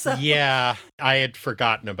 So. Yeah, I had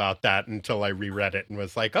forgotten about that until I reread it and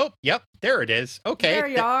was like, oh, yep, there it is. Okay. There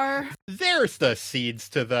you are. There's the seeds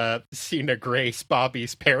to the Cena Grace,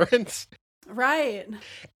 Bobby's parents. Right.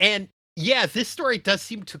 And yeah, this story does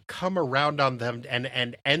seem to come around on them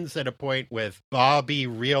and ends at a point with Bobby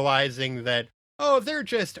realizing that, oh, they're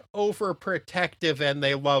just overprotective and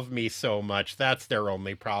they love me so much. That's their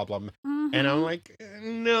only problem. And I'm like,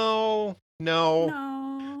 no.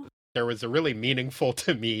 there was a really meaningful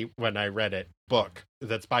to me when I read it book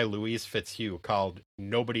that's by Louise Fitzhugh called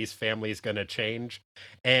Nobody's Family's Gonna Change.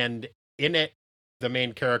 And in it, the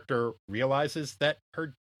main character realizes that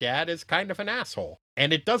her dad is kind of an asshole.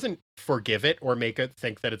 And it doesn't forgive it or make it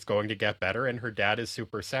think that it's going to get better. And her dad is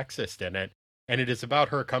super sexist in it. And it is about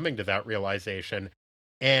her coming to that realization.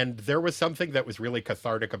 And there was something that was really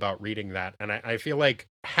cathartic about reading that. And I feel like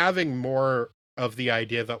having more of the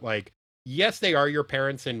idea that, like, yes, they are your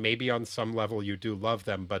parents, and maybe on some level you do love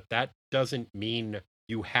them, but that doesn't mean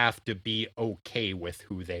you have to be okay with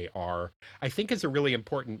who they are, I think is a really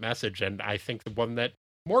important message. And I think the one that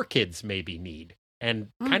more kids maybe need. And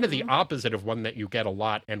kind of the opposite of one that you get a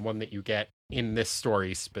lot and one that you get in this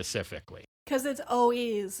story specifically. Because it's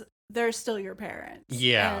always, they're still your parents.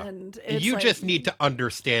 Yeah. And it's you like, just need to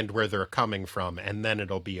understand where they're coming from, and then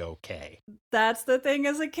it'll be okay. That's the thing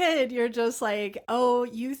as a kid. You're just like, oh,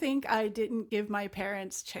 you think I didn't give my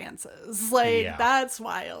parents chances. Like, Yeah. that's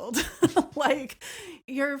wild. Like,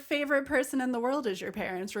 your favorite person in the world is your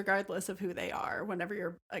parents, regardless of who they are, whenever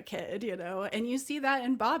you're a kid, you know? And you see that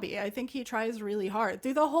in Bobby. I think he tries really hard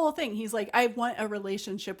through the whole thing. He's like, I want a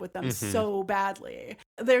relationship with them so badly.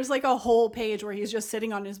 There's like a whole page where he's just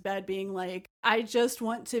sitting on his bed being like, I just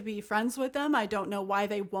want to be friends with them. I don't know why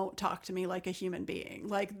they won't talk to me like a human being.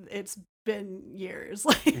 Like, it's been years.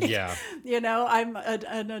 Like, Yeah. you know, I'm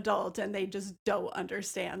an adult and they just don't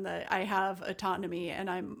understand that I have autonomy and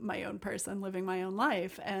I'm my own person living my own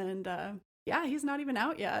life. And yeah, he's not even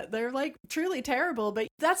out yet. They're like truly terrible. But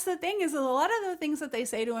that's the thing, is a lot of the things that they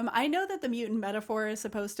say to him, I know that the mutant metaphor is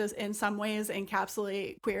supposed to in some ways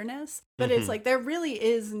encapsulate queerness, but it's like there really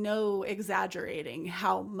is no exaggerating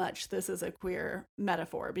how much this is a queer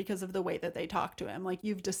metaphor because of the way that they talk to him. Like,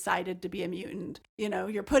 you've decided to be a mutant, you know,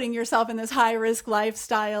 you're putting yourself in this high risk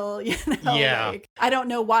lifestyle, you know. Yeah. Like, I don't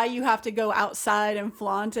know why you have to go outside and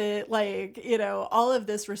flaunt it, like, you know, all of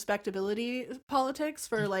this respectability politics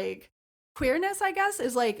for like queerness, I guess,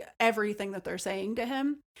 is like everything that they're saying to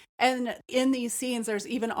him. And in these scenes, there's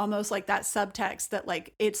even almost like that subtext that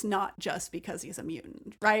like it's not just because he's a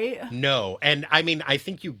mutant, right? No. And I mean, I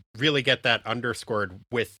think you really get that underscored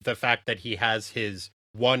with the fact that he has his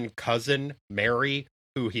one cousin, Mary,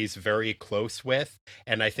 who he's very close with.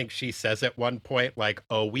 And I think she says at one point, like,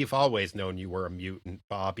 oh, we've always known you were a mutant,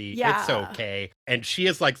 Bobby. Yeah. It's okay. And she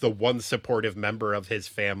is like the one supportive member of his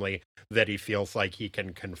family that he feels like he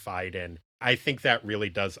can confide in. I think that really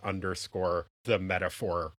does underscore the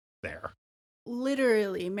metaphor there.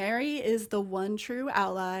 Literally, Mary is the one true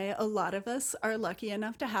ally. A lot of us are lucky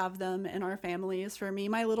enough to have them in our families. For me,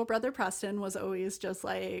 my little brother Preston was always just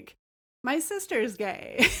like, my sister's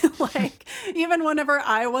gay. Like, even whenever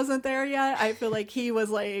I wasn't there yet, I feel like he was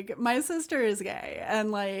like, my sister is gay.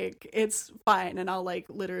 And like, it's fine. And I'll like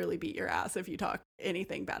literally beat your ass if you talk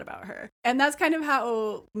anything bad about her. And that's kind of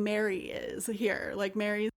how Mary is here. Like,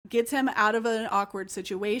 Mary gets him out of an awkward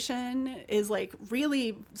situation, is like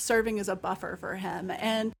really serving as a buffer for him.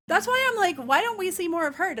 And that's why I'm like, why don't we see more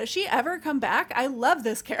of her? Does she ever come back? I love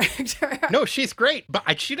this character. No, she's great,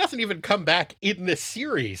 but she doesn't even come back in this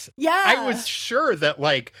series. Yeah. I was sure that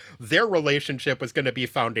like their relationship was going to be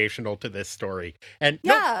foundational to this story. And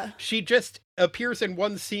yeah, no, she just appears in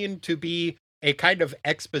one scene to be a kind of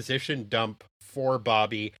exposition dump for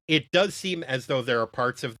Bobby. It does seem as though there are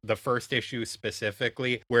parts of the first issue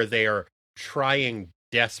specifically where they are trying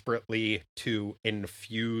desperately to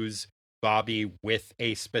infuse Bobby with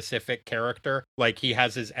a specific character. Like, he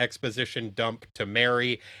has his exposition dump to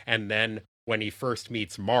Mary, and then when he first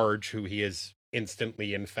meets Marge, who he is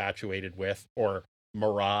instantly infatuated with, or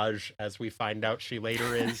Mirage, as we find out she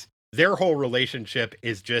later is, their whole relationship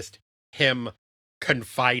is just him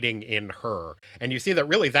confiding in her. And you see that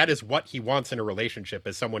really that is what he wants in a relationship,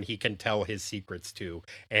 is someone he can tell his secrets to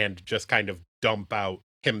and just kind of dump out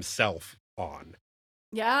himself on.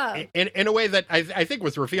 Yeah. In a way that I think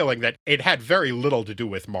was revealing that it had very little to do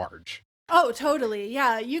with Marge. Oh, totally.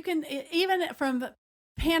 Yeah. You can, even from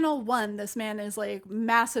panel 1, this man is like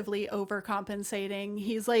massively overcompensating.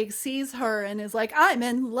 He's like, sees her and is like, I'm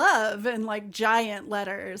in love, in like giant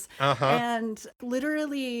letters. And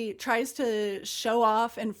literally tries to show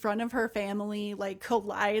off in front of her family, like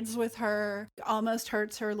collides with her, almost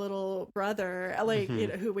hurts her little brother, like, you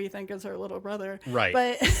know, who we think is her little brother. Right.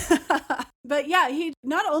 But yeah, he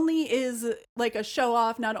not only is like a show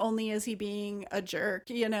off, not only is he being a jerk,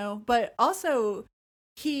 you know, but also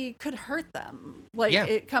he could hurt them. Like,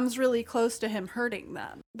 it comes really close to him hurting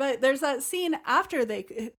them. But there's that scene after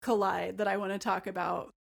they collide that I want to talk about,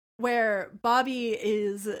 where Bobby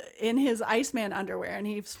is in his Iceman underwear and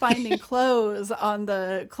he's finding clothes on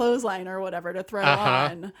the clothesline or whatever to throw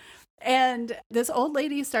on. And this old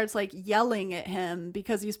lady starts like yelling at him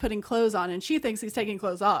because he's putting clothes on and she thinks he's taking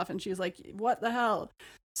clothes off. And she's like, what the hell?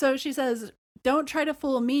 So she says, don't try to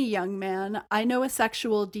fool me, young man. I know a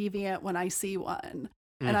sexual deviant when I see one.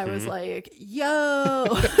 And I was like, yo,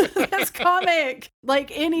 this comic.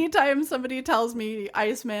 Like, anytime somebody tells me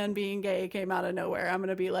Iceman being gay came out of nowhere, I'm going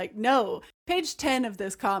to be like, no. Page 10 of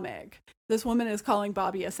this comic, this woman is calling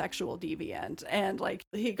Bobby a sexual deviant. And, like,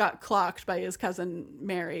 he got clocked by his cousin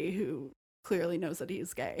Mary, who clearly knows that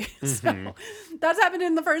he's gay. So that's happened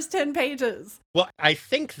in the first 10 pages. Well, I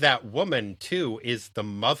think that woman, too, is the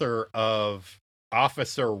mother of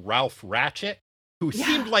Officer Ralph Ratchet, who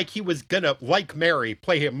seemed like he was gonna, like Mary,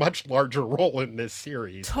 play a much larger role in this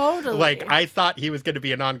series. Totally. Like, I thought he was gonna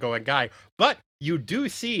be an ongoing guy. But you do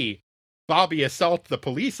see Bobby assault the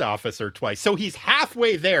police officer twice. So he's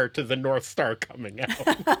halfway there to the North Star coming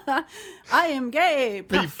out. I am gay.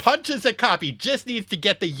 He punches a cop. He just needs to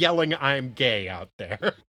get the yelling, I'm gay out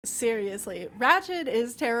there. Seriously, Ratchet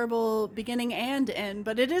is terrible beginning and end,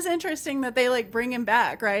 but it is interesting that they like bring him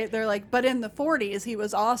back, right? They're like, but in the 40s, he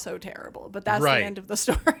was also terrible, but that's the end of the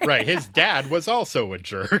story. Right. His dad was also a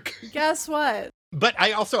jerk. Guess what? But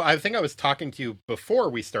I think I was talking to you before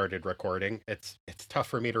we started recording. It's tough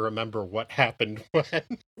for me to remember what happened when.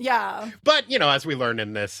 Yeah. But, you know, as we learn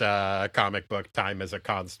in this comic book, time is a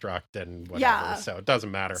construct and whatever. Yeah. So it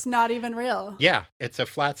doesn't matter. It's not even real. Yeah. It's a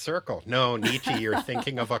flat circle. No, Nietzsche, you're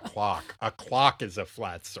thinking of a clock. A clock is a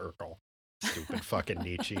flat circle. Stupid fucking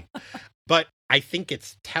Nietzsche. But I think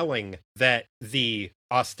it's telling that the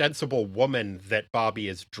ostensible woman that Bobby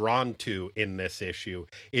is drawn to in this issue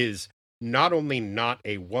is not only not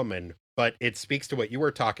a woman, but it speaks to what you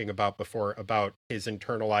were talking about before about his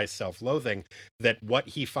internalized self-loathing, that what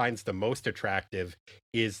he finds the most attractive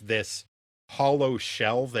is this hollow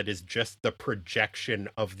shell that is just the projection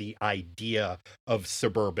of the idea of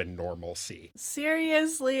suburban normalcy.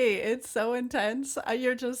 Seriously, it's so intense.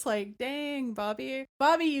 You're just like, dang, Bobby.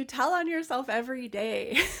 Bobby, you tell on yourself every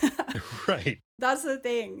day. Right. That's the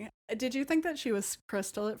thing. Did you think that she was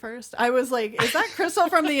Crystal at first? I was like, is that Crystal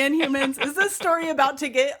from the Inhumans? Is this story about to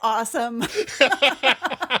get awesome?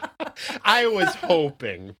 I was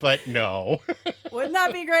hoping, but no. Wouldn't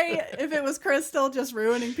that be great if it was Crystal just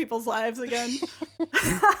ruining people's lives again?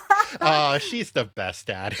 She's the best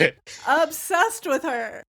at it. Obsessed with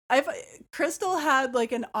her. If Crystal had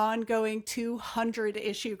like an ongoing 200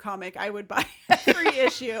 issue comic, I would buy every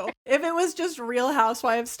issue. If it was just Real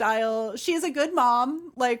Housewives style, she's a good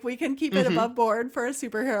mom. Like, we can keep it above board for a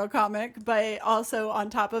superhero comic, but also on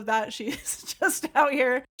top of that, she's just out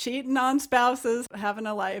here cheating on spouses, having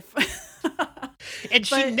a life. And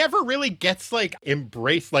she never really gets like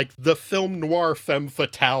embraced, like the film noir femme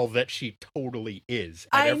fatale that she totally is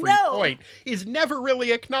at every point is never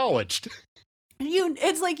really acknowledged.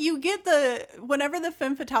 It's like you get whenever the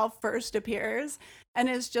femme fatale first appears, and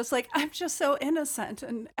it's just like, I'm just so innocent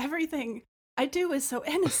and everything I do is so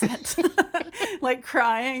innocent. Like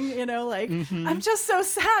crying, you know, like I'm just so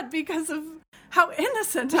sad because of how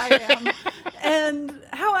innocent I am and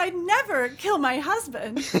how I never kill my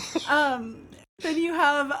husband. Then you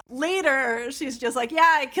have later, she's just like,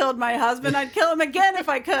 yeah, I killed my husband. I'd kill him again if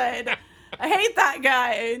I could. I hate that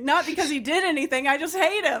guy. Not because he did anything. I just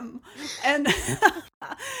hate him. And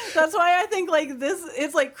that's why I think like this,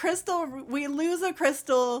 it's like Crystal, we lose a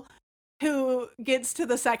Crystal who gets to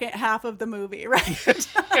the second half of the movie, right?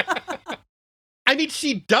 I mean,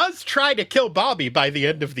 she does try to kill Bobby by the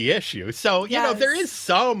end of the issue. So, you know, there is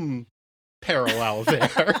some parallel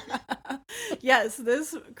there. Yes,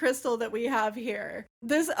 this Crystal that we have here,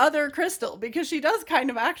 this other Crystal, because she does kind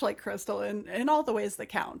of act like Crystal in all the ways that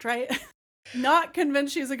count, right? Not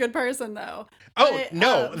convinced she's a good person, though. Oh, but,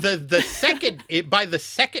 no. The second, by the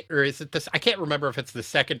second, or is it this? I can't remember if it's the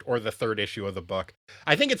second or the third issue of the book.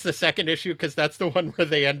 I think it's the second issue because that's the one where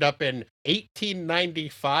they end up in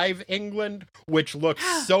 1895 England, which looks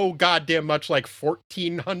so goddamn much like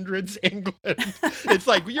 1400s England. It's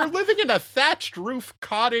like you're living in a thatched roof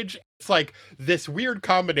cottage. It's like this weird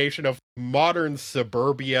combination of modern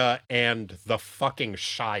suburbia and the fucking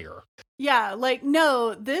Shire. Yeah, like,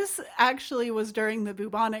 no, this actually was during the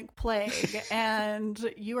bubonic plague,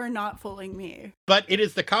 and you are not fooling me. But it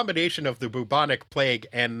is the combination of the bubonic plague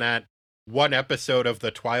and that one episode of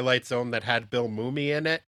The Twilight Zone that had Bill Mumy in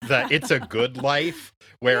it, that It's a Good Life,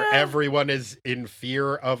 where everyone is in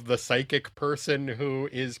fear of the psychic person who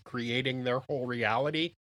is creating their whole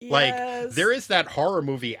reality. Yes. Like, there is that horror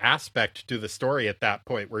movie aspect to the story at that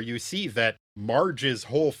point where you see that Marge's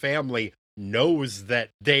whole family knows that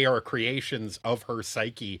they are creations of her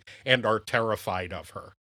psyche and are terrified of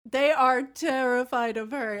her. They are terrified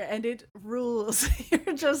of her, and it rules.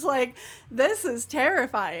 You're just like, this is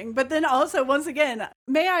terrifying. But then also, once again,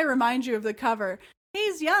 may I remind you of the cover?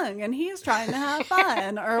 He's young and he's trying to have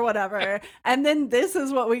fun or whatever. And then this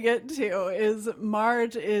is what we get to is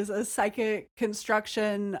Marge is a psychic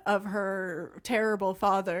construction of her terrible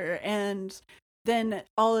father. And then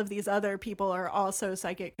all of these other people are also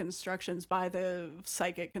psychic constructions by the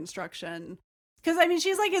psychic construction. Because, I mean,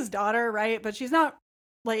 she's like his daughter, right? But she's not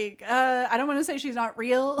like, I don't want to say she's not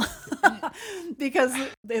real because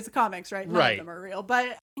it's comics, right? None Right. of them are real.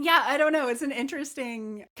 But yeah, I don't know. It's an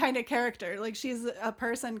interesting kind of character. Like she's a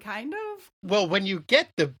person, kind of. Well, when you get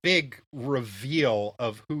the big reveal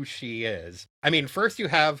of who she is, I mean, first you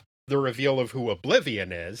have the reveal of who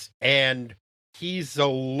Oblivion is, and he's a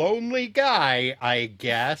lonely guy, I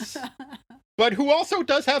guess, but who also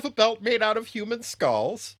does have a belt made out of human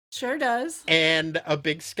skulls. Sure does. And a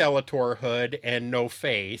big Skeletor hood and no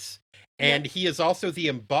face. And he is also the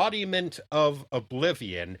embodiment of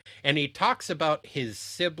Oblivion. And he talks about his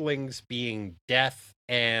siblings being Death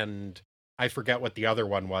and I forget what the other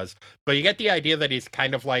one was. But you get the idea that he's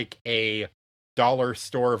kind of like a dollar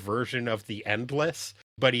store version of the Endless.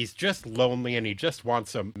 But he's just lonely and he just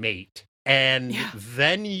wants a mate. And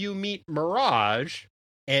then you meet Mirage,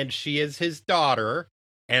 and she is his daughter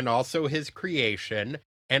and also his creation.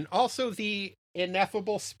 And also the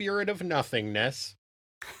ineffable spirit of nothingness.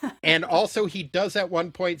 And also he does at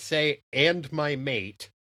one point say, and my mate,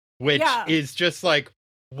 which is just like,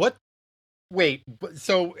 what? Wait,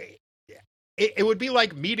 so it would be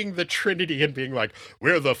like meeting the Trinity and being like,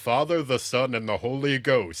 we're the Father, the Son, and the Holy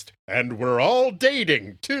Ghost. And we're all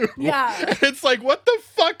dating, too. Yeah. And it's like, what the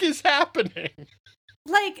fuck is happening?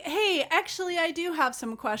 Like, hey, actually, I do have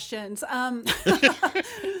some questions.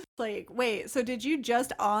 Like, wait, so did you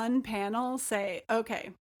just on panel say,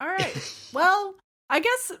 okay, all right, well, I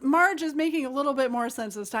guess Marge is making a little bit more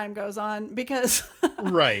sense as time goes on because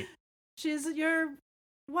right, she's your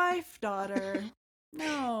wife, daughter.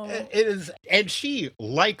 No, it is, and she,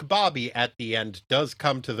 like Bobby at the end, does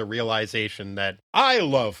come to the realization that I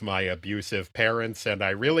love my abusive parents and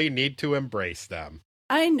I really need to embrace them.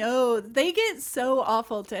 I know, they get so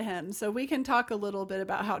awful to him, so we can talk a little bit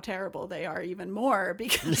about how terrible they are even more,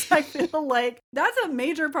 because I feel like that's a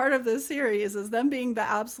major part of this series, is them being the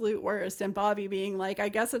absolute worst, and Bobby being like, I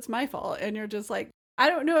guess it's my fault, and you're just like, I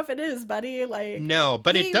don't know if it is, buddy, like... No,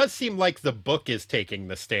 but it does seem like the book is taking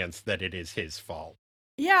the stance that it is his fault.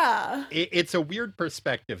 Yeah. It's a weird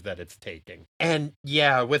perspective that it's taking. And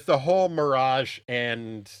yeah, with the whole Mirage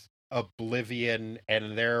and Oblivion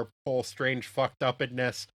and their whole strange fucked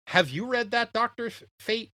upness. Have you read that Dr.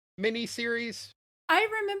 Fate miniseries? I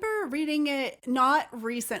remember reading it not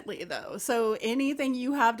recently, though. So anything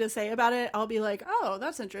you have to say about it, I'll be like, oh,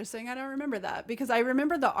 that's interesting. I don't remember that. Because I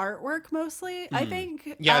remember the artwork mostly, I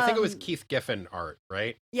think. Yeah, I think it was Keith Giffen art,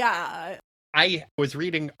 right? Yeah. I was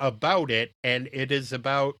reading about it, and it is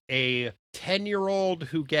about a 10-year-old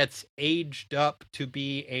who gets aged up to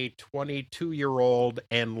be a 22-year-old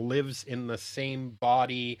and lives in the same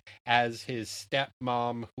body as his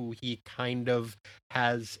stepmom, who he kind of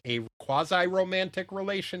has a quasi-romantic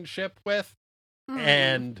relationship with.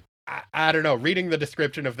 And I don't know, reading the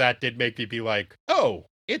description of that did make me be like, oh,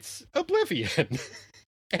 it's Oblivion.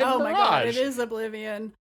 Oh my God, it is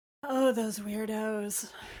Oblivion. Oh, those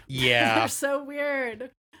weirdos. Yeah. They're so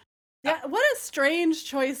weird. Yeah, what a strange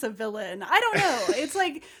choice of villain. I don't know. It's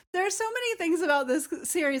like, there's so many things about this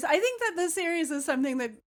series. I think that this series is something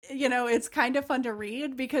that, you know, it's kind of fun to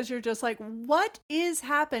read because you're just like, what is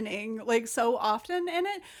happening? Like, so often in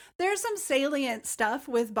it. There's some salient stuff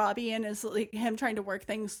with Bobby and his, like, him trying to work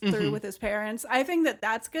things through with his parents. I think that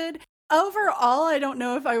that's good. Overall, I don't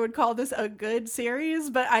know if I would call this a good series,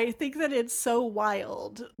 but I think that it's so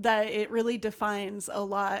wild that it really defines a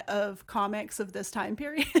lot of comics of this time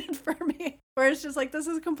period for me, where it's just like, this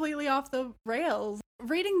is completely off the rails.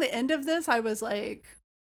 Reading the end of this, I was like,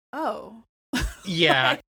 oh.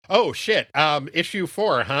 Yeah. Oh, shit. Issue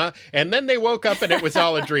 4, huh? And then they woke up and it was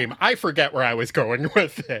all a dream. I forget where I was going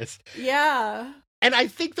with this. Yeah. And I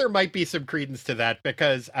think there might be some credence to that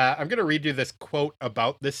because I'm going to read you this quote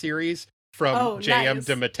about the series from J.M.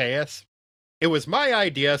 DeMatteis. It was my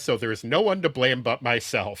idea, so there's no one to blame but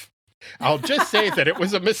myself. I'll just say that it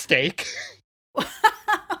was a mistake.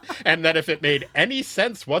 And that if it made any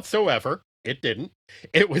sense whatsoever, it didn't.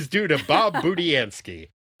 It was due to Bob Budiansky.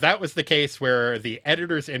 That was the case where the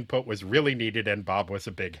editor's input was really needed and Bob was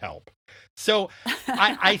a big help. So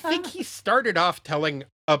I think he started off telling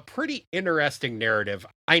a pretty interesting narrative.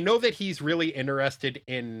 I know that he's really interested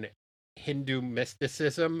in Hindu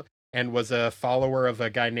mysticism and was a follower of a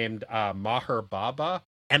guy named Maher Baba.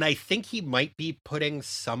 And I think he might be putting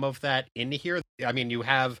some of that in here. I mean, you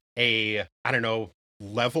have a, I don't know,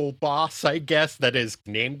 level boss, I guess, that is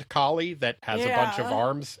named Kali that has a bunch of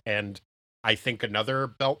arms and I think another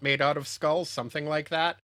belt made out of skulls, something like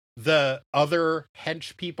that. The other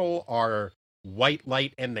hench people are White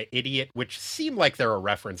Light and the Idiot, which seem like they're a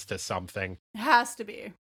reference to something. It has to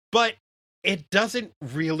be. But it doesn't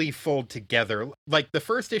really fold together. Like, the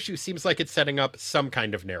first issue seems like it's setting up some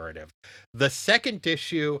kind of narrative. The second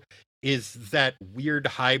issue is that weird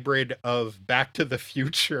hybrid of Back to the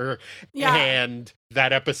Future and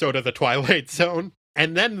that episode of The Twilight Zone.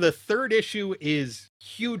 And then the third issue is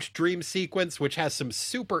huge dream sequence, which has some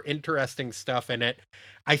super interesting stuff in it.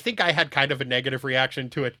 I think I had kind of a negative reaction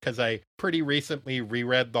to it because I pretty recently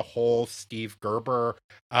reread the whole Steve Gerber,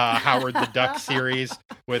 Howard the Duck series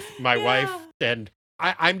with my wife. And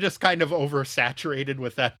I'm just kind of oversaturated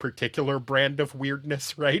with that particular brand of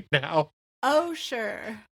weirdness right now. Oh,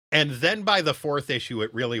 sure. And then by the fourth issue,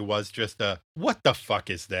 it really was just a, what the fuck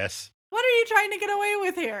is this? What are you trying to get away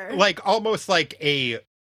with here? Like, almost like a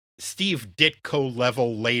Steve Ditko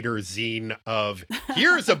level later zine of,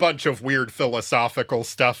 here's a bunch of weird philosophical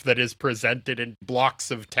stuff that is presented in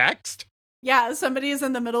blocks of text. Yeah, somebody's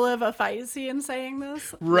in the middle of a fight scene saying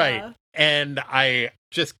this. Right. Yeah. And I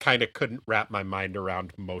just kind of couldn't wrap my mind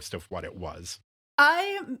around most of what it was.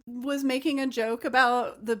 I was making a joke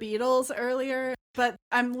about the Beatles earlier, but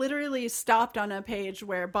I'm literally stopped on a page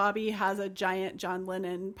where Bobby has a giant John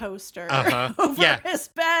Lennon poster over his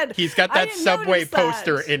bed. He's got that subway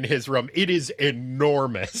poster in his room. It is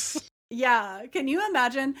enormous. Yeah. Can you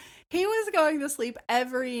imagine? He was going to sleep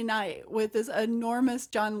every night with this enormous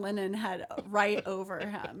John Lennon head right over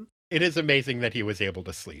him. It is amazing that he was able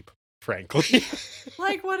to sleep, frankly.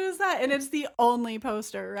 Like, what is that? And it's the only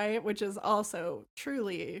poster, right? Which is also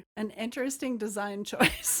truly an interesting design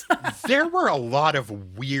choice. There were a lot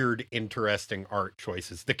of weird, interesting art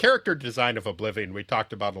choices. The character design of Oblivion, we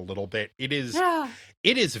talked about a little bit. It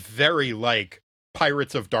is very like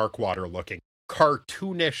Pirates of Darkwater looking.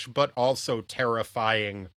 Cartoonish, but also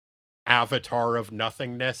terrifying avatar of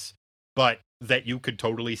nothingness, but that you could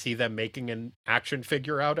totally see them making an action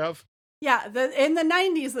figure out of. Yeah, in the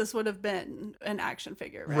 90s, this would have been an action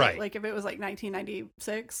figure, right? Like if it was like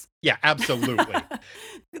 1996. Yeah, absolutely.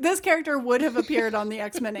 This character would have appeared on the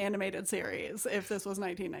X-Men animated series if this was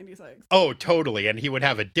 1996. Oh, totally. And he would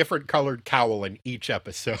have a different colored cowl in each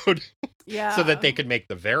episode. Yeah. So that they could make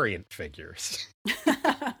the variant figures.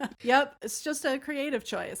 Yep, it's just a creative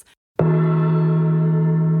choice.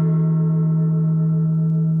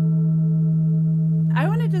 I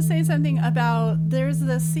wanted to say something about, there's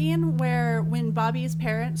the scene where when Bobby's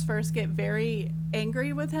parents first get very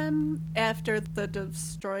angry with him after the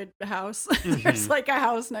destroyed house, there's like a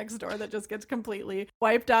house next door that just gets completely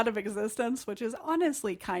wiped out of existence, which is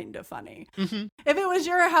honestly kind of funny. If it was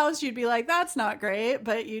your house, you'd be like, that's not great,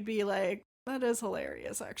 but you'd be like, that is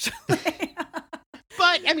hilarious, actually.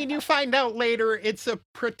 But, I mean, you find out later it's a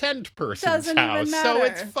pretend person's house, so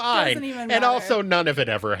it's fine. Doesn't even matter. And also, none of it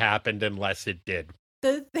ever happened unless it did.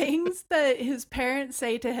 The things that his parents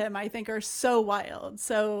say to him, I think, are so wild.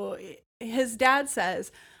 So his dad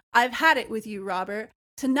says, I've had it with you, Robert.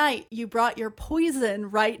 Tonight, you brought your poison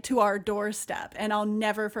right to our doorstep, and I'll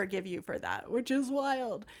never forgive you for that, which is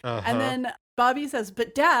wild. And then Bobby says,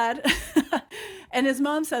 but Dad, and his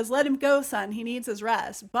mom says, let him go, son. He needs his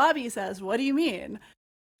rest. Bobby says, what do you mean?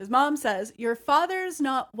 His mom says, your father's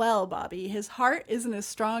not well, Bobby. His heart isn't as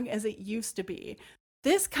strong as it used to be.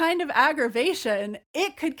 This kind of aggravation,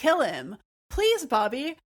 it could kill him. Please,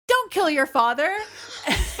 Bobby, don't kill your father.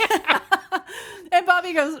 And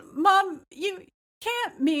Bobby goes, Mom, you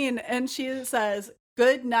can't mean. And she says,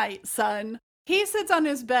 good night, son. He sits on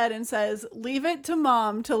his bed and says, leave it to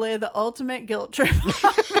Mom to lay the ultimate guilt trip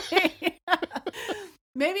on me.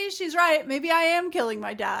 Maybe she's right. Maybe I am killing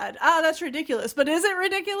my dad. That's ridiculous. But is it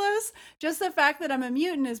ridiculous? Just the fact that I'm a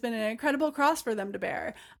mutant has been an incredible cross for them to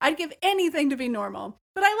bear. I'd give anything to be normal.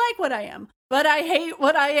 But I like what I am. But I hate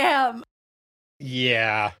what I am.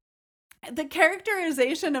 Yeah. The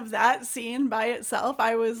characterization of that scene by itself,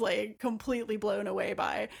 I was like completely blown away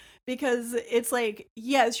by. Because it's like,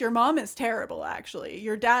 yes, your mom is terrible, actually.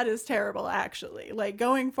 Your dad is terrible, actually. Like,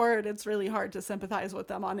 going forward, it's really hard to sympathize with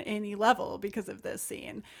them on any level because of this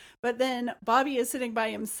scene. But then Bobby is sitting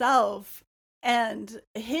by himself, and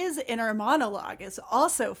his inner monologue is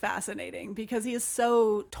also fascinating because he is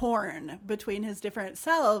so torn between his different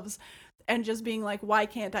selves and just being like, why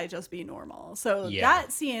can't I just be normal? So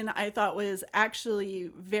that scene I thought was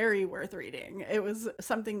actually very worth reading. It was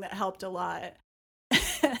something that helped a lot.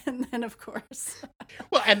 And then, of course,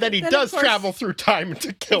 Well, and then he does travel through time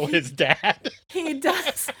to kill his dad. He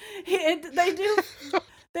does.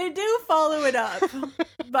 They do follow it up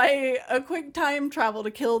by a quick time travel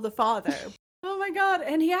to kill the father. Oh my god.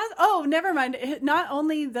 And he has, oh, never mind. Not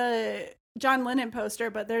only the John Lennon poster,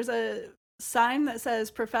 but there's a sign that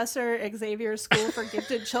says Professor Xavier School for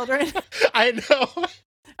Gifted Children. I know.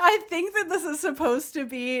 I think that this is supposed to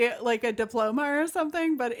be like a diploma or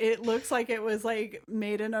something, but it looks like it was like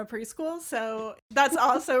made in a preschool. So that's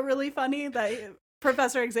also really funny that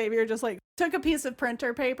Professor Xavier just like took a piece of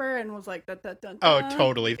printer paper and was like, dun, dun, dun, dun. Oh,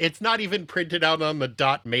 totally. It's not even printed out on the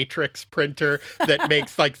dot matrix printer that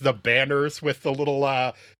makes like the banners with the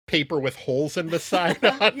little paper with holes in the side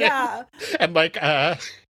on Yeah. it. And like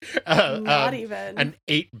not even an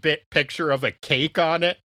 8-bit picture of a cake on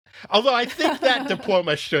it. Although I think that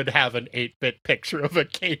diploma should have an 8-bit picture of a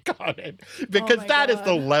cake on it, because that is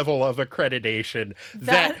the level of accreditation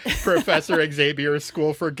that Professor Xavier's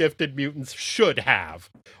School for Gifted Mutants should have.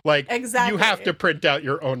 Like, exactly. You have to print out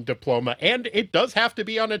your own diploma, and it does have to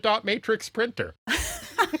be on a dot matrix printer. I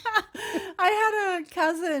had a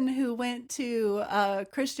cousin who went to a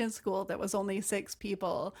Christian school that was only 6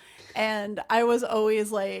 people, and I was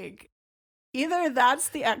always like, either that's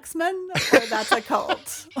the X-Men or that's a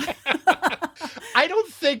cult. I don't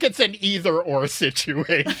think it's an either-or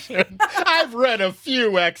situation. I've read a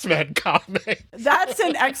few X-Men comics. That's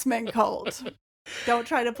an X-Men cult. Don't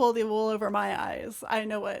try to pull the wool over my eyes. I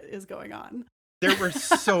know what is going on. There were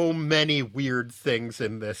so many weird things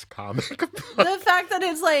in this comic book. The fact that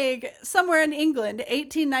it's like somewhere in England,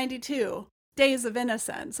 1892. Days of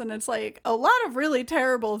Innocence, and it's like a lot of really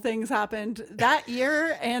terrible things happened that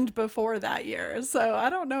year and before that year, so I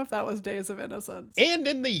don't know if that was Days of Innocence. And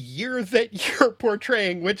in the year that you're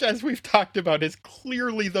portraying, which, as we've talked about, is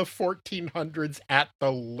clearly the 1400s at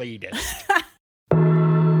the latest.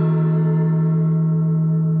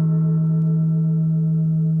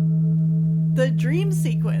 The dream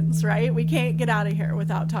sequence, right? We can't get out of here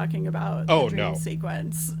without talking about the dream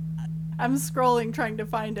sequence. I'm scrolling trying to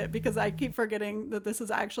find it because I keep forgetting that this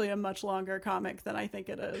is actually a much longer comic than I think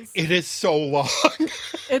it is. It is so long.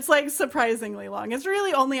 It's like surprisingly long. It's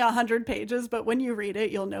really only 100 pages, but when you read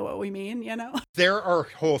it, you'll know what we mean, you know? There are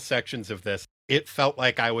whole sections of this. It felt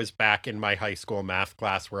like I was back in my high school math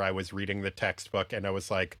class where I was reading the textbook and I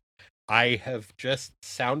was like, I have just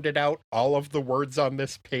sounded out all of the words on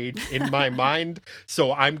this page in my mind,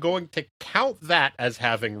 so I'm going to count that as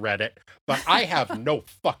having read it, but I have no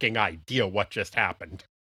fucking idea what just happened.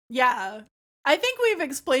 Yeah. I think we've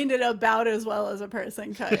explained it about as well as a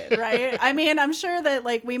person could, right? I mean, I'm sure that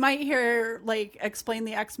like we might hear like Explain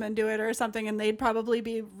the X-Men do it or something, and they'd probably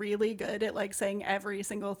be really good at like saying every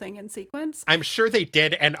single thing in sequence. I'm sure they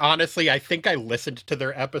did, and honestly, I think I listened to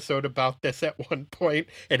their episode about this at one point,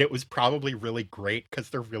 and it was probably really great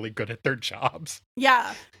because they're really good at their jobs.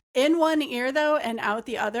 Yeah. In one ear, though, and out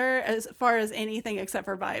the other, as far as anything except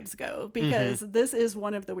for vibes go, because this is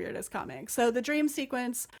one of the weirdest comics. So the dream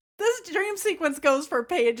sequence... This dream sequence goes for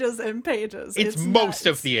pages and pages. It's most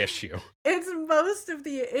of the issue. It's most of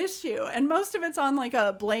the issue. And most of it's on like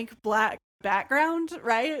a blank black background,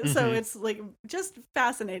 right? So it's like just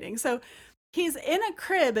fascinating. So he's in a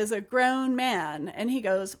crib as a grown man and he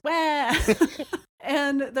goes, wah.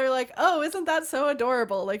 And they're like, oh, isn't that so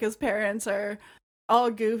adorable? Like his parents are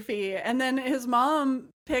all goofy. And then his mom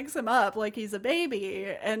picks him up like he's a baby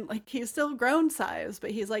and like he's still grown size,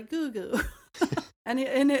 but he's like goo goo.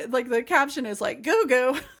 And like the caption is like goo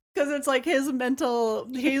goo because it's like his mental,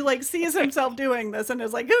 he like sees himself doing this and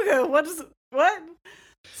is like goo goo, what?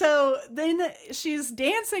 So then she's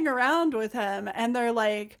dancing around with him and they're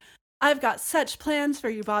like, I've got such plans for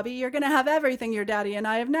you, Bobby. You're going to have everything your daddy and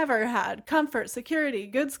I have never had. Comfort, security,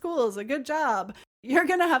 good schools, a good job. You're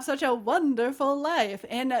going to have such a wonderful life.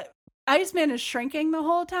 And Iceman is shrinking the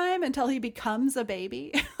whole time until he becomes a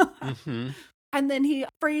baby. And then he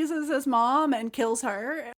freezes his mom and kills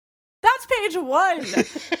her. That's page 1.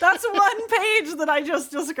 That's one page that I just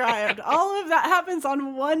described. All of that happens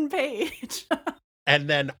on one page. And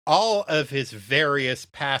then all of his various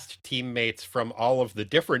past teammates from all of the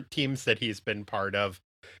different teams that he's been part of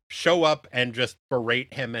show up and just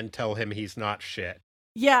berate him and tell him he's not shit.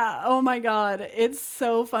 Yeah, oh my god. It's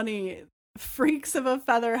so funny. Freaks of a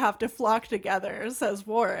feather have to flock together, says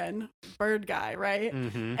Warren, bird guy, right?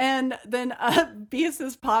 And then Beast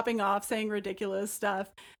is popping off saying ridiculous stuff.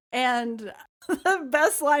 And the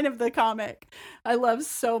best line of the comic I love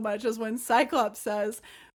so much is when Cyclops says,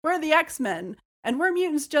 we're the X-Men and we're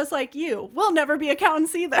mutants just like you. We'll never be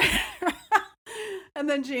accountants either. And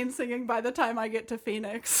then Jean singing By the Time I Get to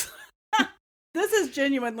Phoenix. This is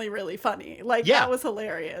genuinely really funny. Like, Yeah. that was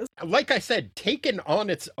hilarious. Like I said, taken on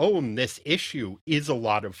its own, this issue is a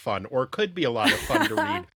lot of fun, or could be a lot of fun to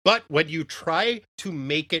read. But when you try to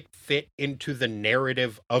make it fit into the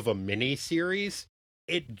narrative of a miniseries,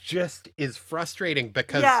 it just is frustrating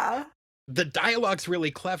because the dialogue's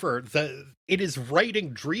really clever. It is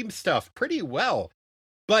writing dream stuff pretty well.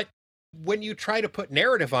 But when you try to put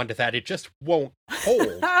narrative onto that, it just won't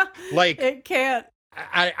hold. Like, it can't.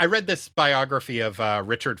 I read this biography of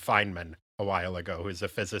Richard Feynman a while ago, who's a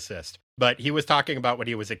physicist. But he was talking about when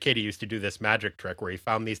he was a kid, he used to do this magic trick where he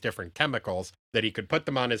found these different chemicals that he could put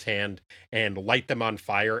them on his hand and light them on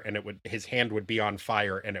fire, and his hand would be on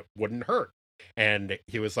fire and it wouldn't hurt. And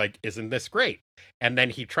he was like, isn't this great? And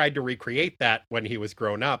then he tried to recreate that when he was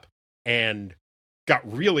grown up and got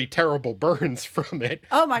really terrible burns from it.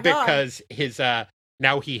 Oh my God. Because his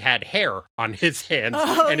now he had hair on his hands,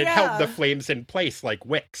 and it held the flames in place like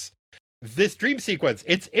wicks. This dream sequence,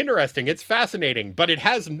 it's interesting, it's fascinating, but it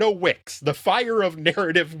has no wicks. The fire of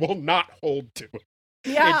narrative will not hold to it.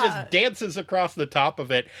 Yeah. It just dances across the top of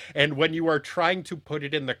it, and when you are trying to put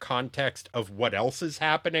it in the context of what else is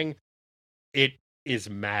happening, it is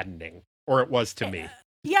maddening, or it was to me.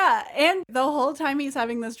 Yeah, and the whole time he's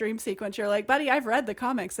having this dream sequence, you're like, buddy, I've read the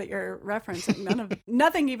comics that you're referencing.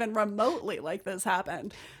 Nothing even remotely like this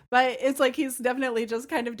happened. But it's like he's definitely just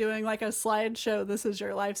kind of doing like a slideshow, this is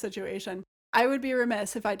your life situation. I would be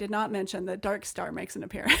remiss if I did not mention that Darkstar makes an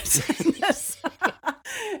appearance in this,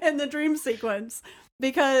 in the dream sequence,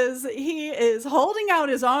 because he is holding out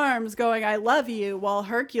his arms going, I love you, while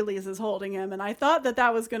Hercules is holding him. And I thought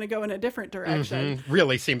that was going to go in a different direction. Mm-hmm.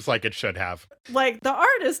 Really seems like it should have. Like, the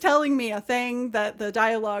art is telling me a thing that the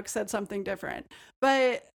dialogue said something different.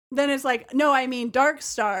 But then it's like, no, I mean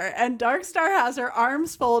Darkstar. And Darkstar has her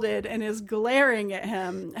arms folded and is glaring at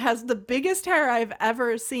him, has the biggest hair I've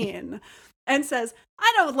ever seen, and says,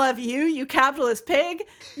 I don't love you, you capitalist pig,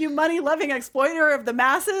 you money-loving exploiter of the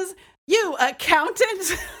masses, you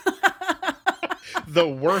accountant. The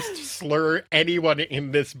worst slur anyone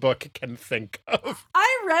in this book can think of.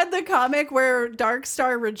 I read the comic where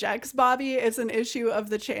Darkstar rejects Bobby. It's an issue of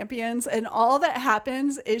the Champions, and all that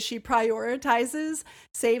happens is she prioritizes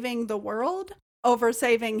saving the world over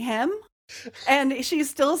saving him. And she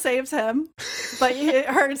still saves him, but it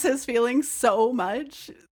hurts his feelings so much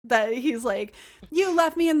that he's like, you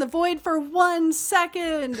left me in the void for 1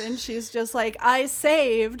 second. And she's just like, I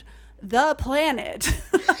saved the planet.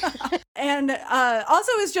 And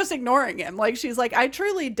also is just ignoring him. Like, she's like,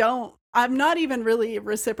 I'm not even really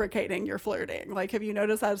reciprocating your flirting. Like, have you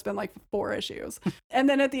noticed that it's been like 4 issues? And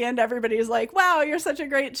then at the end, everybody's like, wow, you're such a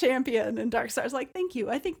great champion. And Darkstar's like, thank you.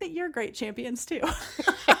 I think that you're great champions too.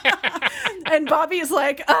 And Bobby's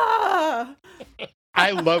like, ah.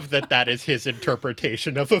 I love that is his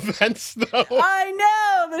interpretation of events, though.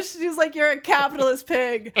 I know. She's like, you're a capitalist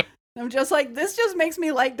pig. I'm just like, this just makes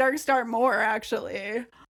me like Darkstar more, actually.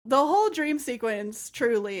 The whole dream sequence,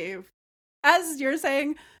 truly, as you're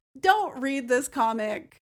saying, don't read this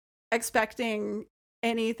comic expecting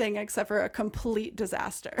anything except for a complete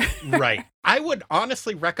disaster. Right. I would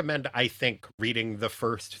honestly recommend, I think, reading the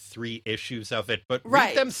first 3 issues of it, but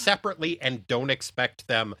read them separately and don't expect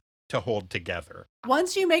them to hold together.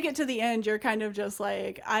 Once you make it to the end, you're kind of just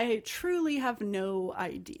like, I truly have no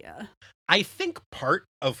idea. I think part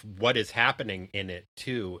of what is happening in it,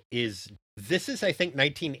 too, is this is, I think,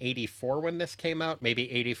 1984 when this came out, maybe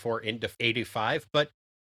 84 into 85, but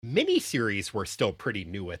miniseries were still pretty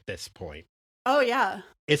new at this point. Oh, yeah.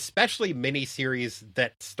 Especially miniseries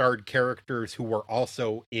that starred characters who were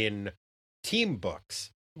also in team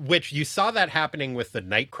books, which you saw that happening with the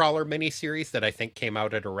Nightcrawler miniseries that I think came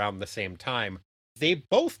out at around the same time. They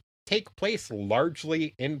both take place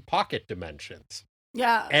largely in pocket dimensions.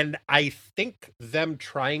 Yeah. And I think them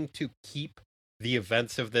trying to keep the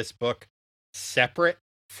events of this book separate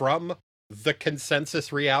from the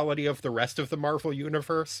consensus reality of the rest of the Marvel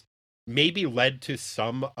Universe maybe led to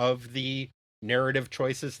some of the narrative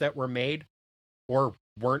choices that were made or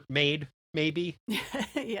weren't made, maybe.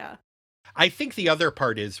 Yeah. I think the other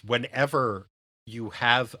part is whenever you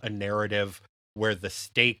have a narrative where the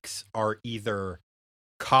stakes are either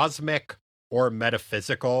cosmic or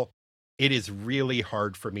metaphysical, it is really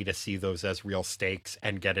hard for me to see those as real stakes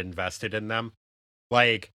and get invested in them.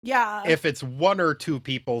 Like, yeah, if it's 1 or 2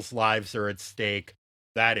 people's lives are at stake,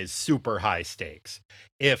 that is super high stakes.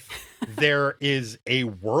 If there is a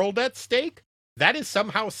world at stake, that is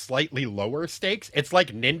somehow slightly lower stakes. It's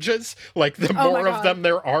like ninjas. Like, the more of them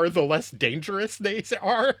there are, the less dangerous they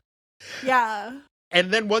are. Yeah.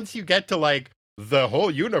 And then once you get to, like, the whole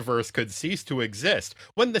universe could cease to exist,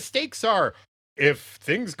 when the stakes are, if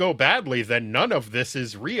things go badly, then none of this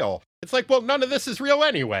is real. It's like, well, none of this is real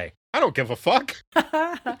anyway. I don't give a fuck.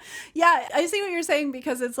 Yeah, I see what you're saying,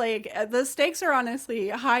 because it's like the stakes are honestly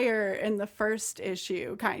higher in the first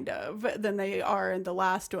issue, kind of, than they are in the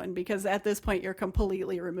last one, because at this point you're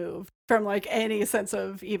completely removed from like any sense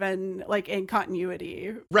of even like in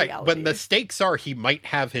continuity. Right. Reality. When the stakes are he might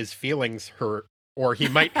have his feelings hurt, or he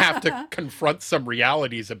might have to confront some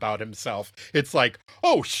realities about himself, it's like,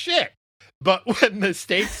 oh shit. But when the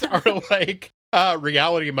stakes are like,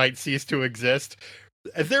 reality might cease to exist,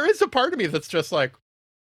 there is a part of me that's just like,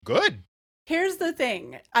 good. Here's the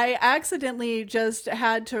thing. I accidentally just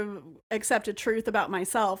had to accept a truth about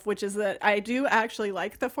myself, which is that I do actually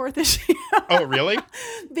like the fourth issue. Oh, really?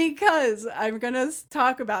 Because I'm going to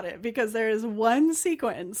talk about it, because there is one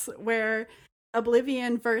sequence where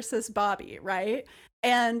Oblivion versus Bobby, right?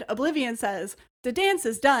 And Oblivion says, "The dance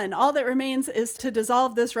is done. All that remains is to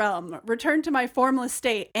dissolve this realm, return to my formless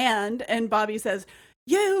state. And Bobby says,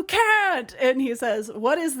 you can't. And he says,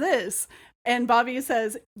 what is this? And Bobby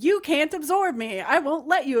says, you can't absorb me. I won't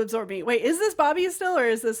let you absorb me. Wait, is this Bobby still, or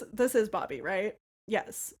is this is Bobby, right?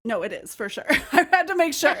 Yes. No, it is for sure. I had to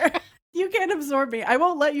make sure. You can't absorb me. I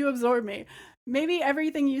won't let you absorb me. Maybe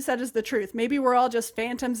everything you said is the truth. Maybe we're all just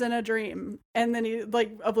phantoms in a dream. And then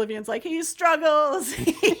Oblivion's like, he struggles.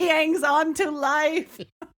 He hangs on to life.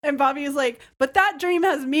 And Bobby is like, but that dream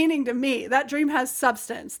has meaning to me. That dream has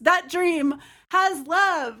substance. That dream has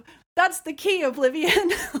love. That's the key,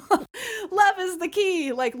 Oblivion. Love is the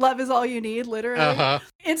key. Like, love is all you need, literally. Uh-huh.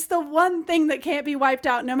 It's the one thing that can't be wiped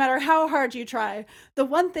out no matter how hard you try. The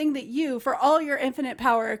one thing that you, for all your infinite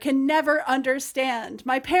power, can never understand.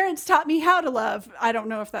 My parents taught me how to love. I don't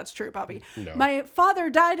know if that's true, Bobby. No. My father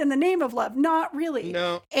died in the name of love. Not really.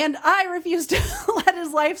 No. And I refuse to let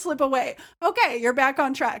his life slip away. Okay, you're back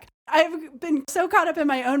on track. I've been so caught up in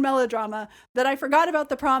my own melodrama that I forgot about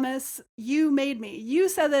the promise you made me. You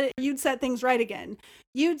said that you'd set things right again.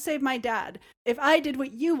 You'd save my dad if I did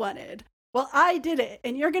what you wanted. Well, I did it,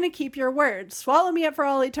 and you're going to keep your word. Swallow me up for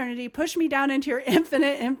all eternity. Push me down into your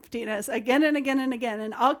infinite emptiness again and again and again,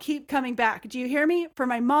 and I'll keep coming back. Do you hear me? For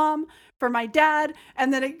my mom, for my dad.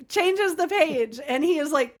 And then it changes the page, and he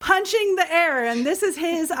is like punching the air, and this is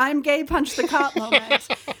his I'm gay punch the cop moment.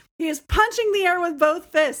 He is punching the air with both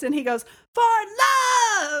fists, and he goes, for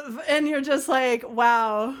love! And you're just like,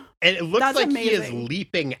 wow. And it looks That's like amazing. he is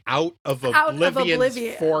leaping out of Oblivion's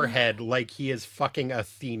Oblivion. forehead like he is fucking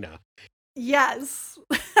Athena. Yes.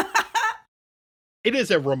 It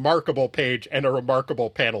is a remarkable page and a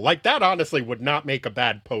remarkable panel. Like, that honestly would not make a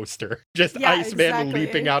bad poster. Just Yeah, Iceman exactly.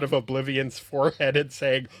 leaping out of Oblivion's forehead and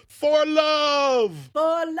saying, for love!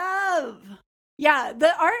 For love. Yeah,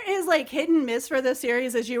 the art is like hit and miss for this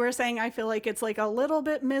series. As you were saying, I feel like it's like a little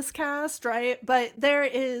bit miscast, right? But there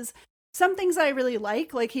is some things I really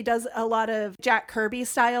like. Like, he does a lot of Jack Kirby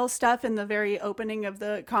style stuff in the very opening of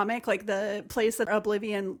the comic. Like, the place that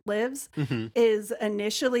Oblivion lives is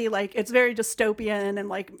initially like, it's very dystopian and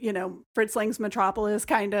like, you know, Fritz Lang's Metropolis,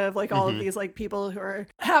 kind of like all of these like people who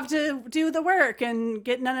have to do the work and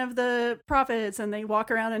get none of the profits, and they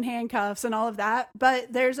walk around in handcuffs and all of that.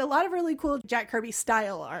 But there's a lot of really cool Jack Kirby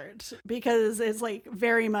style art, because it's like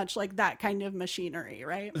very much like that kind of machinery,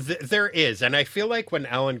 right? There is, and I feel like when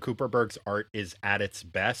Alan Cooperberg's art is at its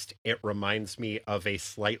best, it reminds me of a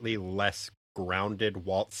slightly less grounded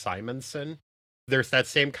Walt Simonson. There's that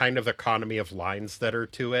same kind of economy of lines that are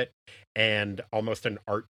to it, and almost an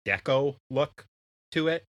Art Deco look to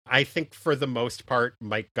it. I think for the most part,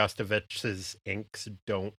 Mike Gustovich's inks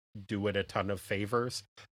don't do it a ton of favors,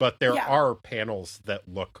 but there are panels that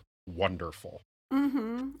look wonderful.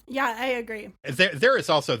 Yeah, I agree. There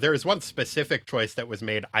is one specific choice that was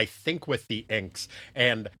made, I think, with the inks,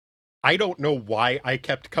 and I don't know why I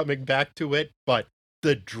kept coming back to it, but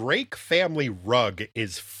the Drake family rug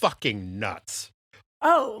is fucking nuts.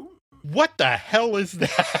 Oh. What the hell is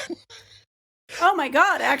that? Oh my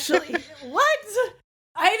God, actually. What?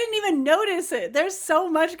 I didn't even notice it. There's so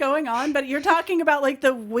much going on, but you're talking about like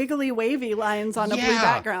the wiggly wavy lines on a blue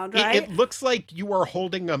background, right? It looks like you are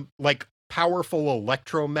holding a powerful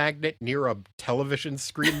electromagnet near a television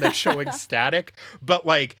screen that's showing static, but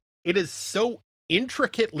like it is so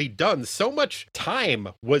intricately done. So much time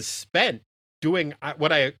was spent doing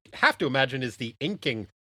what I have to imagine is the inking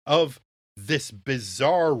of this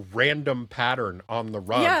bizarre random pattern on the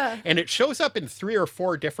rug. Yeah. And it shows up in 3 or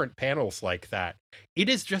 4 different panels like that. It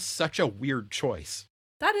is just such a weird choice.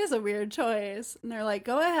 That is a weird choice. And they're like,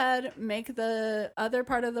 go ahead, make the other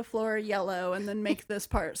part of the floor yellow, and then make this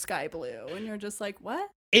part sky blue. And you're just like, what?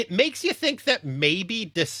 It makes you think that maybe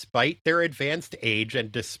despite their advanced age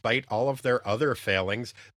and despite all of their other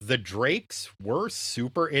failings, the Drakes were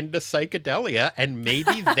super into psychedelia, and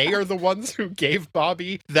maybe they are the ones who gave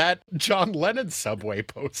Bobby that John Lennon Subway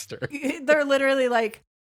poster. They're literally like,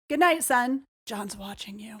 good night, son. John's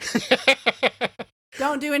watching you.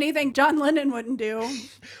 Don't do anything John Lennon wouldn't do.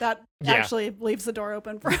 That actually leaves the door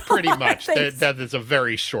open for pretty much. That is a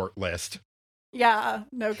very short list. Yeah,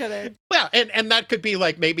 no kidding. Well, and that could be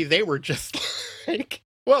like maybe they were just like,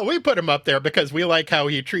 well, we put him up there because we like how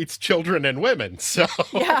he treats children and women. So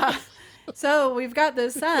yeah. So we've got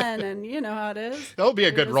this son, and you know how it is. That'll be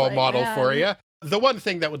a good role model for you. The one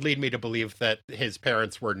thing that would lead me to believe that his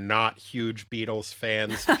parents were not huge Beatles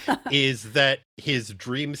fans is that his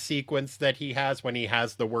dream sequence that he has when he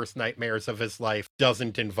has the worst nightmares of his life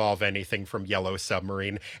doesn't involve anything from Yellow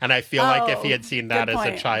Submarine. And I feel like if he had seen that as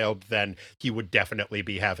a child, then he would definitely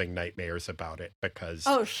be having nightmares about it, because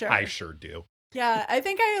I sure do. Yeah, I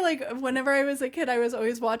think whenever I was a kid, I was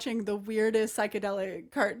always watching the weirdest psychedelic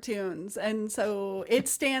cartoons. And so it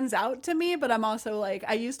stands out to me, but I'm also like,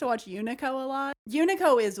 I used to watch Unico a lot.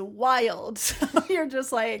 Unico is wild. So you're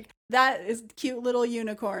just like, that is cute little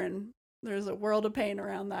unicorn. There's a world of pain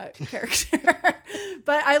around that character.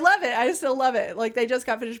 But I love it. I still love it. Like, they just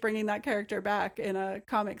got finished bringing that character back in a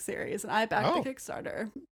comic series, and I backed the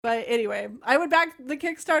Kickstarter. But anyway, I would back the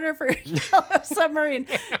Kickstarter for Yellow Submarine.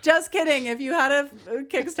 Just kidding. If you had a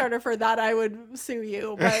Kickstarter for that, I would sue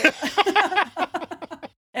you. But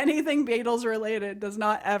anything Beatles related does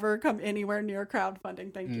not ever come anywhere near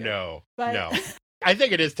crowdfunding. Thank you. No. I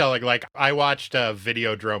think it is telling. Like, I watched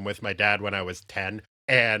Videodrome with my dad when I was 10,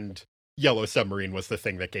 and Yellow Submarine was the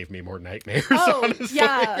thing that gave me more nightmares, honestly.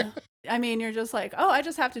 Yeah. I mean, you're just like, I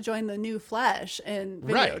just have to join the new Flesh in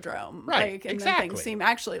Videodrome. Right. And then things seem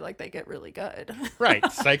actually like they get really good. Right.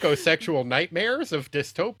 Psychosexual nightmares of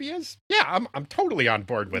dystopias. Yeah, I'm totally on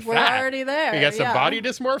board with that. We're already there. You got some body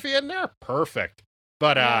dysmorphia in there? Perfect.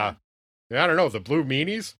 But, I don't know, the Blue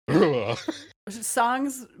Meanies?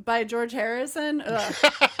 Songs by George Harrison? Ugh.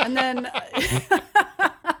 And then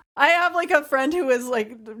I have like a friend who is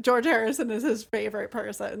like, George Harrison is his favorite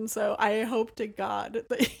person. So I hope to God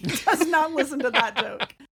that he does not listen to that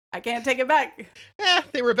joke. I can't take it back.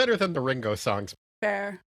 They were better than the Ringo songs.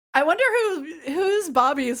 Fair. I wonder who's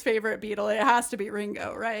Bobby's favorite Beatle. It has to be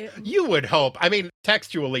Ringo, right? You would hope. I mean,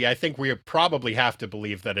 textually, I think we probably have to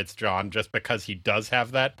believe that it's John just because he does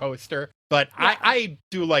have that poster. But I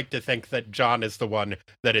do like to think that John is the one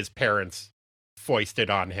that his parents foisted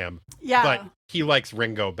on him. Yeah. But he likes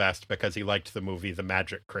Ringo best because he liked the movie The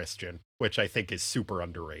Magic Christian, which I think is super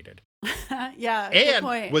underrated. Yeah.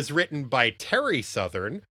 And was written by Terry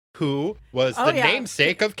Southern, who was the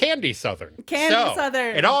namesake of Candy Southern.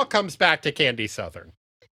 Southern. It all comes back to Candy Southern.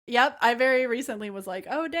 Yep. I very recently was like,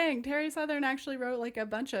 oh, dang, Terry Southern actually wrote like a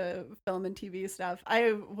bunch of film and TV stuff.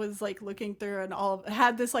 I was like looking through and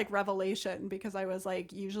had this like revelation, because I was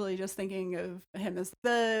like usually just thinking of him as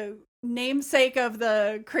the namesake of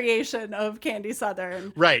the creation of Candy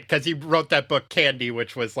Southern. Right, because he wrote that book Candy,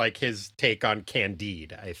 which was like his take on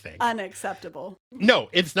Candide, I think. Unacceptable. No,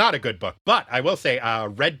 it's not a good book. But I will say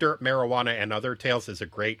Red Dirt, Marijuana, and Other Tales is a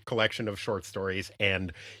great collection of short stories.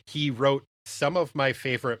 And he wrote some of my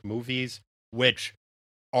favorite movies, which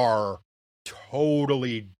are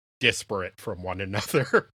totally disparate from one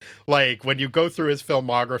another. Like, when you go through his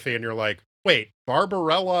filmography and you're like, wait,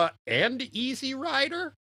 Barbarella and Easy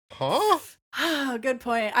Rider? Huh? Good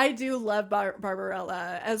point. I do love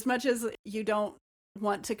Barbarella. As much as you don't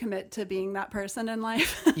want to commit to being that person in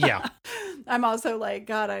life. Yeah. I'm also like,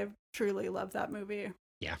 God, I truly love that movie.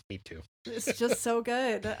 Yeah, me too. It's just so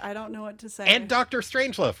good. I don't know what to say. And Dr.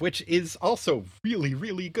 Strangelove, which is also really,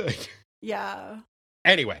 really good. Yeah.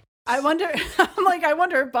 Anyway. I wonder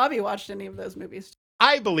if Bobby watched any of those movies.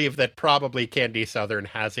 I believe that probably Candy Southern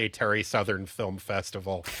has a Terry Southern Film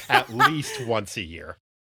Festival at least once a year.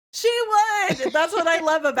 She would. That's what I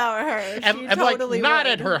love about her. And totally like, not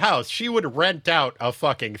would. At her house. She would rent out a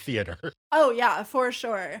fucking theater. Oh, yeah, for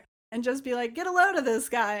sure. And just be like, get a load of this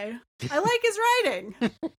guy. I like his writing.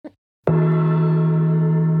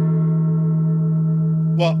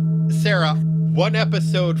 Well, Sarah, one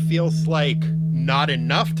episode feels like not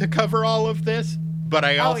enough to cover all of this, but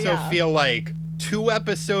I also feel like 2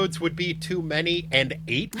 episodes would be too many and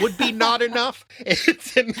 8 would be not enough.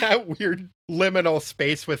 It's in that weird liminal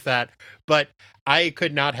space with that. But I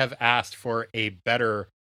could not have asked for a better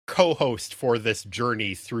co-host for this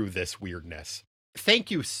journey through this weirdness.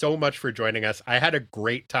 Thank you so much for joining us. I had a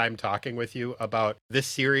great time talking with you about this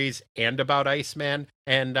series and about Iceman,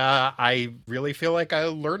 and I really feel like I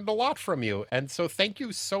learned a lot from you. And so thank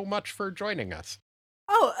you so much for joining us.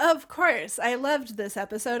 Oh, of course. I loved this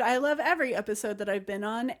episode. I love every episode that I've been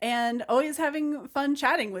on and always having fun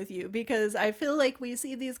chatting with you because I feel like we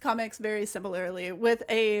see these comics very similarly with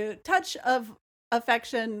a touch of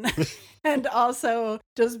affection and also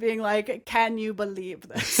just being like, can you believe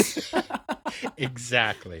this?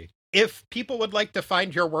 Exactly. If people would like to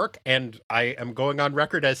find your work, and I am going on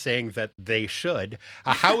record as saying that they should,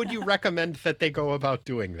 how would you recommend that they go about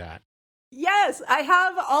doing that? Yes, I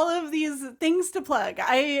have all of these things to plug.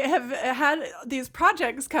 I have had these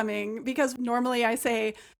projects coming because normally I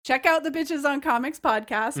say, check out the Bitches on Comics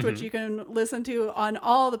podcast, which you can listen to on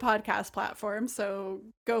all the podcast platforms. So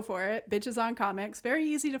go for it. Bitches on Comics. Very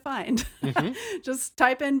easy to find. Just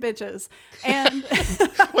type in bitches. And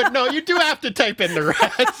But no, you do have to type in the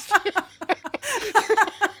rest.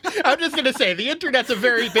 I'm just going to say, the internet's a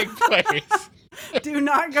very big place. Do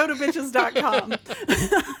not go to bitches.com.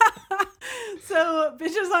 So,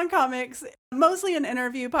 Bitches on Comics, mostly an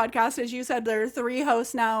interview podcast. As you said, there are 3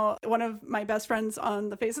 hosts now. One of my best friends on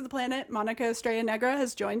the face of the planet, Monica Estrella Negra,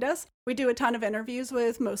 has joined us. We do a ton of interviews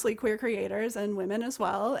with mostly queer creators and women as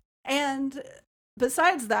well. And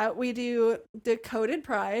besides that, we do Decoded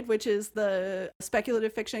Pride, which is the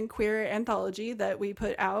speculative fiction queer anthology that we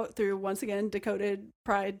put out through, once again,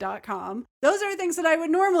 decodedpride.com. Those are things that I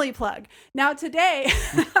would normally plug. Now today,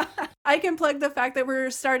 I can plug the fact that we're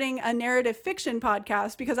starting a narrative fiction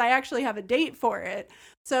podcast because I actually have a date for it.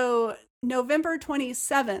 So November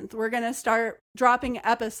 27th, we're going to start dropping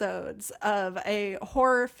episodes of a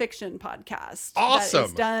horror fiction podcast. Awesome. That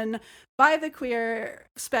is done by the queer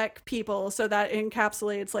spec people. So that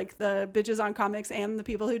encapsulates like the Bitches on Comics and the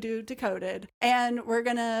people who do Decoded. And we're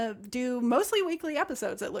going to do mostly weekly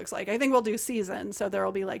episodes, it looks like. I think we'll do seasons, so there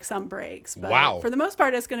will be like some breaks. But wow. For the most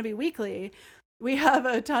part, it's going to be weekly. We have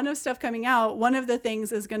a ton of stuff coming out. One of the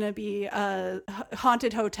things is going to be a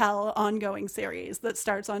Haunted Hotel ongoing series that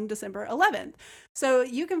starts on December 11th. So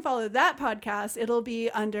you can follow that podcast. It'll be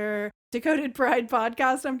under Decoded Pride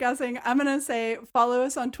Podcast, I'm guessing. I'm going to say follow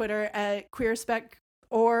us on Twitter at QueerSpec,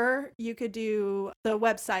 or you could do the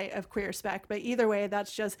website of QueerSpec. But either way,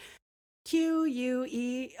 that's just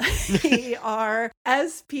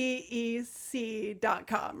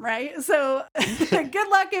QueerSpec.com, right? So good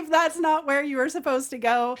luck if that's not where you were supposed to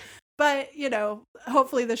go. But,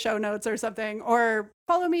 hopefully the show notes or something. Or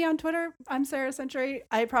follow me on Twitter. I'm Sarah Century.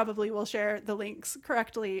 I probably will share the links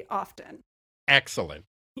correctly often. Excellent.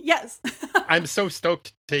 Yes. I'm so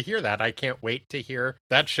stoked to hear that. I can't wait to hear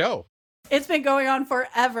that show. It's been going on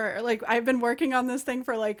forever. Like, I've been working on this thing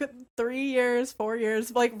for like 3 years, 4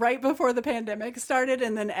 years, like right before the pandemic started,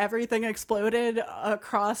 and then everything exploded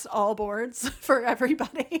across all boards for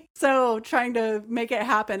everybody. So trying to make it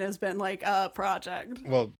happen has been like a project.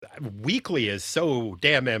 Well, weekly is so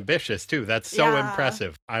damn ambitious too. That's so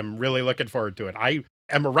impressive. I'm really looking forward to it. I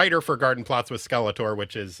am a writer for Garden Plots with Skeletor,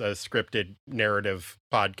 which is a scripted narrative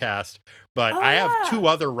podcast, but I have 2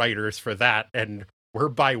 other writers for that, and we're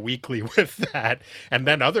bi-weekly with that. And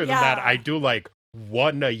then other than that, I do like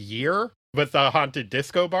 1 a year with the Haunted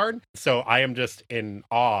Disco Barn. So I am just in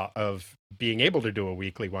awe of being able to do a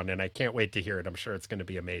weekly one, and I can't wait to hear it. I'm sure it's going to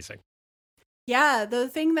be amazing. Yeah, the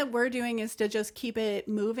thing that we're doing is to just keep it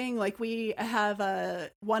moving. Like, we have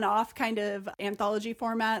a one-off kind of anthology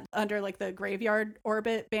format under like the Graveyard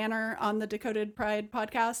Orbit banner on the Decoded Pride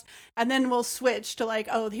podcast. And then we'll switch to like,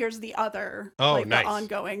 here's the other, nice. The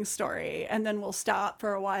ongoing story. And then we'll stop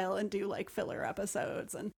for a while and do like filler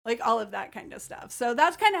episodes and like all of that kind of stuff. So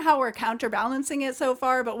that's kind of how we're counterbalancing it so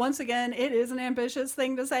far. But once again, it is an ambitious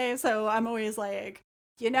thing to say. So I'm always like,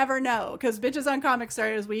 you never know, because Bitches on Comics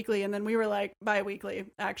started as weekly, and then we were like bi-weekly,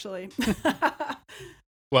 actually.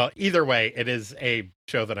 Well, either way, it is a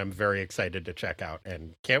show that I'm very excited to check out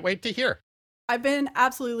and can't wait to hear. I've been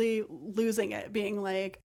absolutely losing it, being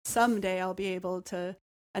like, someday I'll be able to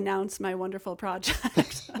announce my wonderful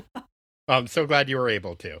project. I'm so glad you were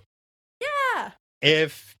able to. Yeah.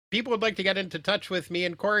 If people would like to get into touch with me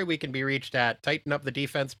and Corey, we can be reached at Tighten Up the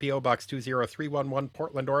Defense, P.O. Box 20311,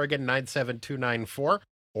 Portland, Oregon 97294.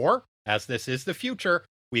 Or, as this is the future,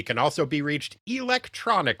 we can also be reached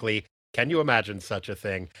electronically. Can you imagine such a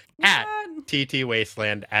thing? At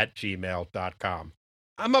ttwasteland@gmail.com.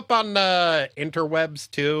 I'm up on interwebs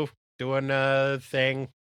too, doing a thing,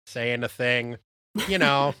 saying a thing,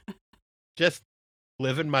 just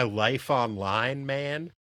living my life online,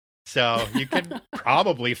 man. So you can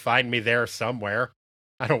probably find me there somewhere.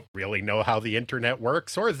 I don't really know how the internet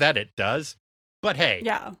works or that it does. But hey,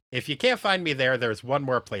 if you can't find me there, there's one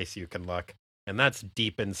more place you can look, and that's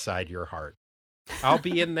deep inside your heart. I'll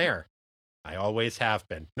be in there. I always have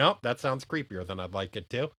been. Nope, that sounds creepier than I'd like it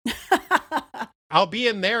to. I'll be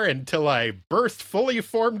in there until I burst fully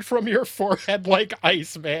formed from your forehead like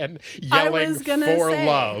Iceman, yelling for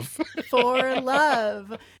love. For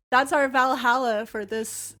love. That's our Valhalla for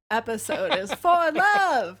this episode is for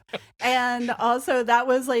love. And also that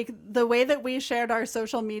was like the way that we shared our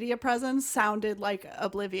social media presence sounded like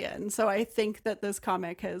Oblivion. So I think that this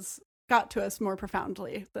comic has got to us more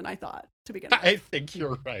profoundly than I thought to begin with. I think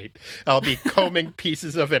you're right. I'll be combing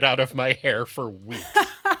pieces of it out of my hair for weeks.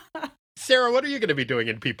 Sarah, what are you going to be doing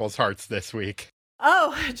in people's hearts this week?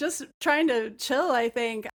 Oh, just trying to chill, I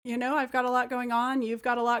think. You know, I've got a lot going on. You've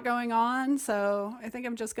got a lot going on. So I think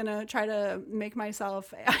I'm just going to try to make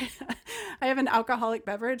myself... I have an alcoholic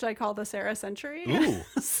beverage I call the Sarah Century. Ooh.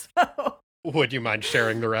 So... Would you mind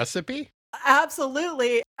sharing the recipe?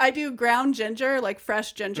 Absolutely. I do ground ginger, like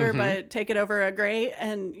fresh ginger, but take it over a grate.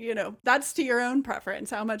 And, you know, that's to your own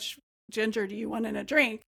preference. How much ginger do you want in a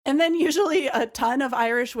drink? And then usually a ton of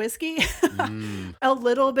Irish whiskey, a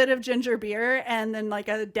little bit of ginger beer, and then like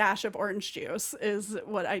a dash of orange juice is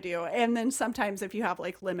what I do. And then sometimes if you have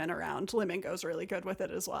like lemon around, lemon goes really good with it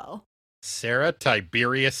as well. Sarah,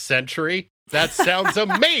 Tiberius Century? That sounds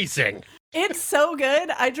amazing. It's so good.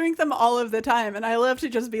 I drink them all of the time. And I love to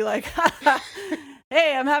just be like,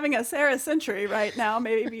 hey, I'm having a Sarah Century right now.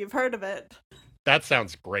 Maybe you've heard of it. That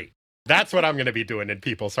sounds great. That's what I'm going to be doing in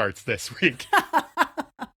people's hearts this week.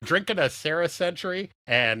 Drinking a Sarah Century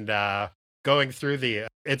and going through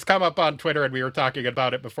it's come up on Twitter and we were talking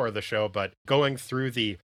about it before the show, but going through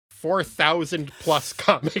the 4,000 plus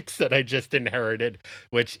comics that I just inherited,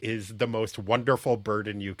 which is the most wonderful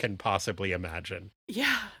burden you can possibly imagine.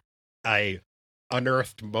 Yeah. I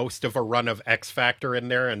unearthed most of a run of X Factor in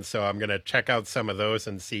there, and so I'm going to check out some of those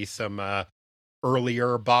and see some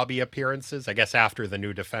earlier Bobby appearances, I guess after the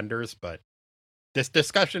New Defenders, but this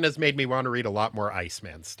discussion has made me want to read a lot more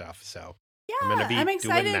Iceman stuff, so yeah, I'm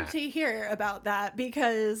excited to hear about that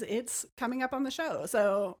because it's coming up on the show,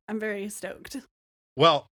 so I'm very stoked.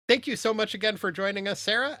 Well, thank you so much again for joining us,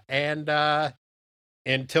 Sarah, and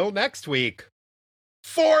until next week,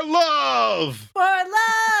 for love! For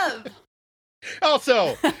love!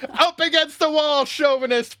 Also, up against the wall,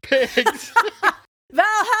 chauvinist pigs!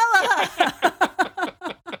 Valhalla!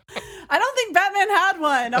 I don't think Batman had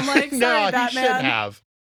one. I'm like, sorry, no, Batman. He should have.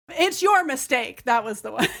 It's your mistake. That was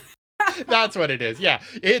the one. That's what it is. Yeah,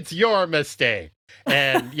 it's your mistake.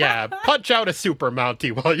 And yeah, punch out a super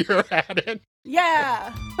Mountie while you're at it.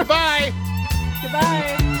 Yeah. Goodbye.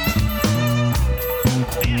 Goodbye.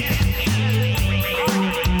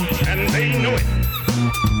 And they know it.